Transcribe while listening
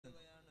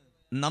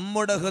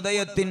നമ്മുടെ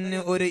ഹൃദയത്തിന്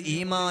ഒരു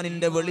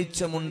ഈമാനിന്റെ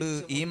വെളിച്ചമുണ്ട്,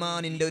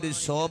 ഈമാനിന്റെ ഒരു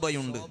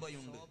ശോഭയുണ്ട്.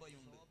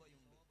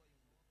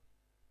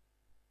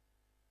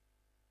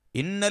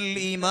 ഇന്നൽ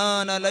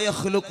ഈമാന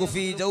ലയഖ്ലുഖു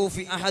ഫീ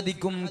ജൗഫി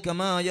അഹദികും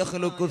കമാ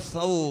യഖ്ലുഖു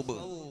ഥൗബ്.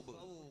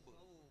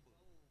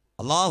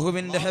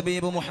 അല്ലാഹുവിന്റെ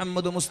ഹബീബ്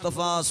മുഹമ്മദ് മുസ്തഫ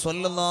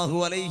സ്വല്ലല്ലാഹു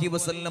അലൈഹി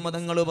വസല്ലം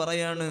തങ്ങൾ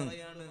പറയാണ്,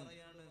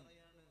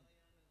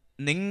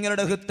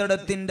 നിങ്ങളുടെ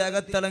ഹൃദയത്തിന്റെ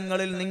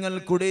അകത്തളങ്ങളിൽ നിങ്ങൾ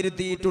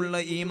കുടിയിരുത്തിയിട്ടുള്ള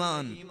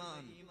ഈമാൻ,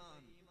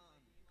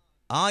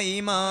 ആ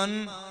ഈമാൻ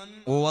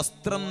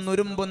വസ്ത്രം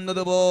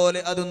നുരുമ്പുന്നത്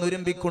പോലെ അത്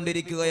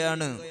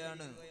നുരുമ്പിക്കൊണ്ടിരിക്കുകയാണ്.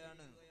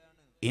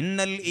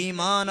 ഇന്നൽ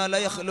ഈമാന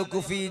ലയഖ്ലുഖു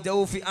ഫീ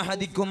ജൗഫി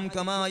അഹദികും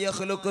കമാ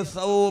യഖ്ലുഖു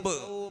ഥൗബ്.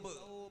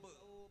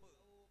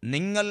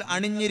 നിങ്ങൾ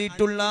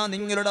അണിഞ്ഞിട്ടുള്ള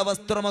നിങ്ങളുടെ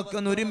വസ്ത്രമൊക്കെ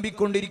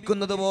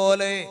നുരുമ്പിക്കൊണ്ടിരിക്കുന്നത്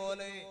പോലെ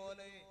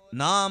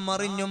നാം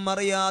അറിഞ്ഞും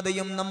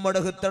അറിയാതെയും നമ്മുടെ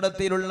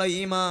ഹൃദയത്തിലുള്ള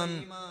ഈമാൻ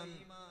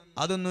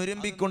അത്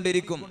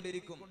നുരുമ്പിക്കൊണ്ടിരിക്കും.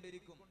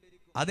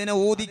 അതിനെ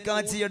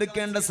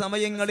ഊതിക്കാച്ചിയെടുക്കേണ്ട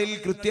സമയങ്ങളിൽ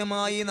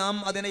കൃത്യമായി നാം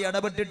അതിനെ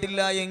ഇടപെട്ടിട്ടില്ല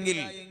എങ്കിൽ,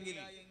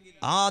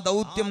 ആ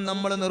ദൗത്യം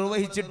നമ്മൾ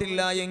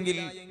നിർവഹിച്ചിട്ടില്ല എങ്കിൽ,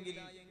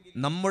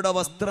 നമ്മുടെ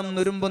വസ്ത്രം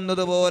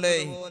നുരുമ്പുന്നത് പോലെ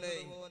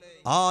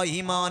ആ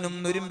ഈമാനും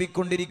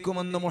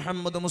നുരുമ്പിക്കൊണ്ടിരിക്കുമെന്ന്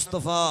മുഹമ്മദ്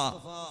മുസ്തഫ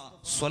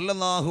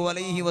സ്വല്ലല്ലാഹു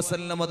അലൈഹി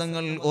വസല്ലം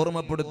തങ്ങൾ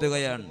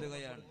ഓർമ്മപ്പെടുത്തുകയാണ്.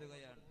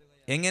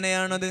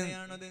 എങ്ങനെയാണത്?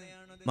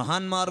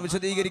 മഹാന്മാർ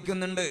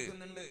വിശദീകരിക്കുന്നുണ്ട്.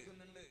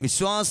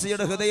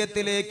 വിശ്വാസിയുടെ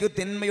ഹൃദയത്തിലേക്ക്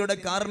തിന്മയുടെ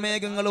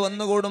കാർമേഘങ്ങൾ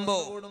വന്നുകൂടുമ്പോ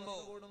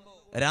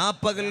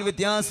രാപ്പകൽ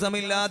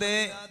വ്യത്യാസമില്ലാതെ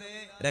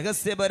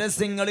രഹസ്യ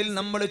പരസ്യങ്ങളിൽ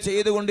നമ്മൾ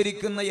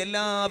ചെയ്തുകൊണ്ടിരിക്കുന്ന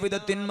എല്ലാവിധ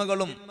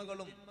തിന്മകളും,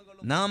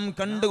 നാം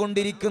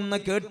കണ്ടുകൊണ്ടിരിക്കുന്ന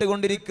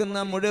കേട്ടുകൊണ്ടിരിക്കുന്ന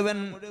മുഴുവൻ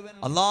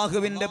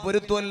അള്ളാഹുവിന്റെ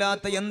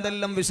പൊരുത്തമല്ലാത്ത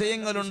എന്തെല്ലാം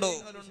വിഷയങ്ങളുണ്ടോ,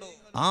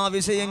 ആ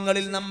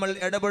വിഷയങ്ങളിൽ നമ്മൾ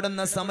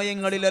ഇടപെടുന്ന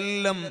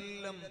സമയങ്ങളിലെല്ലാം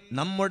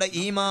നമ്മുടെ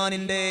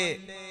ഈമാനിന്റെ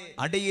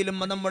അടിയിലും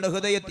നമ്മുടെ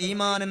ഹൃദയ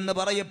ഈമാൻ എന്ന്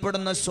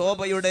പറയപ്പെടുന്ന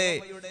ശോഭയുടെ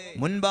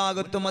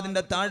മുൻഭാഗത്തും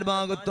അതിന്റെ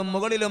താഴ്ഭാഗത്തും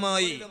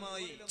മുകളിലുമായി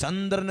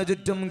ചന്ദ്രനു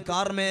ചുറ്റും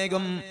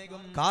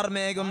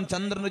കാർമേഘം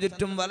ചന്ദ്രനു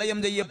ചുറ്റും വലയം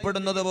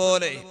ചെയ്യപ്പെടുന്നത്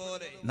പോലെ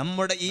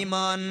നമ്മുടെ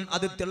ഈമാൻ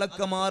അത്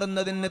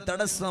തിളക്കമാറുന്നതിന്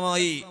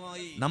തടസ്സമായി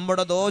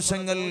നമ്മുടെ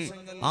ദോഷങ്ങൾ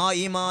ആ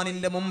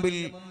ഈമാനിന്റെ മുമ്പിൽ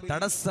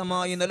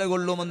തടസ്സമായി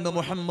നിലകൊള്ളുമെന്ന്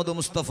മുഹമ്മദ്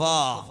മുസ്തഫ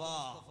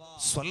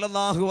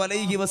സ്വല്ലല്ലാഹു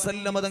അലൈഹി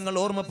വസല്ലം തങ്ങൾ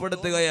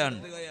ഓർമ്മപ്പെടുത്തുകയാണ്.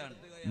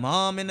 മാ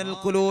മിനൽ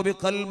ഖുലൂബി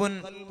ഖൽബുൻ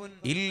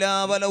ഇല്ലാ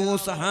വലഹു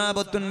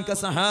സഹാബത്തുൻ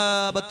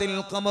കസഹാബത്തിൽ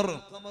ഖമർ.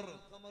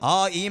 ആ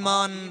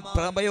ഈമാൻ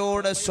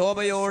പ്രഭയോടെ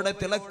ശോഭയോടെ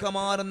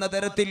തിളക്കമാറുന്ന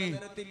തരത്തിൽ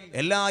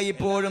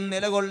എല്ലായ്പ്പോഴും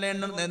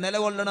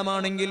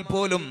നിലകൊള്ളണമാണെങ്കിൽ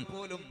പോലും,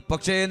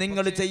 പക്ഷേ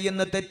നിങ്ങൾ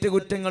ചെയ്യുന്ന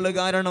തെറ്റുകുറ്റങ്ങൾ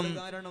കാരണം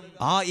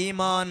ആ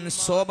ഈമാൻ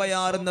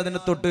ശോഭയാറുന്നതിന്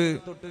തൊട്ട്,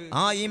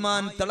 ആ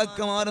ഈമാൻ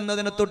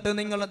തിളക്കമാറുന്നതിന് തൊട്ട്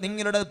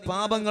നിങ്ങളുടെ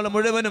പാപങ്ങൾ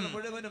മുഴുവനും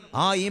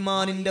ആ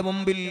ഈമാനിന്റെ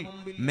മുമ്പിൽ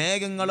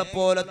മേഘങ്ങളെ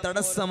പോലെ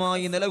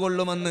തടസ്സമായി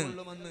നിലകൊള്ളുമെന്ന്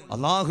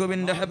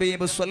അല്ലാഹുവിന്റെ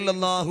ഹബീബ്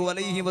സ്വല്ലല്ലാഹു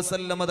അലൈഹി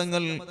വസല്ലം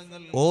തങ്ങൾ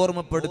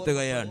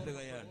ഓർമ്മപ്പെടുത്തുകയാണ്.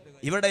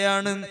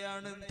 ഇവിടെയാണ്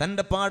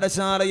തന്റെ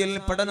പാഠശാലയിൽ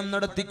പഠനം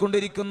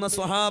നടത്തിക്കൊണ്ടിരിക്കുന്ന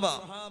സ്വഹാബ,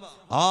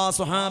 ആ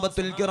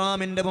സ്വഹാബത്തുൽ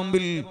കിറാമിന്റെ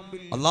മുമ്പിൽ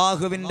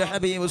അല്ലാഹുവിന്റെ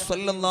ഹബീബ്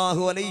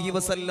സ്വല്ലല്ലാഹു അലൈഹി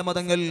വസല്ലം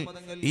തങ്ങൾ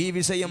ഈ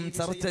വിഷയം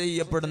ചർച്ച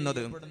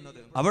ചെയ്യപ്പെടുന്നത്.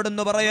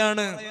 അവിടുന്ന്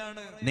പറയാണ്,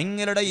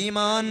 നിങ്ങളുടെ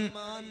ഈമാൻ,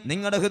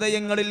 നിങ്ങളുടെ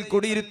ഹൃദയങ്ങളിൽ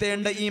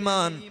കുടിയിരുത്തേണ്ട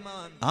ഈമാൻ,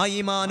 ആ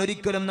ഈമാൻ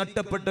ഒരിക്കലും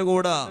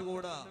നഷ്ടപ്പെട്ടുകൂടാ,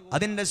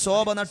 അതിന്റെ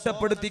ശോഭ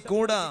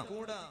നഷ്ടപ്പെടുത്തിക്കൂടാ.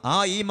 ആ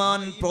ഈമാൻ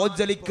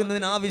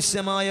പ്രോജ്വലിക്കുന്നതിന്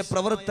ആവശ്യമായ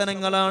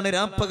പ്രവർത്തനങ്ങളാണ്,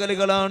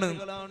 രാപ്പകലുകളാണ്.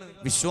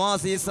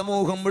 വിശ്വാസി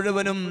സമൂഹം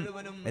മുഴുവനും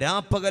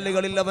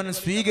രാപ്പകലുകളിൽ അവൻ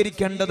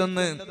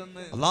സ്വീകരിക്കേണ്ടതെന്ന്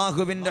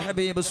അല്ലാഹുവിന്റെ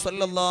ഹബീബ്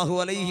സ്വല്ലല്ലാഹു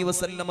അലൈഹി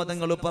വസല്ലം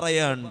തങ്ങൾ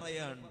പറയാണ്.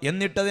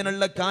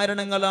 എന്നിട്ടതിനുള്ള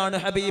കാരണങ്ങളാണ്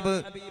ഹബീബ്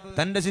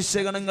തന്റെ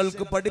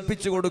ശിഷ്യഗണങ്ങൾക്ക്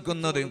പഠിപ്പിച്ചു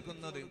കൊടുക്കുന്നത്.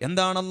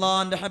 എന്താണ്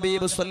അല്ലാഹുവിന്റെ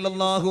ഹബീബ്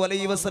സ്വല്ലല്ലാഹു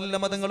അലൈഹി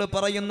വസല്ലം തങ്ങൾ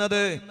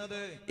പറയുന്നത്?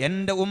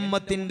 എന്റെ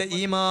ഉമ്മത്തിന്റെ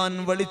ഈമാൻ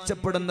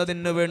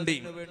വെളിച്ചപ്പെടുന്നതിന് വേണ്ടി,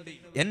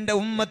 എന്റെ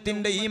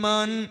ഉമ്മത്തിന്റെ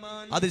ഈമാൻ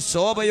അത്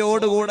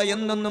ശോഭയോടുകൂടെ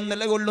എന്നെന്നും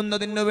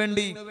നിലകൊള്ളുന്നതിന്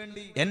വേണ്ടി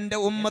എന്റെ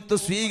ഉമ്മത്ത്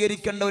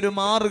സ്വീകരിക്കേണ്ട ഒരു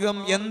മാർഗം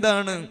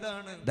എന്താണ്?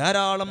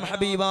 ധാരാളം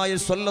ഹബീബായ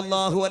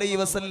സ്വല്ലല്ലാഹു അലൈഹി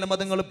വസല്ലം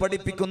തങ്ങൾ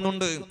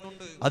പഠിപ്പിക്കുന്നുണ്ട്.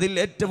 അതിൽ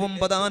ഏറ്റവും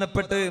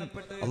പ്രധാനപ്പെട്ട്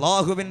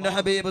അല്ലാഹുവിന്റെ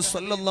ഹബീബ്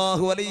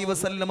സ്വല്ലല്ലാഹു അലൈഹി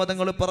വസല്ലം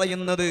തങ്ങൾ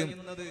പറയുന്നത്,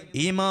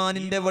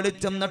 ഈമാനിന്റെ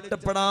വെളിച്ചം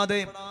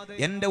നഷ്ടപ്പെടാതെ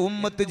എന്റെ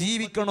ഉമ്മത്ത്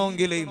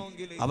ജീവിക്കണമെങ്കിൽ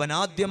അവൻ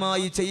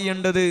ആദ്യമായി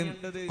ചെയ്യേണ്ടത്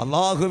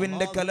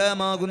അല്ലാഹുവിന്റെ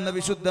കലാമാകുന്ന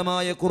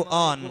വിശുദ്ധമായ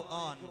ഖുർആൻ,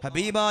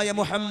 ഹബീബായ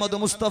മുഹമ്മദ്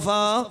മുസ്തഫ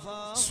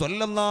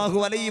സ്വല്ലല്ലാഹു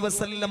അലൈഹി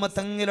വസല്ലം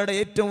തങ്ങളുടെ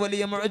ഏറ്റവും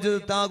വലിയ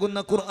മുഅ്ജിസത്താകുന്ന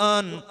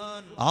ഖുർആൻ,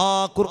 ആ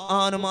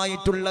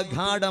ഖുർആനുമായിട്ടുള്ള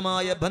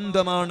ഗാഢമായ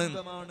ബന്ധമാണ്,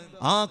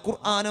 ആ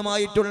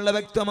ഖുർആനുമായിട്ടുള്ള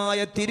വ്യക്തമായ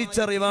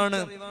തിരിച്ചറിവാണ്,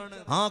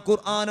 ആ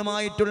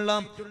ഖുർആനുമായിട്ടുള്ള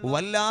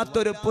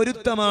വല്ലാത്തൊരു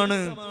പൊരുത്തമാണ്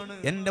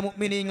എന്റെ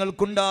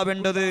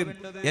മുഅ്മിനീങ്ങൾക്കുണ്ടാവേണ്ടത്,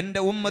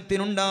 എന്റെ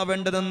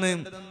ഉമ്മത്തിനുണ്ടാവേണ്ടതെന്ന്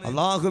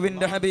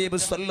അല്ലാഹുവിന്റെ ഹബീബ്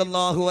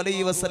സ്വല്ലല്ലാഹു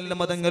അലൈഹി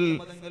വസല്ലം തങ്ങൾ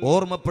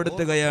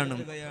ഓർമ്മപ്പെടുത്തുകയാണ്.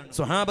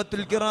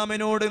 സ്വഹാബത്തുൽ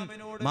കിറാമിനോട്,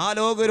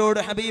 മാലോകരോട്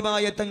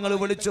ഹബീബായ തങ്ങൾ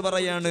വിളിച്ചു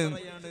പറയാണ്,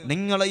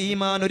 നിങ്ങളെ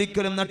ഈമാൻ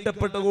ഒരിക്കലും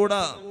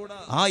നഷ്ടപ്പെട്ടുകൂടാ.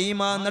 ആ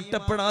ഈമാൻ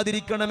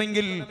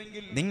നഷ്ടപ്പെടാതിരിക്കണമെങ്കിൽ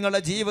നിങ്ങളുടെ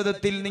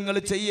ജീവിതത്തിൽ നിങ്ങൾ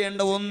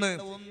ചെയ്യേണ്ട ഒന്ന്,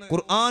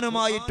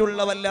 ഖുർആനുമായിട്ടുള്ള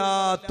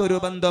വല്ലാത്തൊരു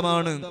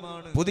ബന്ധമാണ്.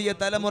 പുതിയ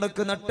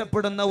തലമുറക്ക്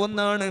നഷ്ടപ്പെടുന്ന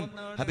ഒന്നാണ്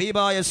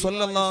ഹബീബായ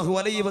സ്വല്ലല്ലാഹു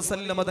അലൈഹി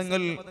വസല്ലം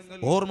തങ്ങൾ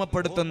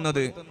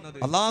ഓർമ്മപ്പെടുത്തുന്നത്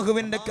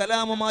അള്ളാഹുവിന്റെ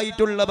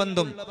കലാമുമായിട്ടുള്ള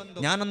ബന്ധം.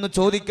 ഞാനൊന്ന്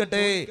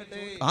ചോദിക്കട്ടെ,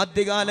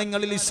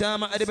 ആദ്യകാലങ്ങളിൽ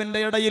ഇസ്ലാം അറബിന്റെ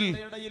ഇടയിൽ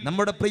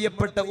നമ്മുടെ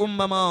പ്രിയപ്പെട്ട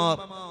ഉമ്മമാർ,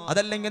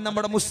 അതല്ലെങ്കിൽ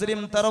നമ്മുടെ മുസ്ലിം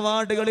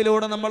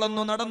തറവാടുകളിലൂടെ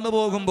നമ്മളൊന്ന് നടന്നു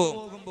പോകുമ്പോൾ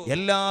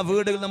എല്ലാ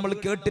വീടുകളും നമ്മൾ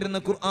കേട്ടിരുന്ന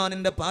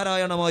ഖുർആനിന്റെ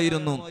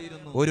പാരായണമായിരുന്നു.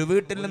 ഒരു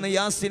വീട്ടിൽ നിന്ന്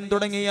യാസീൻ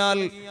തുടങ്ങിയാൽ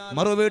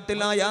മറു വീട്ടിൽ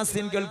ആ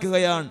യാസീൻ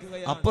കേൾക്കുകയാണ്,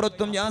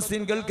 അപ്പുറത്തും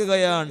യാസീൻ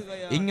കേൾക്കുകയാണ്.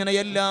 ഇങ്ങനെ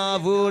എല്ലാ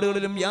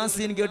വീടുകളിലും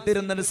യാസീൻ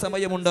കേട്ടിരുന്ന ഒരു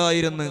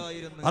സമയമുണ്ടായിരുന്നു.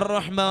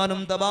 അർ-റഹ്മാനും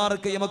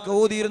തബാറകയും ഒക്കെ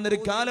ഓതിയിരുന്നൊരു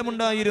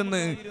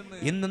കാലമുണ്ടായിരുന്നു.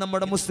 ഇന്ന്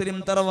നമ്മുടെ മുസ്ലിം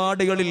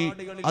തറവാടുകളിൽ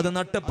അത്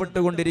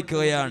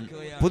നഷ്ടപ്പെട്ടുകൊണ്ടിരിക്കുകയാണ്.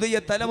 പുതിയ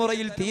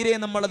തലമുറയിൽ തീരെ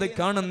നമ്മളത്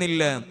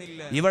കാണുന്നില്ല.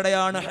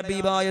 ഇവിടെയാണ്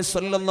ഹബീബായ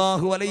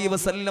സ്വല്ലല്ലാഹു അലൈഹി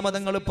വസല്ലം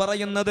തങ്ങൾ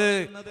പറയുന്നത്,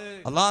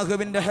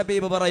 അള്ളാഹുവിന്റെ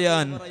ഹബീബ്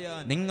പറയാൻ,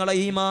 നിങ്ങളെ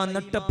ഈമാൻ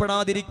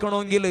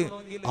നഷ്ടപ്പെടാതിരിക്കണമെങ്കിൽ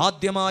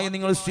ആദ്യമായി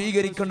നിങ്ങൾ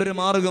സ്വീകരിക്കേണ്ട ഒരു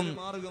മാർഗം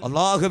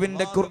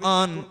അള്ളാഹുവിന്റെ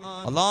ഖുർആൻ,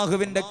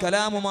 അള്ളാഹുവിന്റെ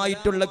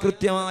കലാമുമായിട്ടുള്ള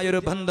കൃത്യമായ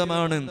ഒരു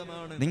ബന്ധമാണ്.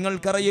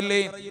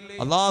 നിങ്ങൾക്കറിയില്ലേ,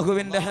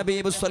 അള്ളാഹുവിന്റെ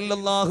ഹബീബ്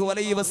സ്വല്ലല്ലാഹു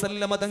അലൈഹി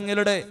വസല്ലം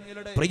തങ്ങളുടെ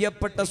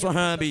പ്രിയപ്പെട്ട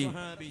സ്വഹാബി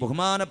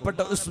ബഹുമാനപ്പെട്ട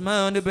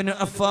ഉസ്മാൻ ഇബ്നു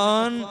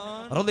അഫ്ഫാൻ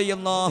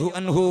റളിയല്ലാഹു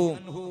അൻഹു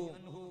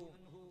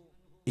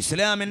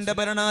ഇസ്ലാമിന്റെ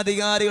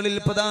ഭരണാധികാരികളിൽ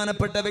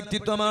പ്രധാനപ്പെട്ട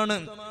വ്യക്തിത്വമാണ്.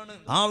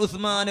 ആ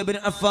ഉസ്മാൻ ഇബ്നു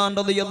അഫ്ഫാൻ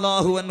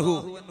റളിയല്ലാഹു അൻഹു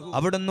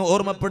അവിടുന്ന്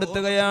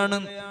ഓർമ്മപ്പെടുത്തുകയാണ്,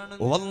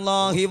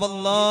 വല്ലാഹി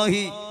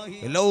വല്ലാഹി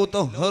ലൗ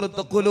തഹർത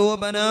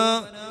ഖുലൂബനാ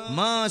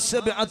മാ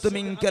ശബഅത്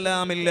മിൻ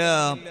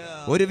കലാമില്ലാഹ്.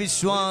 ഒരു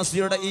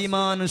വിശ്വാസിയുടെ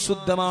ഈമാൻ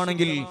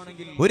ശുദ്ധമാണെങ്കിൽ,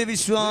 ഒരു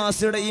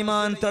വിശ്വാസിയുടെ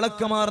ഈമാൻ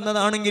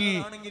തിളക്കമാർന്നതാണെങ്കിൽ,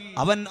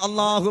 അവൻ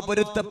അല്ലാഹു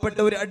പൊരുത്തപ്പെട്ട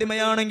ഒരു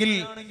അടിമയാണെങ്കിൽ,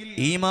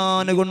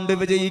 ഈമാൻ കൊണ്ട്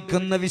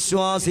വിജയിക്കുന്ന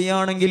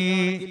വിശ്വാസിയാണെങ്കിൽ,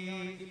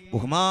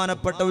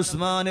 ബഹുമാനപ്പെട്ട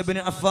ഉസ്മാൻ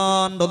ഇബ്നു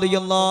അഫ്ഫാൻ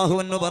റളിയല്ലാഹു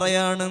അൻഹു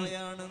പറയാണ്,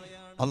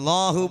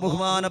 അല്ലാഹു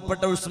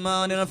ബഹുമാനപ്പെട്ട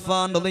ഉസ്മാൻ ഇബ്നു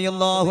അഫ്ഫാൻ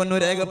റളിയല്ലാഹു അൻഹു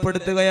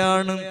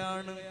രേഖപ്പെടുത്തുകയാണ്,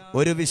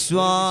 ഒരു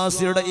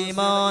വിശ്വാസിയുടെ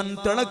ഈമാൻ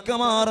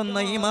തിളക്കമാറുന്ന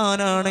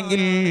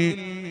ഈമാനാണെങ്കിൽ,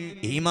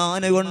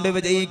 ഈമാൻ കൊണ്ട്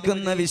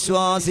വിജയിക്കുന്ന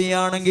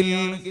വിശ്വാസിയാണെങ്കിൽ,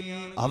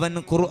 അവൻ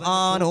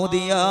ഖുർആൻ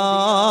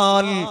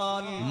ഓതിയാൽ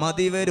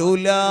മതി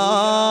വരൂല.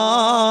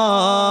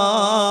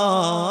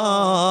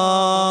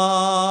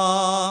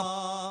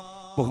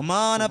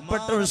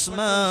 ബഹുമാനപ്പെട്ട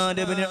ഉസ്മാൻ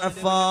ഇബ്നു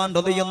അഫ്ഫാൻ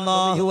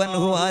റളിയല്ലാഹു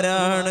അൻഹു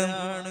ആരാണ്?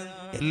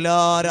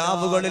 എല്ലാ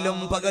രാവുകളിലും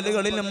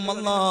പകലുകളിലും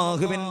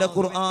അല്ലാഹുവിന്റെ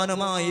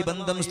ഖുർആനുമായി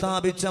ബന്ധം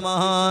സ്ഥാപിച്ച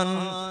മഹാൻ.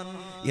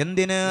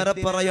 എന്തിനേറെ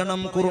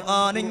പറയണം,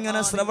 ഖുർആൻ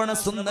ഇങ്ങനെ ശ്രവണ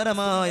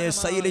സുന്ദരമായ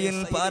ശൈലിയിൽ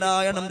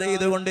പാരായണം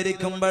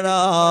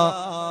ചെയ്തുകൊണ്ടിരിക്കുമ്പോഴാ,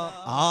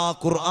 ആ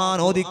ഖുർആൻ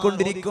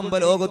ഓതിക്കൊണ്ടിരിക്കുമ്പോ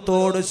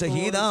ലോകത്തോട്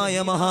ഷഹീദായ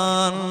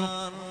മഹാൻ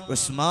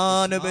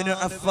ഉസ്മാൻ ഇബ്നു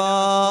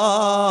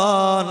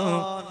അഫ്ഫാൻ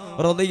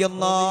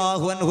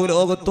റളിയല്ലാഹു അൻഹു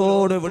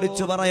ലോകത്തോട്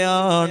വിളിച്ചു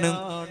പറയാണ്,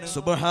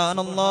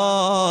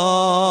 സുബ്ഹാനല്ലാഹ്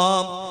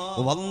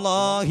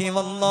വല്ലാഹി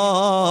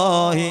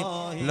വല്ലാഹി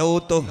ലൗ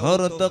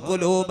തുഹർത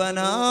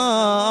ഖുലൂബനാ.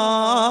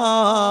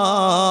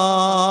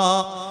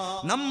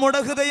 നമ്മുടെ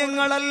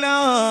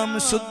ഹൃദയങ്ങളെല്ലാം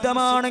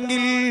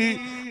ശുദ്ധമാണെങ്കിൽ,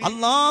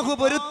 അല്ലാഹു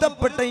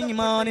പൊരുത്തപ്പെട്ട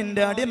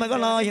ഈമാനിന്റെ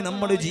അടിമകളായി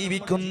നമ്മൾ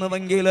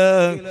ജീവിക്കുന്നുവെങ്കിൽ,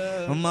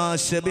 മാ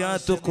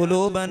ശബഅതു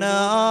ഖുലൂബനാ,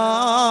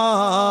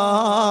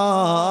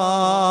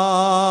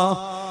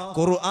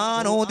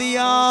 ഖുർആൻ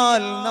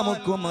ഓതിയാൽ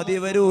നമുക്ക് മതി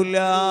വരൂല.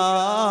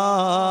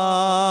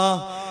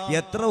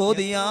 എത്ര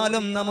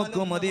ഓതിയാലും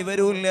നമുക്ക് മതി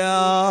വരൂല.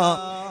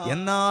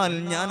 എന്നാൽ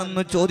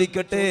ഞാനൊന്ന്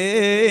ചോദിക്കട്ടെ,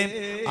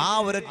 ആ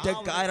ഒരൊറ്റ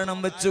കാരണം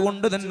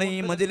വെച്ചുകൊണ്ട് തന്നെ ഈ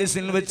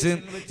മജ്‌ലിസിൽ വെച്ച്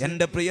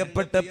എൻ്റെ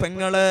പ്രിയപ്പെട്ട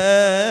പെങ്ങളെ,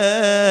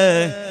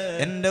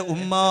 എൻ്റെ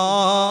ഉമ്മ,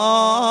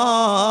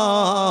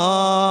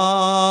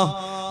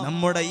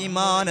 നമ്മുടെ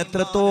ഈമാൻ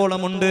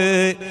എത്രത്തോളമുണ്ട്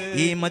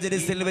ഈ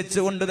മജ്‌ലിസിൽ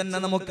വെച്ചുകൊണ്ട് തന്നെ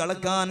നമുക്ക്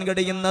അളക്കാൻ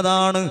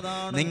കഴിയുന്നതാണ്.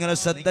 നിങ്ങളുടെ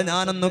ശ്രദ്ധ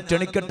ഞാനൊന്ന്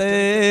ക്ഷണിക്കട്ടെ,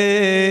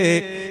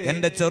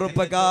 എൻ്റെ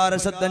ചെറുപ്പക്കാര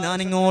ശ്രദ്ധ ഞാൻ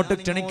ഇങ്ങോട്ട്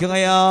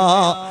ക്ഷണിക്കുകയാ.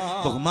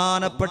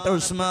 ബഹുമാനപ്പെട്ട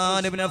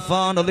ഉസ്മാൻ ഇബ്നു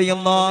അഫ്ഫാൻ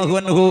റളിയല്ലാഹു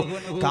അൻഹു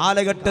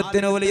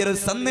കാലഘട്ടത്തിന് വലിയൊരു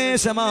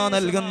സന്ദേശമാണ്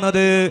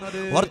നൽകുന്നത്.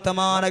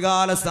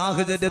 വർത്തമാനകാല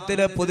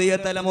സാഹചര്യത്തിലെ പുതിയ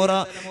തലമുറ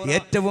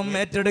ഏറ്റവും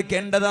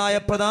ഏറ്റെടുക്കേണ്ടതായ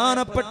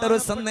പ്രധാനപ്പെട്ട ഒരു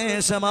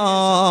സന്ദേശമാ.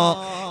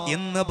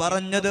 ഇന്ന്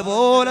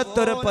പറഞ്ഞതുപോലത്തെ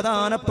ഒരു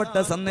പ്രധാനപ്പെട്ട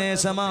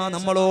സന്ദേശമാ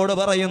നമ്മളോട്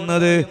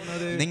പറയുന്നത്.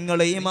 നിങ്ങൾ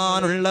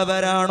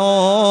ഈമാനുള്ളവരാണോ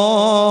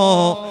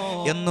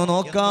എന്ന്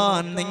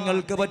നോക്കാൻ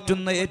നിങ്ങൾക്ക്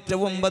പറ്റുന്ന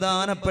ഏറ്റവും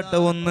പ്രധാനപ്പെട്ട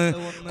ഒന്ന്,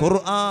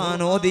 ഖുർആൻ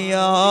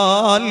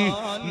ഓതിയാൽ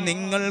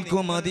നിങ്ങൾക്ക്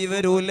മതി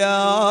വരൂല.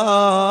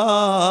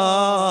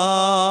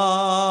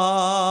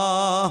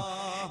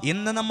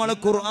 ഇന്ന് നമ്മൾ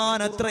ഖുർആൻ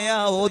എത്രയാ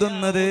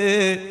ഓതുന്നത്?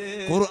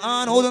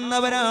 ഖുർആൻ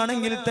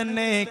ഓതുന്നവരാണെങ്കിൽ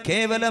തന്നെ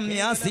കേവലം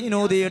യാസീൻ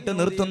ഓതിയിട്ട്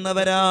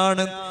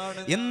നിർത്തുന്നവരാണ്.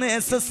 ഇന്ന്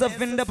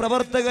SSFന്റെ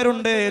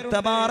പ്രവർത്തകരുണ്ട്,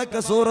 തബാറക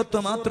സൂറത്ത്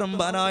മാത്രം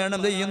പാരായണം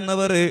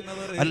ചെയ്യുന്നവർ.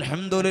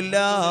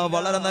 അൽഹംദുലില്ലാഹ്,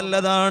 വളരെ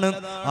നല്ലതാണ്.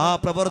 ആ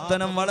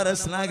പ്രവർത്തനം വളരെ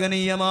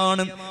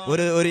ശ്ലാഘനീയമാണ്.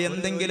 ഒരു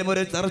എന്തെങ്കിലും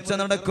ഒരു ചർച്ച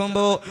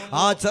നടക്കുമ്പോ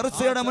ആ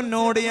ചർച്ചയുടെ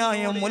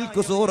മുന്നോടിയായ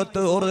മുൽക്ക്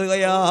സൂറത്ത്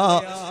ഓതുകയാ.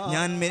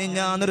 ഞാൻ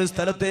മിനിഞ്ഞാന്നൊരു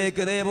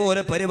സ്ഥലത്തേക്ക്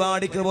ഇതേപോലെ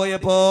പരിപാടിക്ക്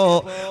പോയപ്പോ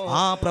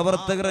ആ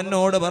പ്രവർത്തകർ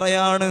എന്നോട്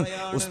പറയാണ്,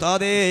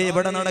 ഉസ്താദേ,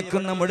 ഇവിടെ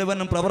നടക്കുന്ന മുഴുവൻ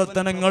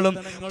പ്രവർത്തനങ്ങളും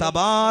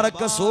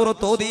തബാറക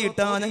സൂറത്ത്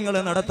ഓതിയിട്ടാ ഞങ്ങൾ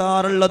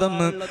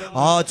നടത്താറുള്ളതെന്ന്.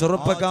 ആ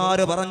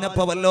ചെറുപ്പക്കാര്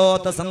പറഞ്ഞപ്പോ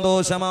വല്ലാത്ത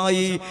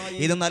സന്തോഷമായി.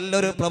 ഇത്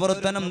നല്ലൊരു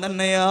പ്രവർത്തനം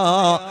തന്നെയാ.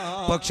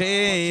 പക്ഷേ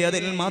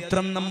അതിൽ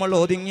മാത്രം നമ്മൾ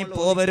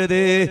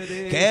ഒതുങ്ങിപ്പോവരുത്.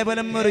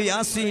 കേവലം ഒരു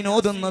യാസീൻ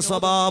ഓതുന്ന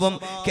സ്വഭാവം,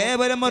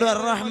 കേവലം ഒരു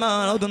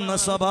അർ-റഹ്മാൻ ഓതുന്ന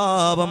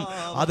സ്വഭാവം,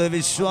 അത്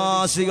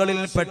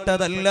വിശ്വാസികളിൽ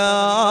പെട്ടതല്ല.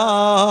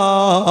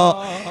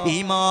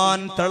 ഈമാൻ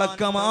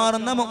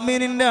തിളക്കമാർന്ന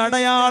മുഅ്മിനിന്റെ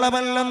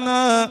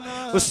അടയാളമല്ലെന്ന്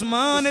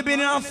ഉസ്മാൻ ബിൻ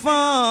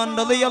അഫ്ഫാൻ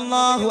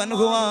റളിയല്ലാഹു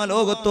അൻഹു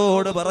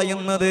ലോകത്തോട്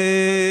പറയുന്നത്.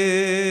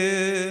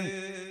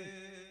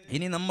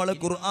 ഇനി നമ്മൾ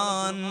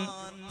ഖുർആൻ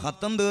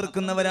ഖത്തം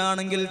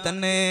തീർക്കുന്നവരാണെങ്കിൽ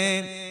തന്നെ,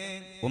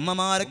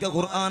 ഉമ്മമാരൊക്കെ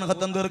ഖുർആൻ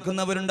ഖത്തം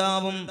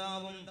തീർക്കുന്നവരുണ്ടാവും,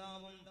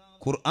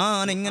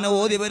 ഖുർആൻ ഇങ്ങനെ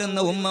ഓതി വരുന്ന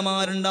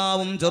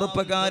ഉമ്മമാരുണ്ടാവും,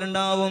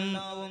 ചെറുപ്പക്കാരുണ്ടാവും.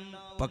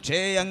 പക്ഷേ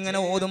അങ്ങനെ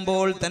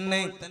ഓതുമ്പോൾ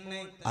തന്നെ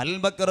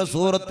അൽ-ബഖറ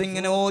സൂറത്ത്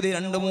ഇങ്ങനെ ഓതി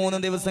 2-3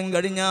 ദിവസം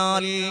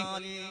കഴിഞ്ഞാൽ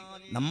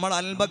നമ്മൾ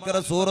അൽ-ബഖറ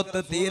സൂറത്ത്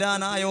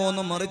തീരാനായോ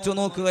എന്ന് മറിച്ചു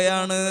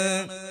നോക്കുകയാണ്.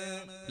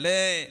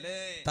 അല്ലേ?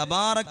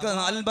 തബാറക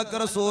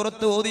അൽ-ബഖറ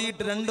സൂറത്ത്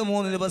ഓതിയിട്ട്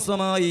 2-3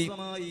 ദിവസമായി,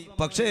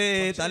 പക്ഷേ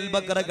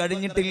അൽ-ബഖറ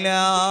കഴിഞ്ഞിട്ടില്ല.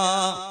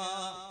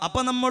 അപ്പൊ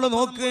നമ്മൾ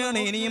നോക്കുകയാണ്,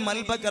 ഇനിയും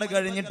അൽ-ബഖറ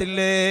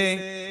കഴിഞ്ഞിട്ടില്ലേ?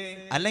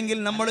 അല്ലെങ്കിൽ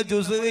നമ്മൾ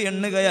ജുസ്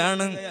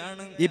എണ്ണുകയാണ്,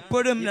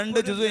 ഇപ്പോഴും 2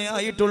 ജുസ്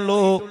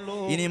ആയിട്ടുള്ളൂ,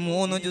 ഇനി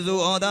 3 ജുസ്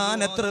ഓതാൻ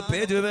എത്ര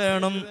പേജ്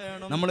വേണം?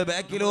 നമ്മൾ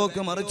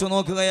ബാക്കിലേക്ക് മറിച്ചു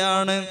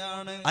നോക്കുകയാണ്,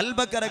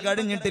 അൽ-ബഖറ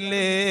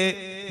കഴിഞ്ഞിട്ടില്ലേ?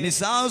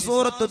 നിസാ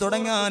സൂറത്ത്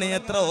തുടങ്ങാൻ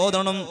എത്ര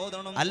ഓതണം?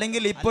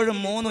 അല്ലെങ്കിൽ ഇപ്പോഴും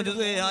 3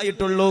 ജുസ്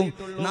ആയിട്ടുള്ളൂ,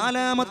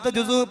 4ാമത്തെ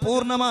ജുസ്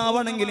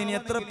പൂർണ്ണമാവണമെങ്കിൽ ഇനി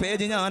എത്ര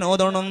പേജ് ഞാൻ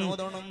ഓതണം?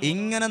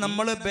 ഇങ്ങനെ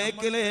നമ്മൾ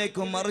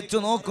ബാക്കിലേക്ക് മറിച്ചു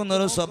നോക്കുന്ന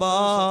ഒരു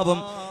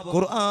സ്വഭാവം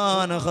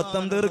ഖുർആൻ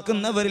ഖത്തം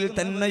തീർക്കുന്നവരിൽ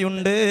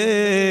തന്നെയുണ്ട്.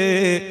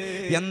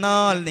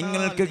 എന്നാൽ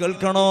നിങ്ങൾക്ക്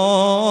കേൾക്കണോ,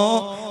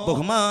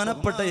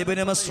 ബഹുമാനപ്പെട്ട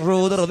ഇബ്നു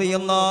മസ്ഊദ്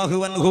റളിയല്ലാഹു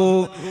അൻഹു,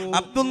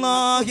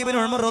 അബ്ദുല്ലാഹി ഇബ്നു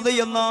ഉമർ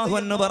റളിയല്ലാഹു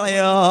അൻഹു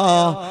പറയാ,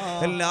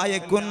 ലാ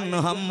യകുൻ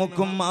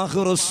ഹമ്മുക്കും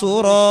ആഖിറു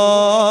സൂറ.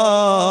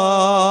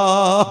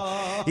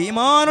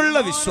 ഈമാനുള്ള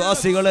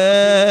വിശ്വാസികളെ,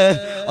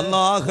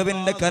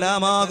 അല്ലാഹുവിന്റെ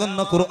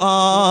കലാമാകുന്ന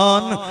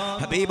ഖുർആൻ,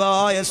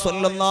 ഹബീബായ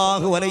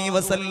സ്വല്ലല്ലാഹു അലൈഹി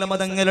വസല്ലം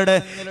തങ്ങളുടെ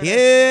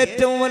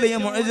ഏറ്റവും വലിയ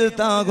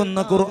മുഅ്ജിസത്താകുന്ന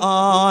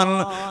ഖുർആൻ,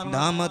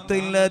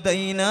 ദാമത്തിൽ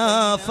ലദൈനാ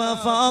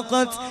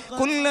ഫഫാഖത്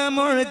കുല്ല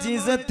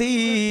മുഅ്ജിസതി.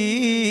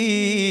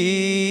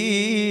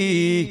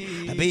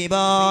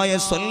 ഹബീബായ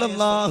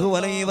സ്വല്ലല്ലാഹു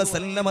അലൈഹി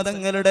വസല്ലം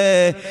തങ്ങളുടെ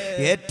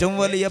ഏറ്റവും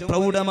വലിയ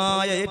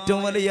പ്രൗഢമായ,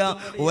 ഏറ്റവും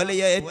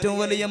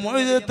വലിയ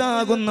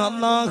മുഅ്ജിസത്താകുന്ന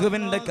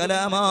അല്ലാഹുവിന്റെ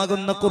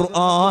കലാമാകുന്ന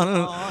ഖുർആൻ,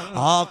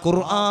 ആ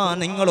ഖുർആൻ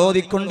നിങ്ങൾ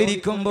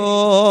ഓതിക്കൊണ്ടിരിക്കുമ്പോ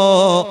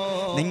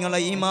നിങ്ങളെ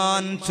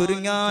ഈമാൻ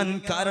ചുരുങ്ങാൻ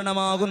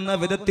കാരണമാകുന്ന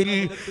വിധത്തിൽ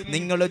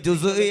നിങ്ങൾ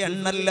ജുസ്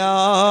എണ്ണല്ല,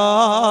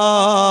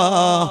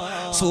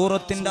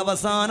 സൂറത്തിന്റെ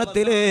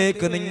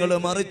അവസാനത്തിലേക്ക് നിങ്ങൾ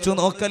മറിച്ചു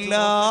നോക്കല്ല.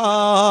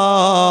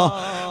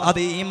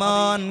 അത്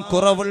ഈമാൻ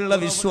കുറവുള്ള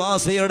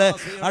വിശ്വാസിയുടെ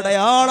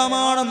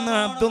അടയാളമാണെന്ന്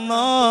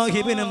അബ്ദുല്ലാഹി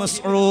ഇബ്നു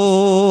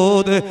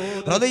മസ്ഊദ്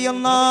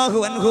റളിയല്ലാഹു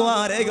അൻഹു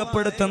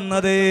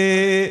രേഖപ്പെടുത്തുന്നത്.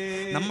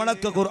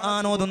 നമ്മളൊക്കെ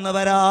ഖുർആൻ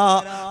ഓതുന്നവരാ,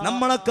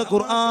 നമ്മളൊക്കെ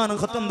ഖുർആൻ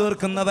ഖത്തം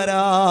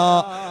തീർക്കുന്നവരാ.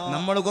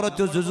 നമ്മൾ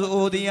കുറച്ച് ജുസ്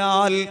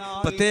ഓതിയാൽ,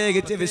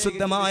 പ്രത്യേകിച്ച്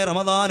വിശുദ്ധമായ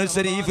റമദാനുൽ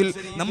ശരീഫിൽ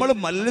നമ്മൾ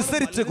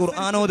മത്സരിച്ച്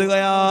ഖുർആൻ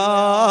ഓതുകയാ.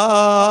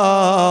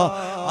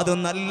 അത്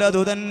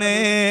നല്ലതു തന്നെ.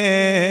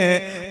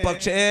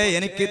 പക്ഷേ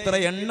എനിക്ക് ഇത്ര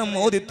എണ്ണം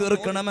ഓതി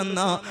തീർക്കണമെന്ന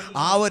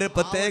ആ ഒരു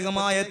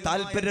പ്രത്യേകമായ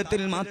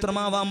താല്പര്യത്തിൽ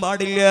മാത്രമാവാൻ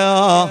പാടില്ല.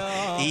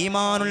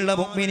 ഈമാനുള്ള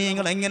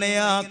മുഅ്മിനീങ്ങൾ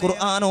എങ്ങനെയാ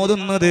ഖുർആൻ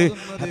ഓതുന്നത്?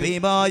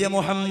 ഹബീബായ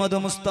മുഹമ്മദ്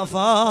മുസ്തഫ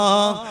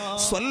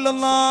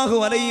സ്വല്ലല്ലാഹു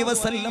അലൈഹി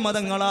വസല്ലം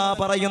തങ്ങളാ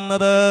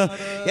പറയുന്നത്,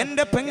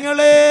 എന്റെ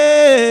പെങ്ങളെ,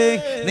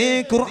 നീ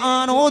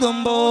ഖുർആൻ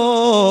ഓതുമ്പോ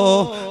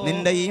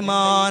നിന്റെ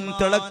ഈമാൻ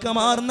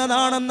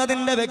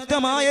തിളക്കമാർന്നതാണെന്നതിന്റെ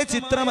വ്യക്തമായ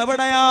ചിത്രം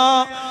എവിടെയാ?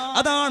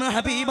 അതാണ്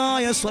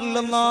ഹബീബായ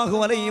സ്വല്ലല്ലാഹു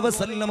അലൈഹി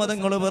വസല്ലം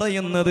തങ്ങൾ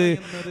പറയുന്നത്.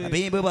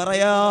 ഹബീബ്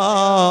പറയാ,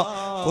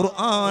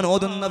 ഖുർആൻ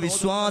ഓതുന്ന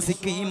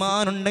വിശ്വാസിക്ക്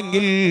ഈമാൻ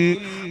ഉണ്ടെങ്കിൽ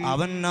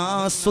അവൻ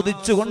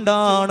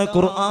ആസ്വദിച്ചുകൊണ്ടാണ്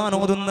ഖുർആൻ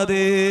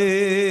ഓതുന്നത്.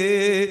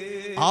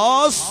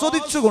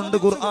 ആസ്വദിച്ചുകൊണ്ട്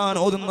ഖുർആൻ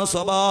ഓതുന്ന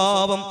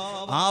സ്വഭാവം,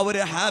 ആ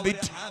ഒരു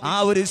ഹാബിറ്റ്, ആ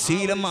ഒരു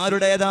ശീലം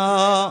ആരുടേതാ?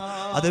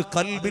 അത്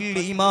ഖൽബിൽ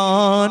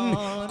ഈമാൻ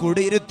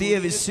കുടിയിരുത്തിയ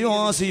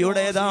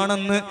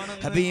വിശ്വാസിയുടേതാണെന്ന്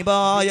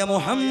ഹബീബായ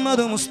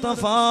മുഹമ്മദ്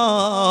മുസ്തഫ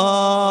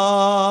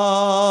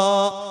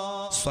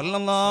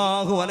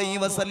സ്വല്ലല്ലാഹു അലൈഹി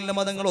വസല്ലം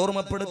തങ്ങൾ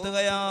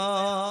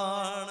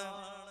ഓർമ്മപ്പെടുത്തുകയാണ്.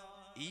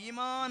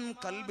 ഈമാൻ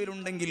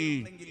ഖൽബിലുണ്ടെങ്കിൽ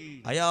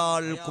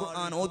അയാൾ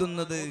ഖുർആൻ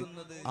ഓതുന്നത്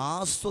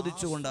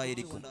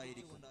ആസ്വദിച്ചുകൊണ്ടായിരിക്കും.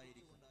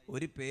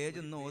 ഒരു പേജ്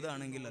ഒന്ന്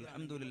ഓതാണെങ്കിൽ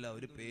അൽഹംദുലില്ലാഹ്,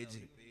 ഒരു പേജ്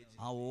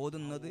ആ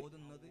ഓതുന്നത്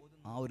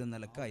ആ ഒരു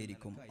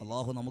നിലക്കായിരിക്കും.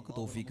 അല്ലാഹു നമുക്ക്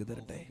തൗഫീക്ക്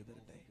തരട്ടെ.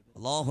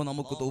 അല്ലാഹു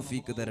നമുക്ക്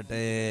തൗഫീക്ക്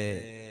തരട്ടെ.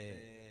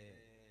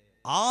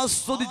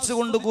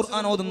 ആസ്വദിച്ചുകൊണ്ട്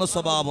ഖുർആൻ ഓതുന്ന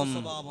സ്വഭാവം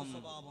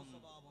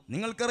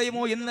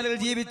നിങ്ങൾക്കറിയുമോ? ഇന്നലെ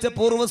ജീവിച്ച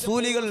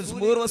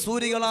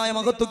പൂർവ്വസൂരികളായ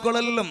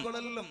മഹത്തുക്കളെല്ലാം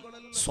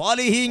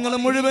സ്വാലിഹീങ്ങൾ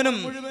മുഴുവനും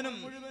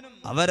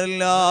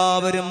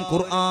അവരെല്ലാവരും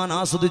ഖുർആൻ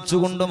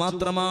ആസ്വദിച്ചുകൊണ്ട്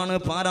മാത്രമാണ്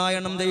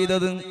പാരായണം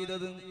ചെയ്തത്.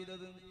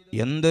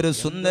 എന്തൊരു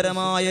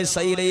സുന്ദരമായ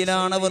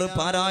ശൈലിയിലാണ് അവർ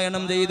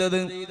പാരായണം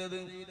ചെയ്തത്.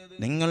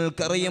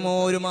 നിങ്ങൾക്കറിയുമോ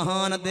ഒരു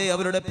മഹാനത്തെ,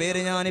 അവരുടെ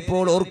പേര്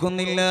ഞാനിപ്പോൾ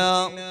ഓർക്കുന്നില്ല.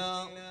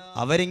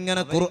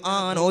 അവരിങ്ങനെ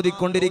ഖുർആൻ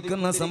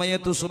ഓതിക്കൊണ്ടിരിക്കുന്ന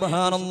സമയത്ത്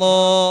സുബ്ഹാനല്ലാഹ്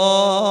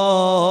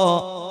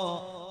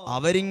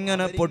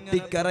അവരിങ്ങനെ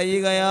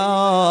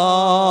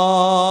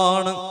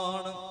പൊട്ടിക്കരയുകയാണ്.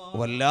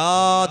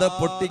 വല്ലാതെ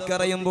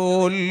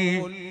പൊട്ടിക്കരയുമ്പോൾ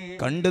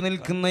കണ്ടു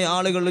നിൽക്കുന്ന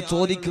ആളുകൾ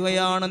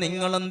ചോദിക്കുകയാണ്,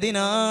 നിങ്ങൾ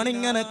എന്തിനാണ്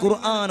ഇങ്ങനെ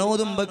ഖുർആൻ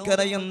ഓതുമ്പോ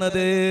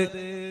കരയുന്നത്?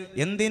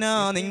 എന്തിനാ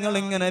നിങ്ങൾ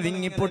ഇങ്ങനെ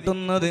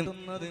വിങ്ങിപ്പൊട്ടുന്നത്?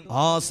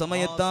 ആ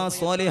സമയത്ത് ആ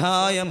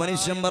സ്വാലിഹായ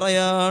മനുഷ്യൻ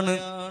പറയാണ്,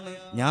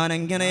 ഞാൻ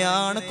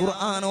എങ്ങനെയാണ്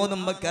ഖുർആൻ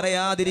ഓതുമ്പോ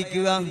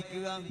കരയാതിരിക്കുക?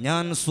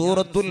 ഞാൻ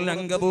സൂറത്തുൽ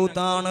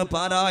അങ്കബൂത്താണ്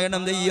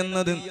പാരായണം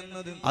ചെയ്യുന്നത്.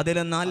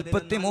 അതിലെ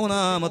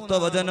 43-ാമത്തെ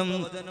വചനം,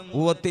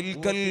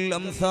 വതിൽകൽ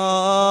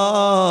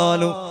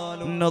അംസാലു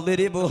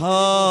നദ്രിബുഹാ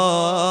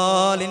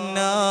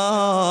ലിന്നാസ്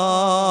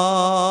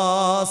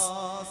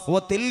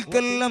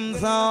വതിൽകൽ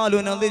അംസാലു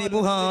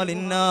നദ്രിബുഹാ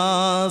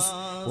ലിന്നാസ്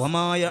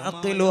വമാ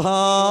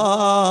യഅഖിലുഹാ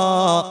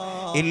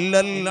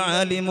ഇല്ലൽ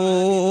ആലിമൂൻ.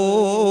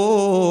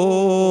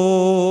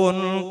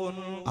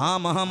 ആ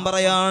മഹാൻ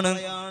പറയാണ്,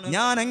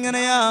 ഞാൻ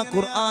എങ്ങനെയാ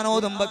ഖുർആൻ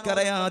ഓതുമ്പോ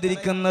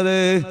കരയാതിരിക്കുന്നത്?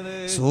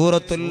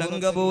 സൂറത്തുൽ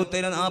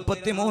അങ്കബൂത്തിലെ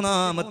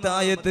 43-ാമത്തെ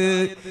ആയത്ത്,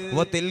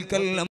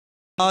 വതിൽകൽ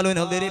അംസാലു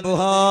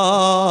നദ്രിബുഹാ.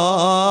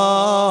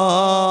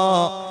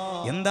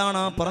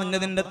 എന്താണ്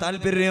പറഞ്ഞതിന്റെ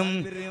താല്പര്യം?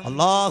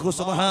 അല്ലാഹു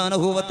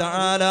സുബ്ഹാനഹു വ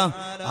തആല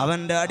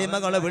അവന്റെ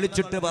അടിമകളെ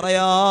വിളിച്ചിട്ട്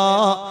പറയാ,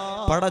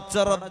 പടച്ച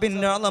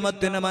റബ്ബിന്റെ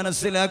അളമത്തിനെ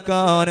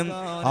മനസ്സിലാക്കാനും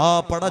ആ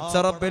പടച്ച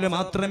റബ്ബിൽ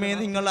മാത്രമേ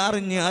നിങ്ങൾ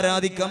അറിഞ്ഞ്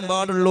ആരാധിക്കാൻ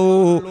പാടുള്ളൂ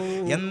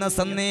എന്ന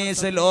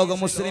സന്ദേശം ലോക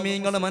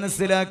മുസ്ലിമീങ്ങൾ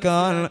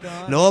മനസ്സിലാക്കാൻ,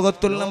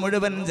 ലോകത്തുള്ള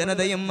മുഴുവൻ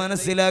ജനതയും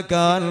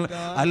മനസ്സിലാക്കാൻ,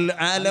 അൽ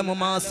ആലമു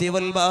മാ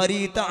സിവൽ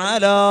ബാരി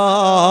തആല,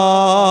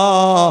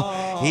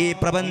 ഈ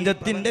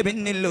പ്രപഞ്ചത്തിന്റെ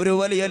പിന്നിൽ ഒരു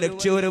വലിയ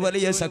ലക്ഷ്യം, ഒരു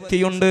വലിയ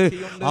ശക്തിയുണ്ട്.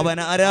 അവൻ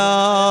ആരാ?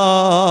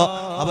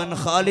 അവൻ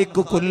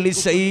ഖാലിഖു കുല്ലി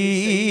ശൈ,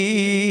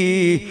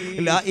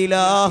 ലാ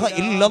ഇലാഹ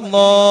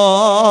ഇല്ലല്ലാഹ്.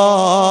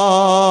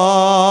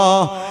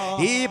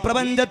 ഈ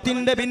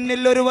പ്രപഞ്ചത്തിന്റെ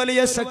പിന്നിൽ ഒരു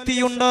വലിയ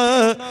ശക്തിയുണ്ട്.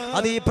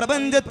 അത് ഈ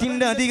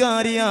പ്രപഞ്ചത്തിന്റെ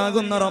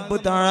അധികാരിയാകുന്ന റബ്ബ്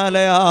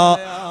തആലയാ.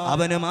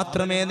 അവന്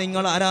മാത്രമേ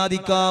നിങ്ങൾ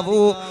ആരാധിക്കാവൂ.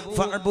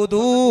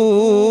 ഫഅ്ബുദൂ,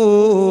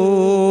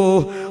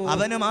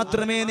 അവന്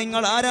മാത്രമേ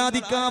നിങ്ങൾ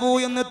ആരാധിക്കാവൂ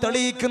എന്ന്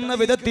തെളിയിക്കുന്ന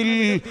വിധത്തിൽ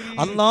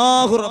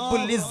അല്ലാഹു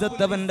റബ്ബുൽ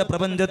ഇസ്സത്ത് അവന്റെ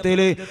പ്രപഞ്ചത്തിൽ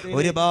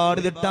ഒരുപാട്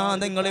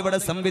ദൃഷ്ടാന്തങ്ങൾ ഇവിടെ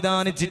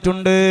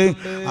സംവിധാനിച്ചിട്ടുണ്ട്.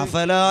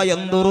 അഫലാ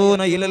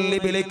യൻദുറൂന ഇലൽ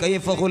ഇബ്ലി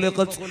കൈഫ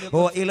ഖുലിഖത് വ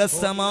ഇലസ്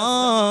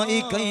സമാഇ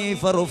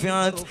കൈഫ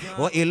റുഫിഅത്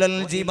വ ഇലൽ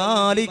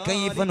ജിബാലി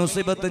കൈഫ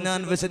നുസിബത്. ഞാൻ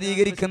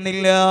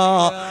വിശദീകരിക്കുന്നില്ല.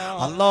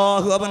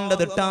 അല്ലാഹു അവന്റെ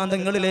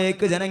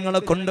ദൃഷ്ടാന്തങ്ങളിലേക്ക്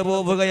ജനങ്ങളെ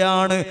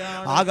കൊണ്ടുപോവുകയാണ്.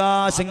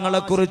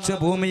 ആകാശങ്ങളെക്കുറിച്ച്,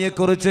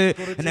 ഭൂമിയെക്കുറിച്ച്,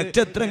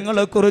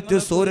 നക്ഷത്രങ്ങളെക്കുറിച്ച്,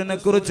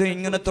 സൂര്യനെക്കുറിച്ച്,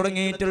 ഇങ്ങനെ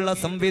തുടങ്ങിയിട്ടുള്ള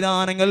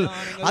സംവിധാനങ്ങൾ,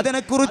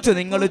 അതിനെക്കുറിച്ച്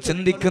നിങ്ങൾ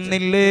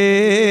ചിന്തിക്കുന്നില്ലേ?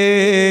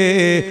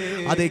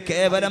 അത്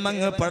കേവലം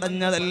അങ്ങ്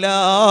പടഞ്ഞതല്ല,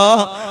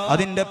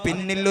 അതിന്റെ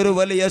പിന്നിൽ ഒരു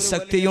വലിയ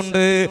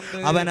ശക്തിയുണ്ട്.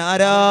 അവൻ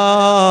ആരാ?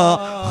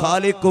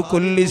 ഖാലിഖു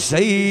കുല്ലി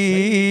ശൈ.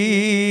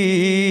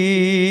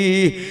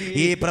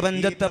 ഈ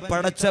പ്രപഞ്ചത്തെ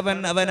പടച്ചവൻ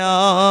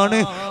അവനാണ്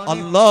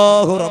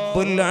അല്ലാഹു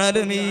റബ്ബുൽ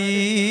ആലമീൻ.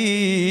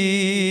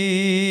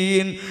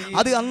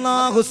 അത്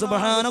അല്ലാഹു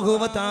സുബ്ഹാനഹു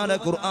വ തആല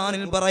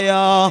ഖുർആനിൽ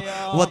പറയാ,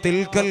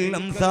 വതിൽകൽ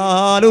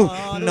അംസാലു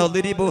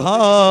നദ്രിബുഹാ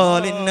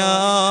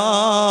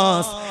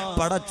ലിന്നാസ്.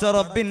 പടച്ച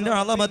റബ്ബിന്റെ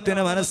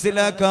അളമത്തിനെ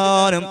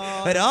മനസ്സിലാക്കാനും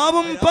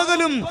രാവും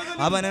പകലും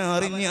അവനെ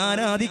അറിഞ്ഞ്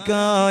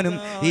ആരാധിക്കാനും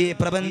ഈ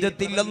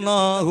പ്രപഞ്ചത്തിൽ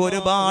അല്ലാഹു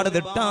ഒരുപാട്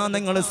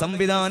ദൃഷ്ടാന്തങ്ങൾ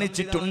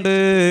സംവിധാനിച്ചിട്ടുണ്ട്.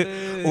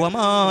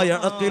 വമാ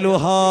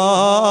യഅഖിലുഹാ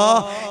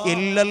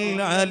ഇല്ലൽ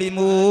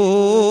ആലിമൂൻ.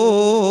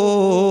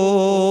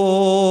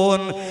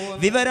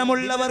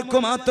 വിവരമുള്ളവർക്ക്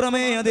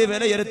മാത്രമേ അത്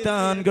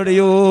വിലയിരുത്താൻ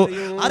കഴിയൂ.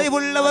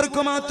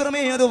 അറിവുള്ളവർക്ക്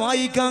മാത്രമേ അത്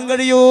വായിക്കാൻ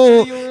കഴിയൂ.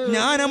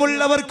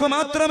 ജ്ഞാനമുള്ളവർക്ക്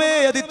മാത്രമേ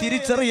അത്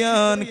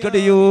തിരിച്ചറിയാൻ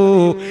കഴിയൂ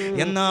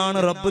എന്നാണ്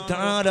റബ്ബ്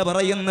തആല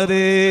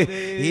പറയുന്നത്.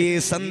 ഈ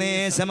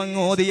സന്ദേശം അങ്ങ്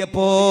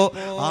ഓതിയപ്പോ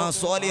ആ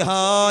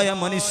സ്വാലിഹായ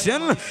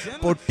മനുഷ്യൻ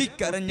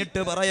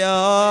പൊട്ടിക്കരഞ്ഞിട്ട് പറയാ,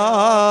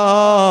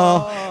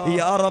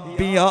 യാ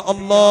റബ്ബി യാ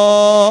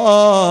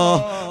അല്ലാഹ്,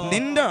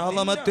 നിന്റെ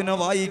അളമത്തിനെ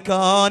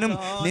വായിക്കാനും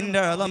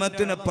നിന്റെ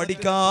അളമത്തിനെ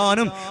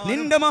പഠിക്കാനും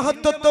നിന്റെ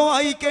മഹത്വത്തെ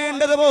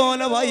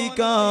വായിക്കേണ്ടതുപോലെ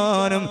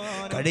വായിക്കാനും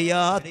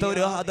കഴിയാത്ത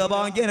ഒരു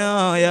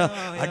ഹതഭാഗ്യനായ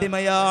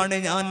അടിമയാണ്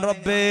ഞാൻ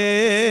റബ്ബേ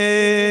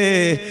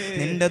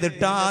നിന്റെ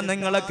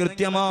ദിട്ടാന്തങ്ങളെ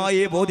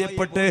കൃത്യമായി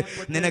ബോധ്യപ്പെട്ട്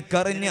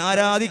നിനക്കറിഞ്ഞ്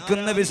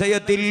ആരാധിക്കുന്ന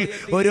വിഷയത്തിൽ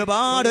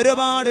ഒരുപാട്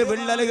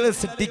വിള്ളലുകൾ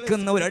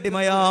സൃഷ്ടിക്കുന്ന ഒരു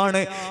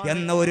അടിമയാണ്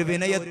എന്ന ഒരു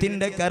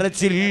വിനയത്തിന്റെ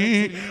കരച്ചിൽ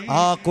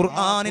ആ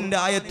ഖുർആനിന്റെ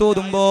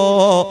ആയത്തോതുമ്പോ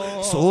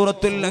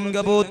സൂറത്തുൽ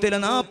അൻകബൂത്തിലെ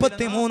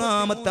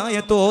 43-ാമത്തെ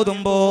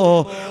ആയത്തോതുമ്പോ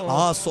ആ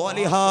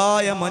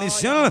സ്വാലിഹായ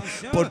മനുഷ്യൻ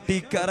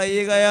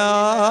പൊട്ടിക്കരയുകയാ.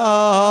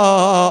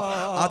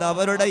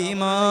 അതവരുടെ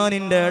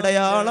ഈമാനിന്റെ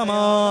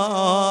അടയാളമാണ്.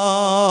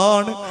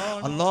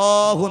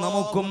 അല്ലാഹു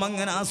നമുക്കും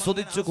അങ്ങനെ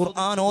ആസ്വദിച്ച്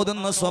ഖുർആൻ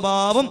ഓതുന്ന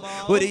സ്വഭാവം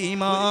ഒരു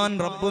ഈമാൻ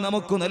റബ്ബ്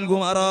നമുക്ക്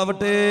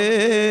നൽകുമാറാവട്ടെ.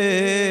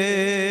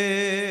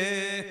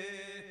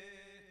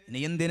 ഇനി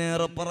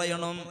എന്തിനേറെ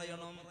പറയണം,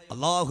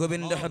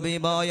 അല്ലാഹുവിന്റെ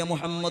ഹബീബായ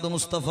മുഹമ്മദ്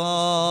മുസ്തഫ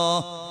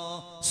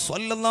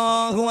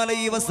സ്വല്ലല്ലാഹു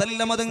അലൈഹി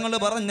വസല്ലം തങ്ങൾ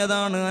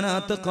പറഞ്ഞതാണ്, അനാ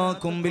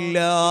തഖാകും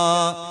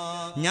ബില്ലാഹ്,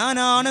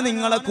 ഞാനാണ്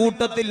നിങ്ങളെ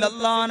കൂട്ടത്തിൽ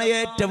അല്ലാഹനെ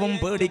ഏറ്റവും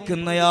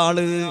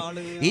പേടിക്കുന്നയാള്.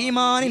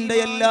 ഈമാനിന്റെ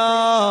എല്ലാ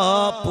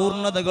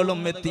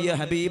പൂർണ്ണതകളും എത്തിയ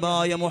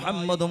ഹബീബായ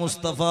മുഹമ്മദ്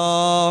മുസ്തഫ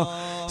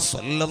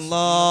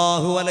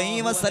സ്വല്ലല്ലാഹു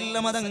അലൈഹി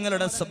വസല്ലം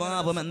തങ്ങളുടെ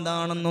സ്വഭാവം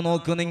എന്താണെന്ന്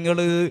നോക്ക് നിങ്ങൾ.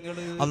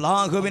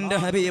 അല്ലാഹുവിന്റെ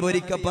ഹബീബ്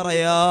ഒരിക്കൽ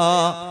പറയാ,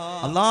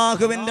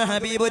 അല്ലാഹുവിന്റെ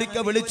ഹബീബ്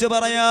ഒരിക്കൽ വിളിച്ചു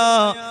പറയാ,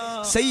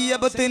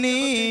 സയ്യബത്നി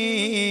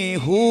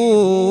ഹൂദ്.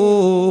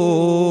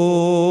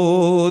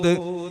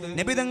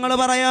 നബി തങ്ങൾ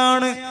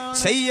പറയാണ്,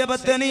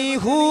 സയ്യബത്നി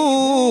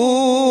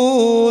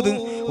ഹൂദ്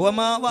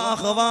വമാ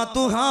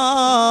വഅഖവാതുഹാ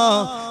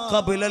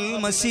ഖബ്ലൽ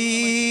മസീബ്.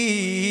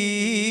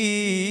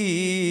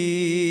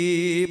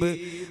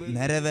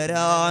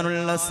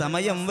 നരവരാനുള്ള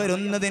സമയം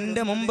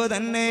വരുന്നതിന്റെ മുമ്പ്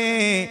തന്നെ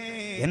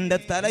എന്റെ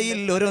തലയിൽ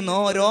ഒരു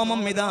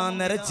രോമം ഇതാ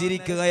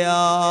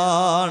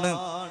നരച്ചിരിക്കുകയാണ്.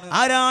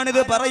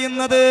 ആരാണിത്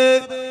പറയുന്നത്?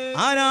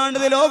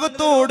 ആരാണിത്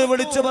ലോകത്തോട്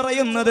വിളിച്ചു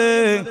പറയുന്നത്?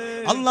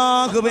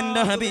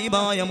 അല്ലാഹുവിന്റെ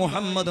ഹബീബായ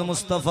മുഹമ്മദ്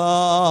മുസ്തഫ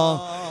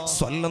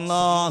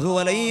സ്വല്ലല്ലാഹു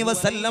അലൈഹി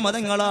വസല്ലം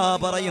തങ്ങളാ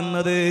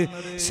പറയുന്നത്,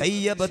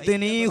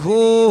 സയ്യബത്നി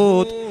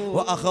ഹൂദ്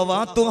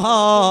വഅഖവാതുഹാ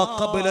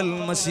ഖബ്ലൽ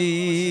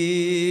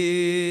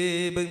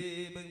മസീബ്.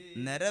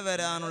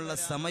 നരവരാനുള്ള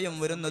സമയം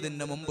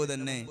വരുന്നതിന് മുമ്പ്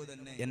തന്നെ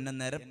എന്നെ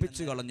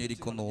നരപ്പിച്ചു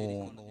കളഞ്ഞിരിക്കുന്നു.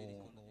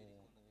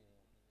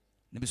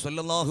 നബി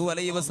സല്ലല്ലാഹു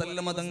അലൈഹി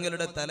വസല്ലം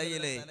തങ്ങളുടെ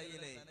തലയിലെ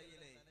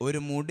ഒരു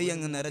മുടി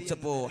അങ്ങ്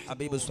നരച്ചപ്പോ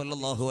ഹബീബ്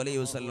സല്ലല്ലാഹു അലൈഹി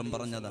വസല്ലം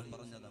പറഞ്ഞതാ,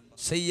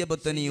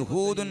 സയ്യബത്നി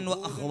ഹൂദുൻ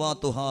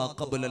വഅഖവാതുഹാ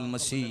ഖബ്ലൽ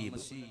മസീബ്.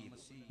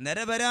 നര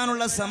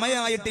വരാനുള്ള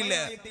സമയമായിട്ടില്ല,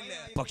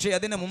 പക്ഷെ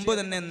അതിനു മുമ്പ്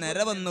തന്നെ നര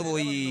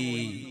വന്നുപോയി.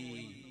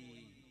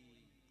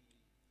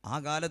 ആ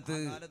കാലത്ത്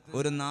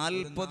ഒരു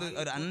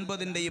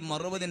 50-ന്റെയും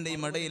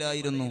 60-ന്റെയും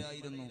ഇടയിലായിരുന്നു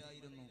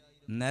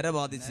നര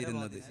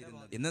ബാധിച്ചിരുന്നത്.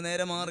 ഇന്ന്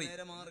നേരെ മാറി.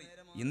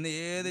 ഇന്ന്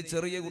ഏത്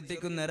ചെറിയ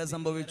കുട്ടിക്കും നര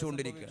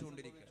സംഭവിച്ചുകൊണ്ടിരിക്കുക.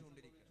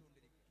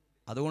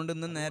 അതുകൊണ്ട്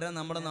ഇന്ന് നര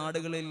നമ്മുടെ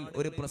നാടുകളിൽ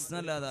ഒരു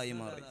പ്രശ്നമില്ലാതായി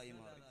മാറി.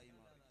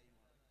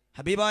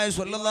 ഹബീബായ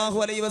സ്വല്ലല്ലാഹു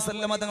അലൈഹി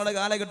വസല്ലം തങ്ങളുടെ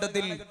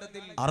കാലഘട്ടത്തിൽ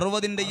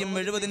 60-ന്റെയും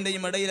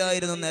 70-ന്റെയും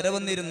ഇടയിലായിരുന്നു നര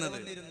വന്നിരുന്നത്.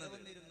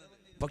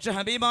 പക്ഷെ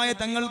ഹബീബായ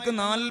തങ്ങൾക്ക്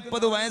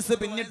 40 വയസ്സ്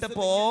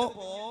പിന്നിട്ടപ്പോ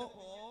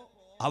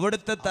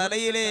അവിടുത്തെ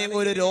തലയിലെ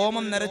ഒരു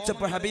രോമം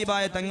നരച്ചപ്പോ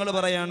ഹബീബായ തങ്ങൾ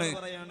പറയാണ്,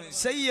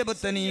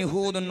 സയ്യബത്നി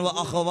ഹൂദുൻ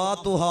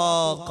വഅഖവാതുഹാ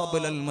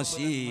ഖബ്ലൽ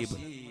മസീബ്.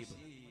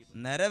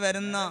 നര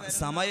വരുന്ന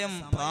സമയം,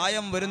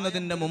 പ്രായം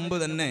വരുന്നതിന്റെ മുമ്പ്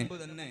തന്നെ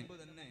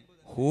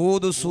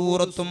ഹൂദ്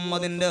സൂറത്തും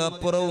അതിന്റെ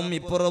അപ്പുറവും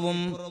ഇപ്പുറവും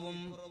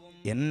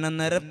എന്നെ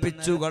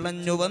നരപ്പിച്ചു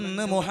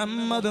കളഞ്ഞുവെന്ന്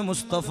മുഹമ്മദ്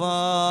മുസ്തഫ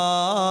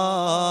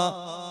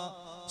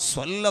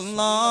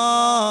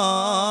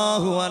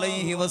സ്വല്ലല്ലാഹു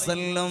അലൈഹി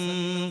വസല്ലം.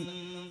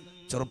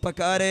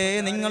 ചെറുപ്പക്കാരെ,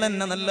 നിങ്ങൾ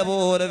എന്നെ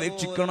നല്ലപോലെ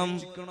വീക്ഷിക്കണം.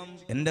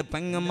 എന്റെ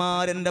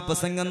പെങ്ങന്മാർ എന്റെ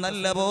പ്രസംഗം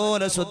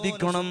നല്ലപോലെ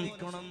ശ്രദ്ധിക്കണം.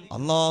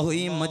 അല്ലാഹു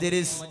ഈ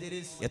മജ്‌ലിസ്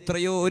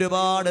എത്രയോ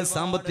ഒരുപാട്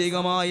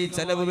സാമ്പത്തികമായി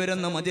ചെലവ്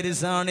വരുന്ന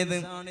മജ്‌ലിസാണിത്.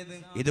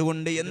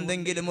 ഇതുകൊണ്ട്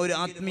എന്തെങ്കിലും ഒരു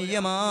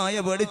ആത്മീയമായ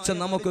വെളിച്ചം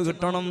നമുക്ക്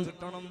കിട്ടണം.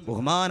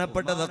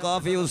 ബഹുമാനപ്പെട്ട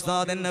സഖാഫി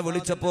ഉസ്താദ് എന്നെ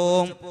വിളിച്ചപ്പോ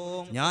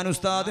ഞാൻ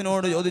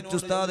ഉസ്താദിനോട് ചോദിച്ചു,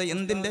 ഉസ്താദ്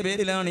എന്തിന്റെ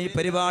പേരിലാണ് ഈ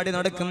പരിപാടി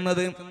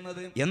നടക്കുന്നത്?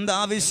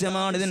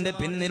 എന്താവശ്യമാണ് ഇതിന്റെ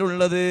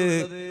പിന്നിലുള്ളത്?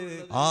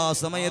 ആ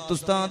സമയത്ത്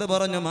ഉസ്താദ്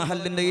പറഞ്ഞു,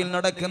 മഹല്ലിന്റെ കീഴിൽ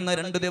നടക്കുന്ന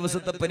 2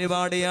 ദിവസത്തെ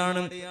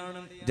പരിപാടിയാണ്.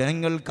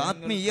 ജനങ്ങൾക്ക്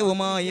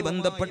ആത്മീയവുമായി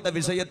ബന്ധപ്പെട്ട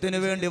വിഷയത്തിനു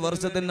വേണ്ടി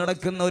വർഷത്തിൽ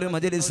നടക്കുന്ന ഒരു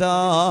മജ്‌ലിസാ.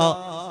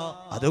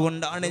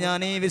 അതുകൊണ്ടാണ് ഞാൻ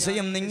ഈ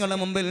വിഷയം നിങ്ങളുടെ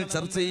മുമ്പിൽ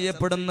ചർച്ച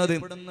ചെയ്യപ്പെടുന്നത്.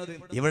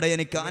 ഇവിടെ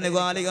എനിക്ക്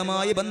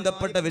ആനുകാലികമായി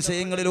ബന്ധപ്പെട്ട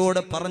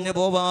വിഷയങ്ങളിലൂടെ പറഞ്ഞു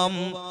പോവാം.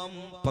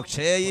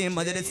 പക്ഷേ ഈ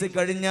മജ്‌ലിസ്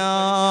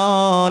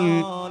കഴിഞ്ഞാൽ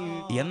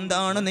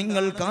എന്താണ്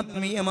നിങ്ങൾക്ക്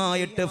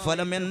ആത്മീയമായിട്ട്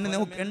ഫലം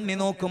എണ്ണി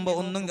നോക്കുമ്പോ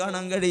ഒന്നും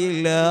കാണാൻ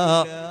കഴിയില്ല.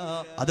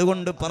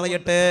 അതുകൊണ്ട്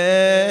പറയട്ടെ,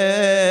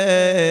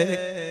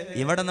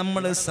 ഇവിടെ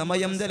നമ്മൾ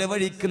സമയം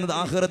ചെലവഴിക്കുന്നത്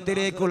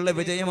ആഖിറത്തിലേക്കുള്ള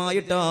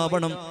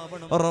വിജയമായിട്ടാവണം.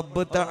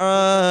 റബ്ബ്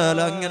തആല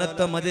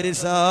അങ്ങനത്തെ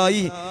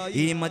മജ്‌ലിസായി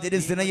ഈ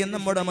മജ്‌ലിസിനെയും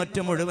നമ്മുടെ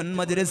മറ്റു മുഴുവൻ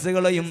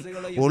മജ്‌ലിസുകളെയും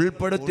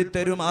ഉൾപ്പെടുത്തി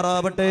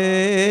തരുമാറാവട്ടെ.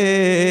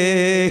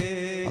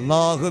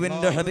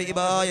 അല്ലാഹുവിന്റെ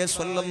ഹബീബായ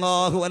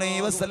സ്വല്ലല്ലാഹു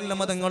അലൈഹി വസല്ലം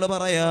തങ്ങൾ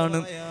പറയാണ്,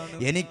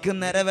 എനിക്ക്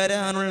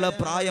നരവരാനുള്ള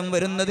പ്രായം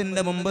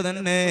വരുന്നതിന്റെ മുമ്പ്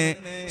തന്നെ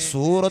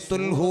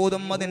സൂറത്തുൽ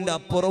ഹൂദും അതിന്റെ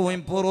അപ്പുറവും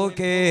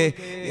ഇപ്പുറമൊക്കെ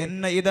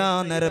എന്നെ ഇതാ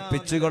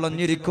നരപ്പിച്ചു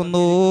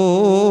കളഞ്ഞിരിക്കുന്നു.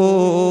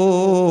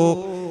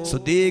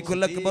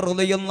 സിദ്ദീഖുൽ അക്ബർ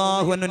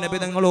റളിയല്ലാഹു അൻഹു നബി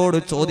തങ്ങളോട്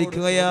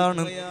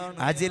ചോദിക്കുകയാണ്,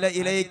 അജില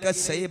ഇലൈക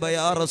ശൈബ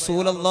യാ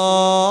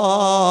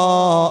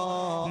റസൂലല്ലാഹ്,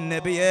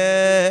 നബിയേ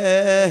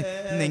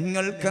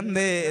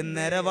നിങ്ങൾക്കെന്തേ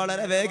നര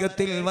വളരെ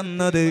വേഗത്തിൽ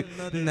വന്നത്?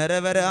 നര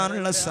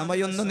വരാനുള്ള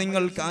സമയമൊന്നും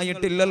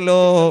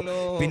നിങ്ങൾക്കായിട്ടില്ലല്ലോ,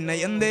 പിന്നെ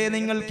എന്തേ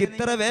നിങ്ങൾക്ക്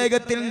ഇത്ര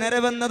വേഗത്തിൽ നര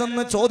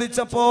വന്നതെന്ന്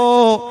ചോദിച്ചപ്പോ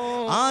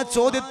ആ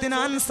ചോദ്യത്തിന്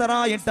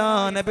ആൻസറായിട്ടാ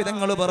നബി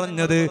തങ്ങൾ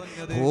പറഞ്ഞത്,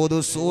 ഹൂദ്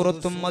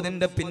സൂറത്തും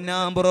അതിന്റെ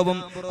പിന്നാമ്പുറവും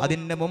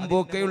അതിന്റെ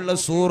മുമ്പൊക്കെയുള്ള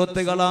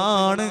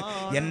സൂറത്തുകളാണ്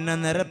എന്നെ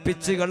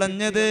നരപ്പിച്ച്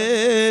കളഞ്ഞത്.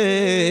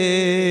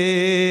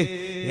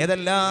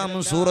 ഏതെല്ലാം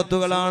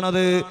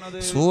സൂറത്തുകളാണത്?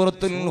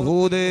 സൂറത്തുൽ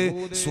ഹൂദ്,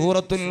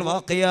 സൂറത്തുൽ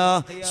വാഖിയ,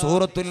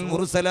 സൂറത്തുൽ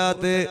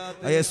മുർസലാത്ത്,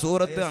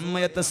 സൂറത്ത് അമ്മ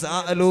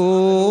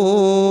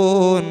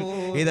യതസാഅലൂൻ,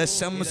 ഇദ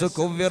ശംസു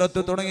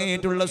കുവ്വിറത്ത്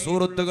തുടങ്ങിയിട്ടുള്ള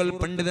സൂറത്തുകൾ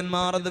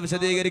പണ്ഡിതന്മാർ അത്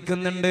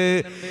വിശദീകരിക്കുന്നുണ്ട്.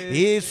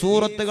 ഈ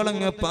സൂറത്തുകൾ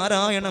അങ്ങ്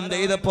പാരായണം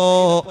ചെയ്തപ്പോ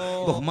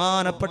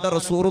ബഹുമാനപ്പെട്ട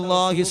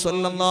റസൂലുള്ളാഹി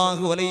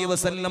സ്വല്ലല്ലാഹു അലൈഹി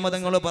വസല്ലം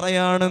തങ്ങൾ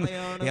പറയാണ്,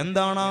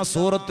 എന്താണ് ആ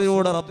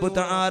സൂറത്തിലൂടെ റബ്ബ്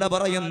തആല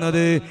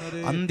പറയുന്നത്?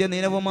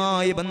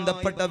 അന്ത്യദിനവുമായി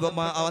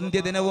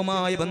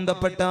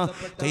ബന്ധപ്പെട്ട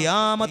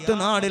ഖിയാമത്ത്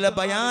നാളിലെ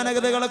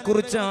ഭയാനകതകളെ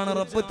കുറിച്ചാണ്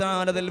റബ്ബ്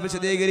തആല അതിൽ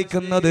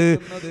വിശദീകരിക്കുന്നത്.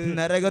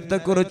 നരകത്തെ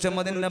കുറിച്ചും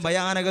അതിന്റെ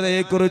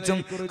ഭയാനകതയെ കുറിച്ചും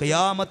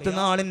ഖിയാമത്ത്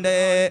നാളിന്റെ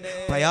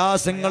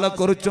പ്രയാസങ്ങളെ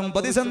കുറിച്ചും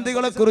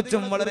പ്രതിസന്ധികളെ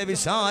കുറിച്ചും വളരെ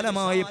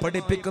വിശാലമായി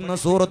പഠിപ്പിക്കുന്ന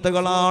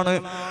സൂറത്തുകളാണ്.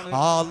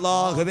 ആ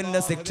അല്ലാഹുവിന്റെ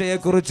ശിക്ഷയെ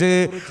കുറിച്ച്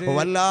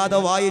വല്ലാതെ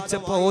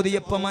വായിച്ചപ്പോ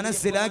ഓതിയപ്പോ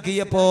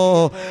മനസ്സിലാക്കിയപ്പോ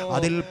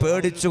അതിൽ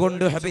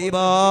പേടിച്ചുകൊണ്ട്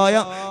ഹബീബായ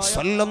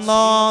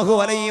സ്വല്ലല്ലാഹു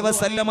അലൈഹി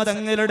വസല്ലം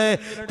തങ്ങളുടെ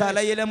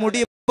തലയിലെ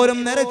മുടി പോലും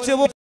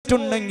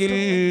നരച്ചു ുണ്ടെങ്കിൽ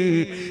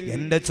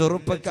എന്റെ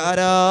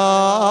ചെറുപ്പക്കാരാ,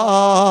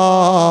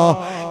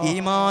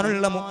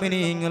 ഈമാനുള്ള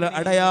മുഅ്മിനീങ്ങളുടെ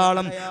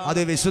അടയാളം അത്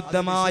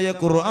വിശുദ്ധമായ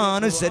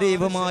ഖുർആൻ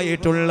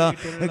ശരീഫുമായിട്ടുള്ള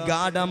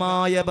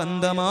ഗാഢമായ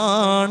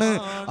ബന്ധമാണ്.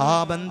 ആ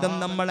ബന്ധം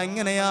നമ്മൾ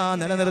എങ്ങനെയാ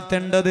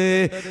നിലനിർത്തേണ്ടത്?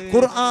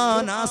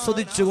 ഖുർആൻ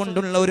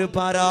ആസ്വദിച്ചുകൊണ്ടുള്ള ഒരു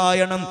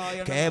പാരായണം,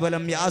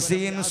 കേവലം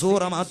യാസീൻ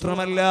സൂറ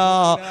മാത്രമല്ല,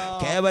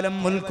 കേവലം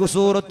മുൽക്ക്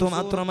സൂറത്ത്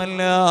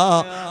മാത്രമല്ല.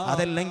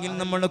 അതല്ലെങ്കിൽ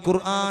നമ്മൾ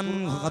ഖുർആൻ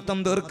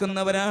ഖത്തം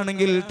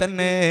തീർക്കുന്നവരാണെങ്കിൽ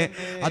തന്നെ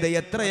അത്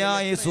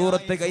എത്രയായി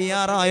സൂറത്ത്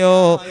കയ്യാറായോ,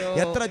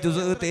 എത്ര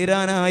ജുസ്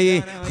തീരാനായി,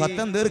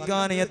 ഖത്തം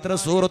തീർക്കാൻ എത്ര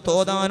സൂറത്ത്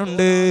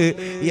ഓതാനുണ്ട്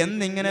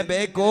എന്നിങ്ങനെ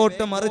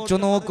ബേക്കോട്ട് മറിച്ചു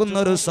നോക്കുന്ന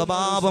ഒരു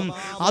സ്വഭാവം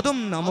അതും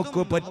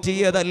നമുക്ക്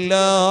പറ്റിയതല്ല.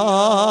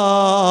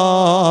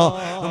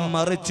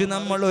 മറിച്ച്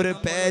നമ്മൾ ഒരു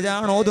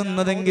പേജാണ്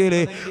ഓതുന്നതെങ്കിൽ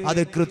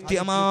അത്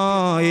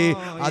കൃത്യമായി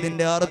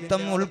അതിന്റെ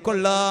അർത്ഥം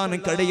ഉൾക്കൊള്ളാൻ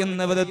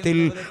കഴിയുന്ന വിധത്തിൽ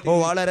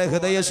വളരെ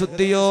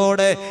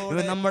ഹൃദയശുദ്ധിയോടെ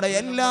നമ്മുടെ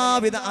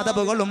എല്ലാവിധ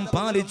അദബുകളും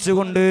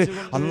പാലിച്ചുകൊണ്ട്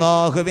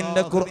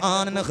അല്ലാഹുവിന്റെ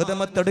ഖുർആനിനെ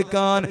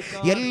ഖിദ്മത്തെടുക്കാൻ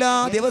എല്ലാ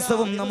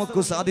ദിവസവും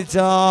നമുക്ക്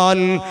സാധിച്ചാൽ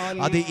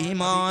അത്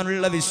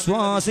ഈമാനുള്ള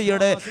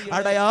വിശ്വാസിയുടെ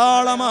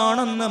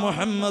അടയാളമാണെന്ന്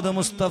മുഹമ്മദ്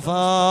മുസ്തഫ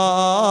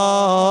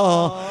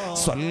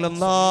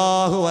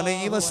സ്വല്ലല്ലാഹു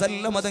അലൈഹി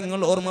വസല്ലം തങ്ങൾ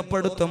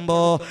ഓർമ്മപ്പെടുത്തുമ്പോ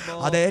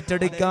അത്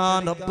ഏറ്റെടുക്കാൻ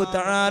റബ്ബ്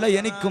തആല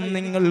എനിക്കും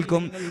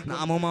നിങ്ങൾക്കും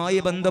നാമുമായി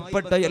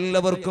ബന്ധപ്പെട്ട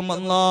എല്ലാവർക്കും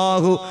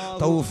അല്ലാഹു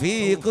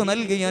തൗഫീഖ്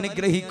നൽകി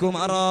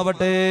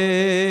അനുഗ്രഹിക്കുമാറാവട്ടെ.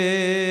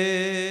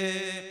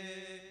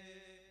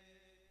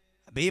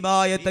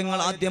 ഹബീബായ തങ്ങൾ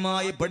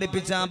ആദ്യമായി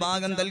പഠിപ്പിച്ച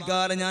ഭാഗം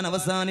തൽക്കാലം ഞാൻ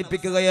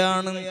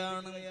അവസാനിപ്പിക്കുകയാണ്.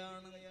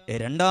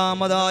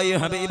 രണ്ടാമതായി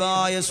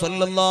ഹബീബായ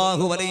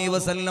സ്വല്ലല്ലാഹു അലൈഹി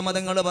വസല്ലം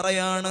തങ്ങൾ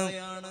പറയാണ്,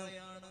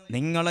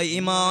 നിങ്ങളെ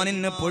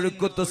ഈമാനിന്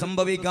പുഴുക്കുത്ത്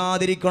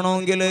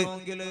സംഭവിക്കാതിരിക്കണമെങ്കിൽ,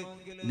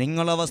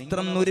 നിങ്ങളെ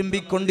വസ്ത്രം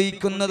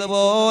നുരുമ്പിക്കൊണ്ടിരിക്കുന്നത്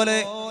പോലെ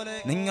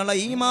നിങ്ങളെ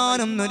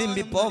ഈമാനും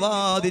നുരുമ്പി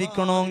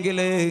പോവാതിരിക്കണമെങ്കിൽ,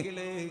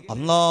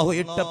 അല്ലാഹു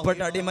ഇഷ്ടപ്പെട്ട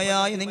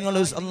അടിമയായി നിങ്ങൾ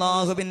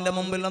അല്ലാഹുവിന്റെ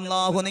മുമ്പിൽ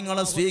അല്ലാഹു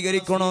നിങ്ങളെ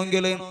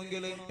സ്വീകരിക്കണമെങ്കിൽ,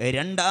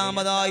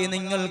 രണ്ടാമതായി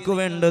നിങ്ങൾക്ക്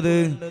വേണ്ടത്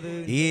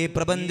ഈ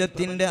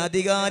പ്രപഞ്ചത്തിന്റെ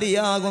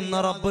അധികാരിയാകുന്ന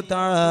റബ്ബ്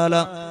തആല,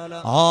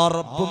 ആ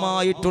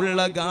റബ്ബുമായിട്ടുള്ള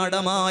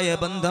ഗാഢമായ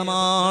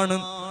ബന്ധമാണ്,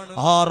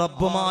 ആ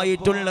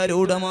റബ്ബുമായിട്ടുള്ള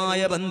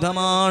രൂഢമായ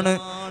ബന്ധമാണ്,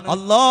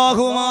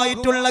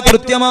 അല്ലാഹുമായിട്ടുള്ള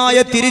കൃത്യമായ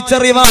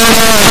തിരിച്ചറിവാണ്.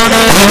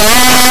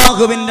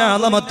 അല്ലാഹുവിന്റെ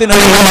അളമത്തിന്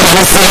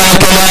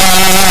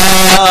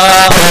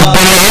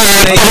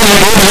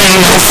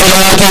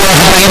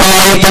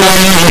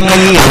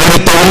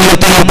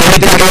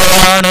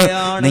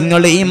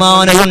നിങ്ങൾ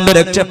ഈമാൻ കൊണ്ട്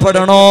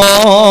രക്ഷപ്പെടണോ?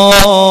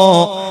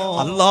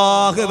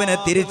 അല്ലാഹുവിനെ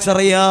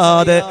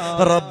തിരിച്ചറിയാതെ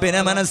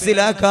റബ്ബിനെ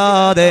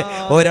മനസ്സിലാക്കാതെ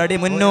ഒരടി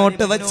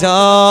മുന്നോട്ട്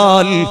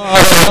വച്ചാൽ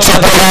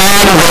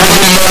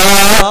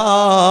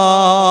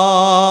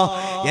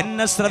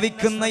എന്നെ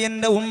ശ്രവിക്കുന്ന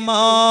എന്റെ ഉമ്മ,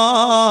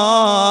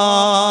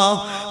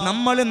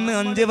 നമ്മൾ ഇന്ന്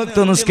 5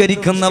 വക്ത്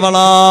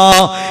നിസ്കരിക്കുന്നവളാ.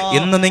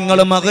 ഇന്ന് നിങ്ങൾ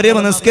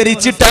മഗ്രിബ്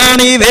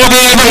നിസ്കരിച്ചിട്ടാണ് ഈ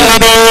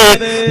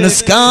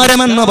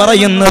നിസ്കാരമെന്ന്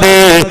പറയുന്നത്.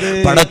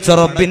 പടച്ച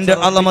റബ്ബിന്റെ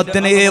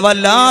അളമത്തിനെ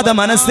വല്ലാതെ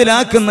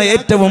മനസ്സിലാക്കുന്ന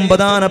ഏറ്റവും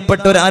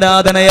പ്രധാനപ്പെട്ട ഒരു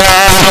ആരാധനയാണ്.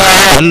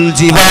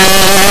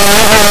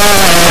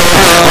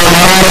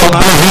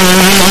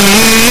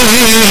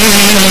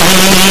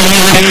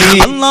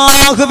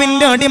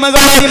 അല്ലാഹുവിന്റെ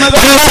അടിമകൾ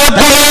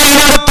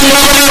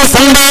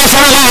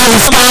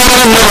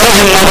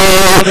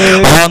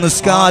ആ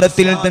നിസ്കാര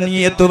നിസ്കാരത്തിൽ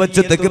നിയ്യത്ത്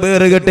വെച്ച്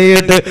തക്ബീർ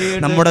കെട്ടിയിട്ട്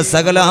നമ്മുടെ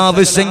സകല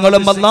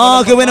ആവശ്യങ്ങളും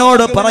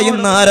അല്ലാഹുവിനോട്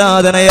പറയുന്ന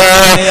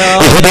ആരാധനയാണ്.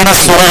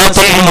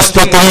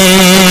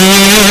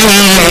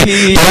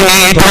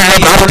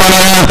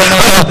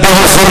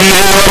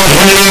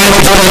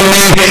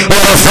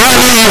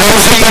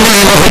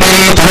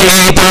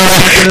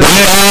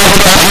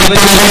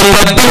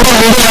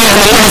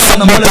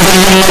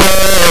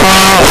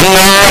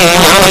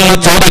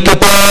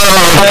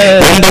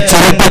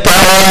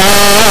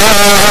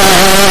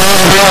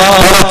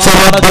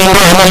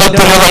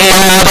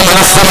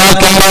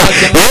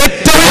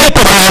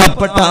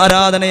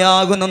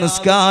 ആരാധനയാകുന്ന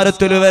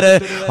നിസ്കാരത്തിൽ വരെ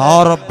ആ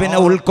റബ്ബിനെ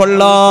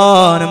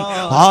ഉൾക്കൊള്ളാനും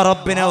ആ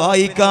റബ്ബിനെ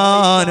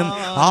വായിക്കാനും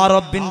ആ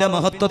റബ്ബിന്റെ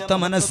മഹത്വത്തെ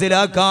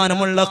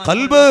മനസ്സിലാക്കാനുമുള്ള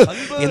ഖൽബ്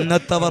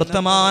ഇന്നത്തെ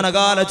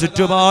വർത്തമാനകാല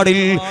ചുറ്റുപാടിൽ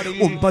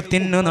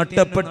ഉമ്മത്തിന്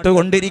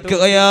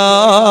നഷ്ടപ്പെട്ടുകൊണ്ടിരിക്കുകയാ.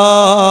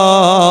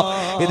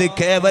 ഇത്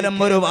കേവലം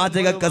ഒരു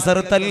വാചക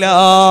കസർത്തല്ല,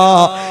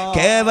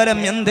 കേവലം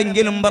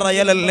എന്തെങ്കിലും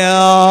പറയലല്ല.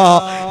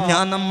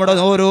 ഞാൻ നമ്മുടെ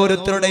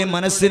ഓരോരുത്തരുടെയും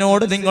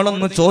മനസ്സിനോട്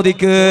നിങ്ങളൊന്ന്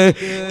ചോദിക്ക്.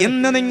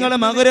 ഇന്ന് നിങ്ങൾ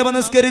മഗ്‌രിബ്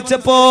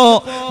നിസ്കരിച്ചപ്പോ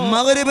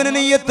മഗ്‌രിബിന്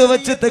നിയ്യത്ത്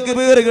വെച്ച്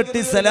തക്ബീർ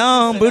കെട്ടി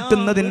സലാം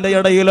വീട്ടുന്നതിന്റെ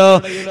ഇടയില്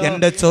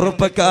എന്റെ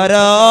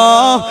ചെറുപ്പക്കാരാ,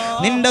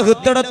 നിന്റെ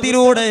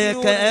ഹൃദയത്തിലൂടെ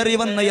കയറി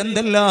വന്ന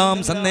എന്തെല്ലാം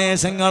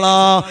സന്ദേശങ്ങളാ,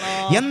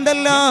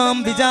 എന്തെല്ലാം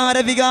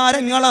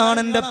വികാരങ്ങളാണ്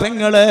എന്റെ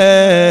പെങ്ങളെ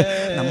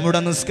നമ്മുടെ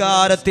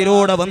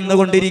നിസ്കാരത്തിലൂടെ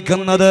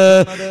വന്നുകൊണ്ടിരിക്കുന്നത്.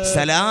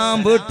 സലാം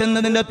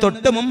വീട്ടുന്നതിന്റെ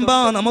തൊട്ട് മുമ്പാ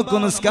നമുക്ക്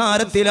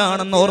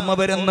നിസ്കാരത്തിലാണെന്ന് ഓർമ്മ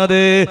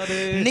വരുന്നത്.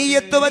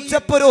 നിയ്യത്ത്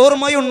വെച്ചപ്പോ ഒരു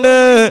ഓർമ്മയുണ്ട്,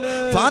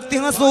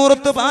 ഫാത്തിഹ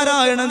സൂറത്ത്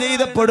പാരായണം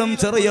ചെയ്തപ്പോഴും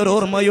ചെറിയൊരു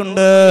ഓർമ്മയുണ്ട്.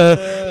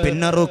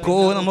 പിന്നെ റുക്കൂ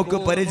നമുക്ക്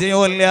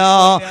പരിചയമല്ല,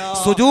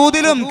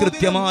 സുജൂദിലും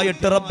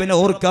കൃത്യമായിട്ട് റബ്ബിനെ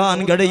ഓർക്കാൻ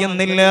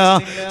കഴിയുന്നില്ല.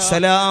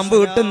 സലാം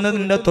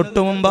വീട്ടുന്നതിന്റെ തൊട്ട്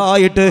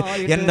മുമ്പായിട്ട്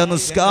എന്റെ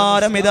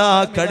നിസ്കാരം ഇതാ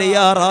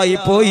കഴിയാറായി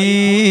പോയി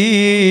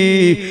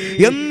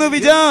എന്ന്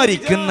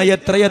വിചാരിക്കുന്ന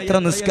എത്രയെത്ര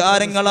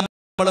നിസ്കാരങ്ങളാണ്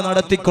നമ്മൾ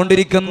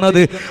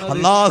നടത്തിക്കൊണ്ടിരിക്കുന്നത്.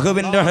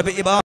 അല്ലാഹുവിന്റെ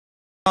ഹബീബ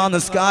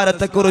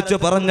നിസ്കാരത്തെ കുറിച്ച്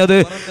പറഞ്ഞത്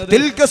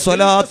തിൽക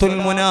സ്വലാത്തുൽ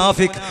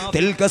മുനാഫിഖ്,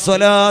 തിൽക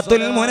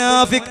സ്വലാത്തുൽ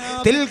മുനാഫിഖ്,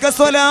 തിൽക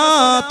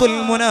സ്വലാത്തുൽ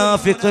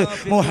മുനാഫിഖ്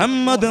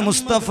മുഹമ്മദ്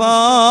മുസ്തഫ.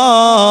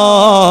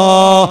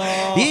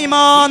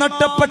 ഈമാൻ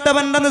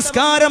നഷ്ടപ്പെട്ടവന്റെ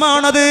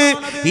നിസ്കാരമാണത്,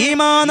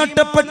 ഈമാൻ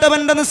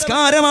നഷ്ടപ്പെട്ടവന്റെ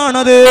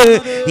നിസ്കാരമാണത്,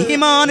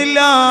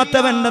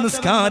 ഈമാനില്ലാത്തവന്റെ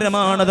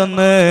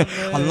നിസ്കാരമാണതെന്ന്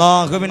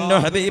അല്ലാഹുവിന്റെ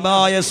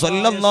ഹബീബായ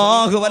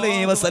സ്വല്ലല്ലാഹു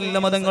അലൈഹി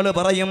വസല്ലം തങ്ങൾ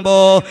പറയുമ്പോ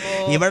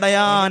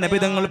ഇവിടെയാ നബി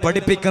തങ്ങൾ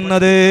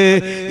പഠിപ്പിക്കുന്നത്,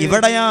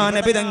 ഇവിടെ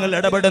നബിതങ്ങൾ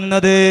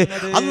ഇടപെടുന്നത്.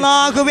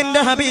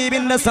 അല്ലാഹുവിന്റെ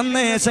ഹബീബിന്റെ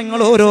സന്ദേശങ്ങൾ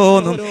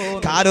ഓരോന്നും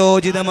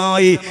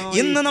കാലോചിതമായി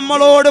ഇന്ന്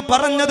നമ്മളോട്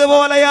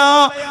പറഞ്ഞതുപോലെയാ.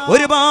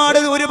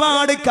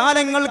 ഒരുപാട്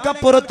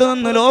കാലങ്ങൾക്കപ്പുറത്ത്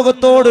നിന്ന്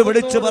ലോകത്തോട്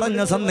വിളിച്ചു പറഞ്ഞ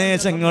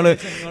സന്ദേശങ്ങൾ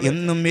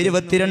എന്നും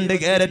 22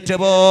 കാരറ്റ്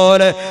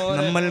പോലെ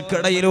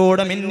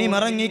നമ്മൾക്കിടയിലൂടെ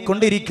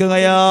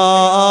മിന്നിമറങ്ങിക്കൊണ്ടിരിക്കുകയാ.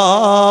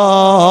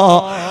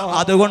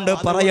 അതുകൊണ്ട്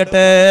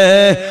പറയട്ടെ,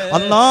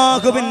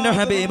 അല്ലാഹുവിന്റെ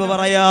ഹബീബ്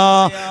പറയാ,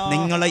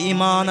 നിങ്ങളെ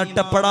ഈമാൻ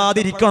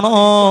നഷ്ടപ്പെടാതിരിക്കണോ?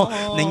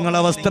 നിങ്ങളെ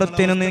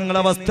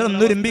വസ്ത്രം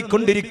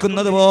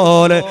നുരുമ്പിക്കൊണ്ടിരിക്കുന്നത്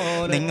പോലെ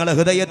നിങ്ങളെ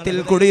ഹൃദയത്തിൽ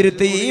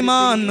കുടിയിരുത്തി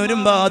ഈമാൻ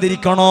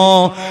നുരുമ്പാതിരിക്കണോ?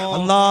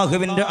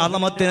 അല്ലാഹുവിന്റെ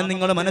അളമത്തിനെ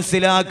നിങ്ങൾ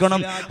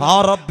മനസ്സിലാക്കണം, ആ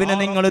റബ്ബിനെ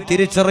നിങ്ങൾ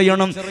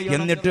തിരിച്ചറിയണം.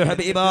 എന്നിട്ട്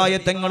ഹബീബായ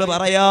തങ്ങൾ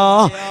പറയാ,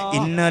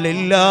 ഇന്ന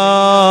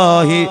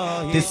ലില്ലാഹി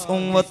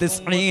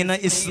 99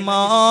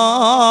 ഇസ്മാ,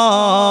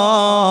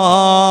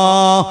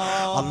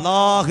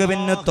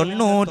 അല്ലാഹുവിന്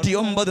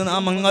 99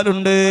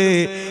 നാമങ്ങളുണ്ട്.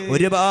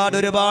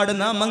 ഒരുപാട്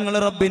നാമങ്ങൾ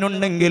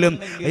റബ്ബിനുണ്ടെങ്കിലും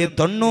ഈ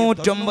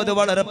 99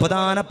 വളരെ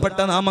പ്രധാനപ്പെട്ട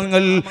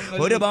നാമങ്ങൾ.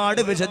 ഒരുപാട്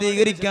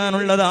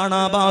വിശദീകരിക്കാനുള്ളതാണ്,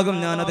 ആ ഭാഗം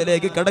ഞാൻ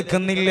അതിലേക്ക്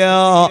കടക്കുന്നില്ല.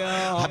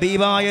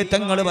 ഹബീബായ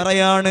തങ്ങൾ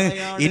പറയാണ്,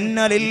 ഇന്ന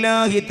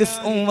ലില്ലാഹി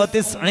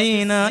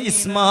 99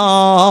 ഇസ്മാ,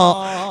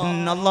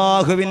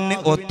 അല്ലാഹുവിന്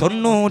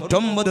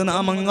 99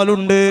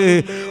 നാമങ്ങളുണ്ട്.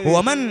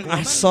 വമൻ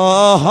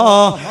അഹ്സാഹാ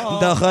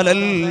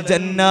ദഖലൽ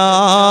ജന്ന,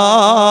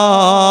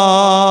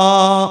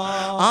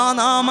 ആ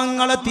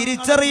നാമങ്ങളെ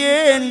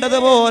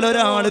തിരിച്ചറിയേണ്ടതുപോലെ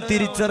ഒരാൾ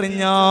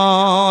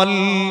തിരിച്ചറിഞ്ഞാൽ,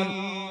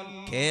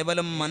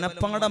 കേവലം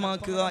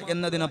മനപ്പാടമാക്കുക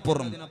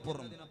എന്നതിനപ്പുറം,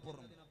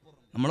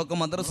 നമ്മളൊക്കെ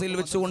മദ്രസയിൽ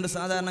വെച്ചുകൊണ്ട്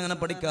സാധാരണ അങ്ങനെ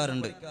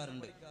പഠിക്കാറുണ്ട്.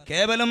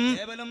 കേവലം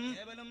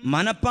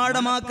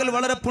മനപ്പാടമാക്കൽ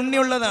വളരെ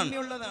പുണ്യമുള്ളതാണ്,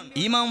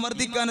 ഈമാൻ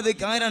വർദ്ധിക്കാൻ അത്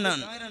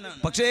കാരണമാണ്.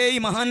 പക്ഷേ ഈ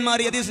മഹാന്മാർ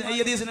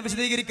ഹദീസിനെ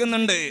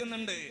വിശദീകരിക്കുന്നുണ്ട്,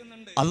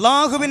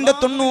 അല്ലാഹുവിന്റെ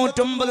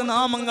 99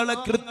 നാമങ്ങളെ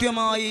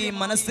കൃത്യമായി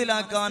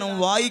മനസ്സിലാക്കാനും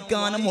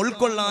വായിക്കാനും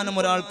ഉൾക്കൊള്ളാനും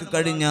ഒരാൾക്ക്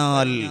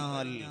കഴിഞ്ഞാൽ,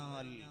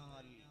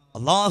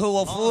 അല്ലാഹു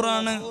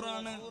ഗഫൂറാണ്,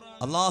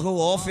 അല്ലാഹു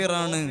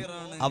ഗാഫിറാണ്,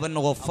 അവൻ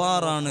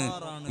ഗഫാറാണ്.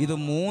 ഇത്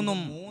മൂന്നും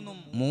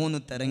 3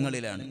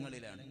 തരങ്ങളിലാണ്.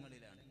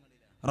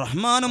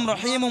 റഹ്മാനും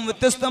റഹീമും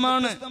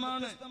വ്യത്യസ്തമാണ്.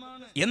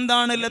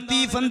 എന്താണ്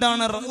ലത്തീഫ്,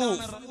 എന്താണ്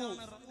റഊഫ്,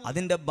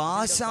 അതിന്റെ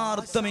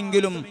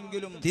ഭാഷാർത്ഥമെങ്കിലും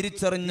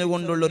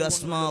തിരിച്ചറിഞ്ഞുകൊണ്ടുള്ള ഒരു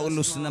അസ്മാഉൽ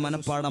ഹുസ്ന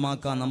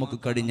മനപ്പാടമാക്കാൻ നമുക്ക്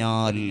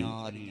കഴിഞ്ഞാൽ,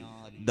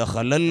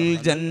 ദഖലൽ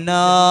ജന്ന,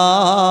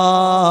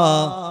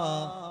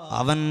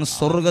 അവൻ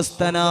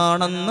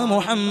സ്വർഗസ്ഥനാണെന്ന്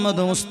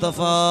മുഹമ്മദ് മുസ്തഫ.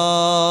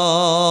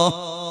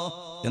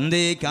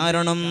 എന്തേ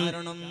കാരണം?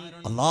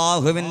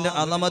 അള്ളാഹുവിന്റെ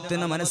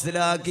അളമത്തിനെ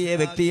മനസ്സിലാക്കിയ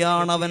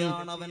വ്യക്തിയാണവൻ.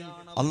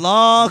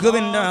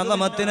 അള്ളാഹുവിന്റെ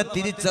അളമത്തിനെ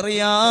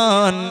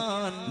തിരിച്ചറിയാൻ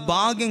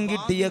ഭാഗ്യം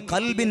കിട്ടിയ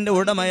ഖൽബിന്റെ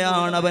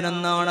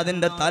ഉടമയാണവനെന്നാണ്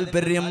അതിന്റെ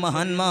താല്പര്യം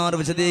മഹാന്മാർ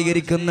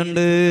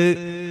വിശദീകരിക്കുന്നുണ്ട്.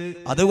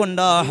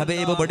 അതുകൊണ്ടാ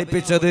ഹബീബ്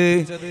പഠിപ്പിച്ചത്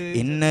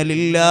ഇന്ന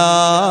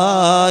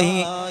ലില്ലാഹി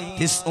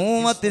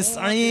തിസ്ഊന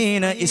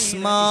തിസ്ഈന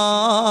ഇസ്മാ,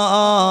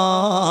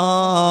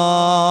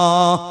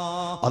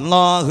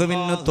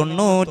 അല്ലാഹുവിന്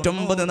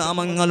 99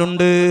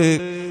 നാമങ്ങളുണ്ട്.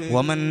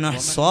 വമൻ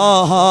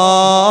അഹ്സാഹാ,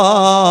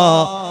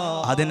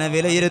 അതിനെ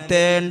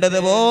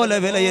വിലയിരുത്തേണ്ടതുപോലെ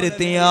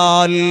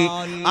വിലയിരുത്തിയാൽ,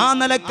 ആ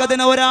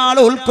നിലക്കതിനെ ഒരാൾ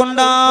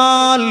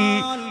ഉൾക്കൊണ്ടാൽ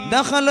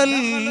ദഖലൽ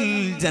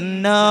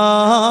ജന്ന,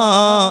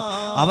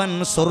 അവൻ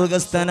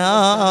സ്വർഗ്ഗസ്ഥനാണ്.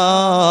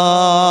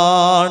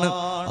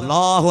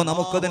 അല്ലാഹു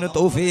നമുക്കതിന്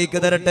തൗഫീഖ്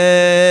തരട്ടെ.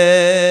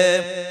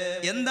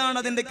 എന്താണ്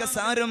അതിന്റെ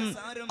സാരം?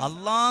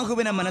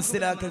 അള്ളാഹുവിനെ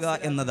മനസ്സിലാക്കുക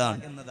എന്നതാണ്.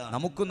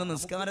 നമുക്കൊന്ന്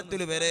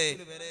നിസ്കാരത്തിൽ വരെ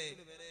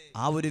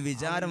ആ ഒരു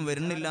വിചാരം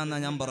വരുന്നില്ല എന്നാ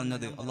ഞാൻ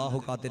പറഞ്ഞത്. അള്ളാഹു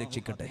കാത്ത്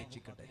രക്ഷിക്കട്ടെ.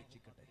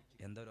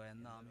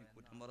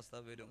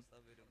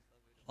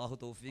 അള്ളാഹു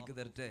തൗഫീഖ്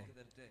തരട്ടെ,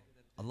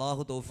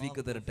 അള്ളാഹു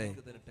തൗഫീഖ് തരട്ടെ.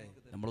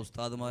 നമ്മുടെ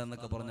ഉസ്താദുമാർ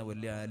എന്നൊക്കെ പറഞ്ഞ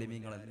വലിയ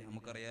ആലിമീങ്ങളല്ലേ,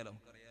 നമുക്കറിയാലോ.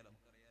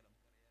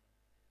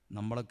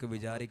 നമ്മളൊക്കെ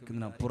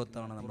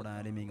വിചാരിക്കുന്നതിനപ്പുറത്താണ് നമ്മുടെ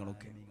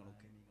ആലിമീങ്ങളൊക്കെ.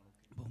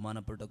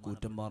 ബഹുമാനപ്പെട്ട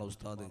കൂറ്റമ്പാറ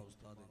ഉസ്താദ്,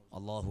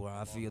 അള്ളാഹു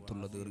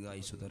ആഫിയത്തുള്ള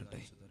ദീർഘായുസ്സ്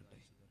തരട്ടെ.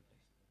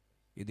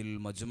 ഇതിൽ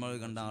മജ്മഅ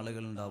കണ്ട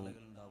ആളുകൾ ഉണ്ടാവും.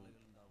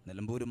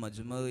 നിലമ്പൂർ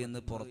മജ്മഅ എന്ന്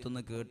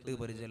പുറത്തുനിന്ന് കേട്ട്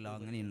പരിചയമില്ല,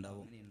 അങ്ങനെ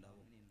ഉണ്ടാവും.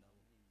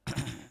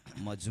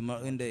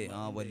 മജ്മഅിന്റെ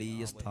ആ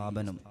വലിയ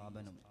സ്ഥാപനം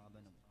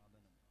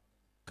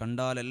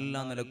കണ്ടാൽ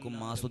എല്ലാ നിലക്കും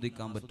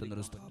ആസ്വദിക്കാൻ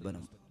പറ്റുന്നൊരു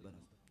സ്ഥാപനം.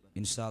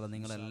 ഇൻഷാ അല്ലാഹ്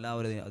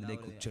നിങ്ങളെല്ലാവരും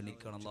അതിലേക്ക്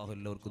ക്ഷണിക്കണം. അള്ളാഹു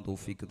എല്ലാവർക്കും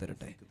തൗഫീഖ്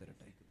തരട്ടെ.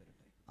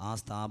 ആ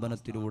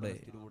സ്ഥാപനത്തിലൂടെ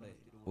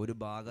ഒരു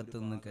ഭാഗത്ത്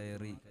നിന്ന്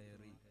കയറി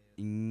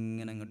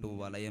ഇങ്ങനെ അങ്ങോട്ട്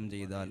വലയം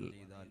ചെയ്താൽ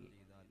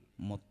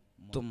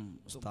മൊത്തം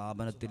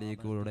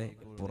സ്ഥാപനത്തിലേക്കൂടെ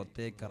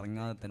പുറത്തേക്ക്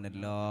ഇറങ്ങാതെ തന്നെ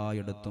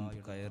എല്ലായിടത്തും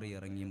കയറി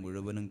ഇറങ്ങി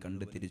മുഴുവനും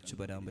കണ്ട് തിരിച്ചു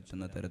വരാൻ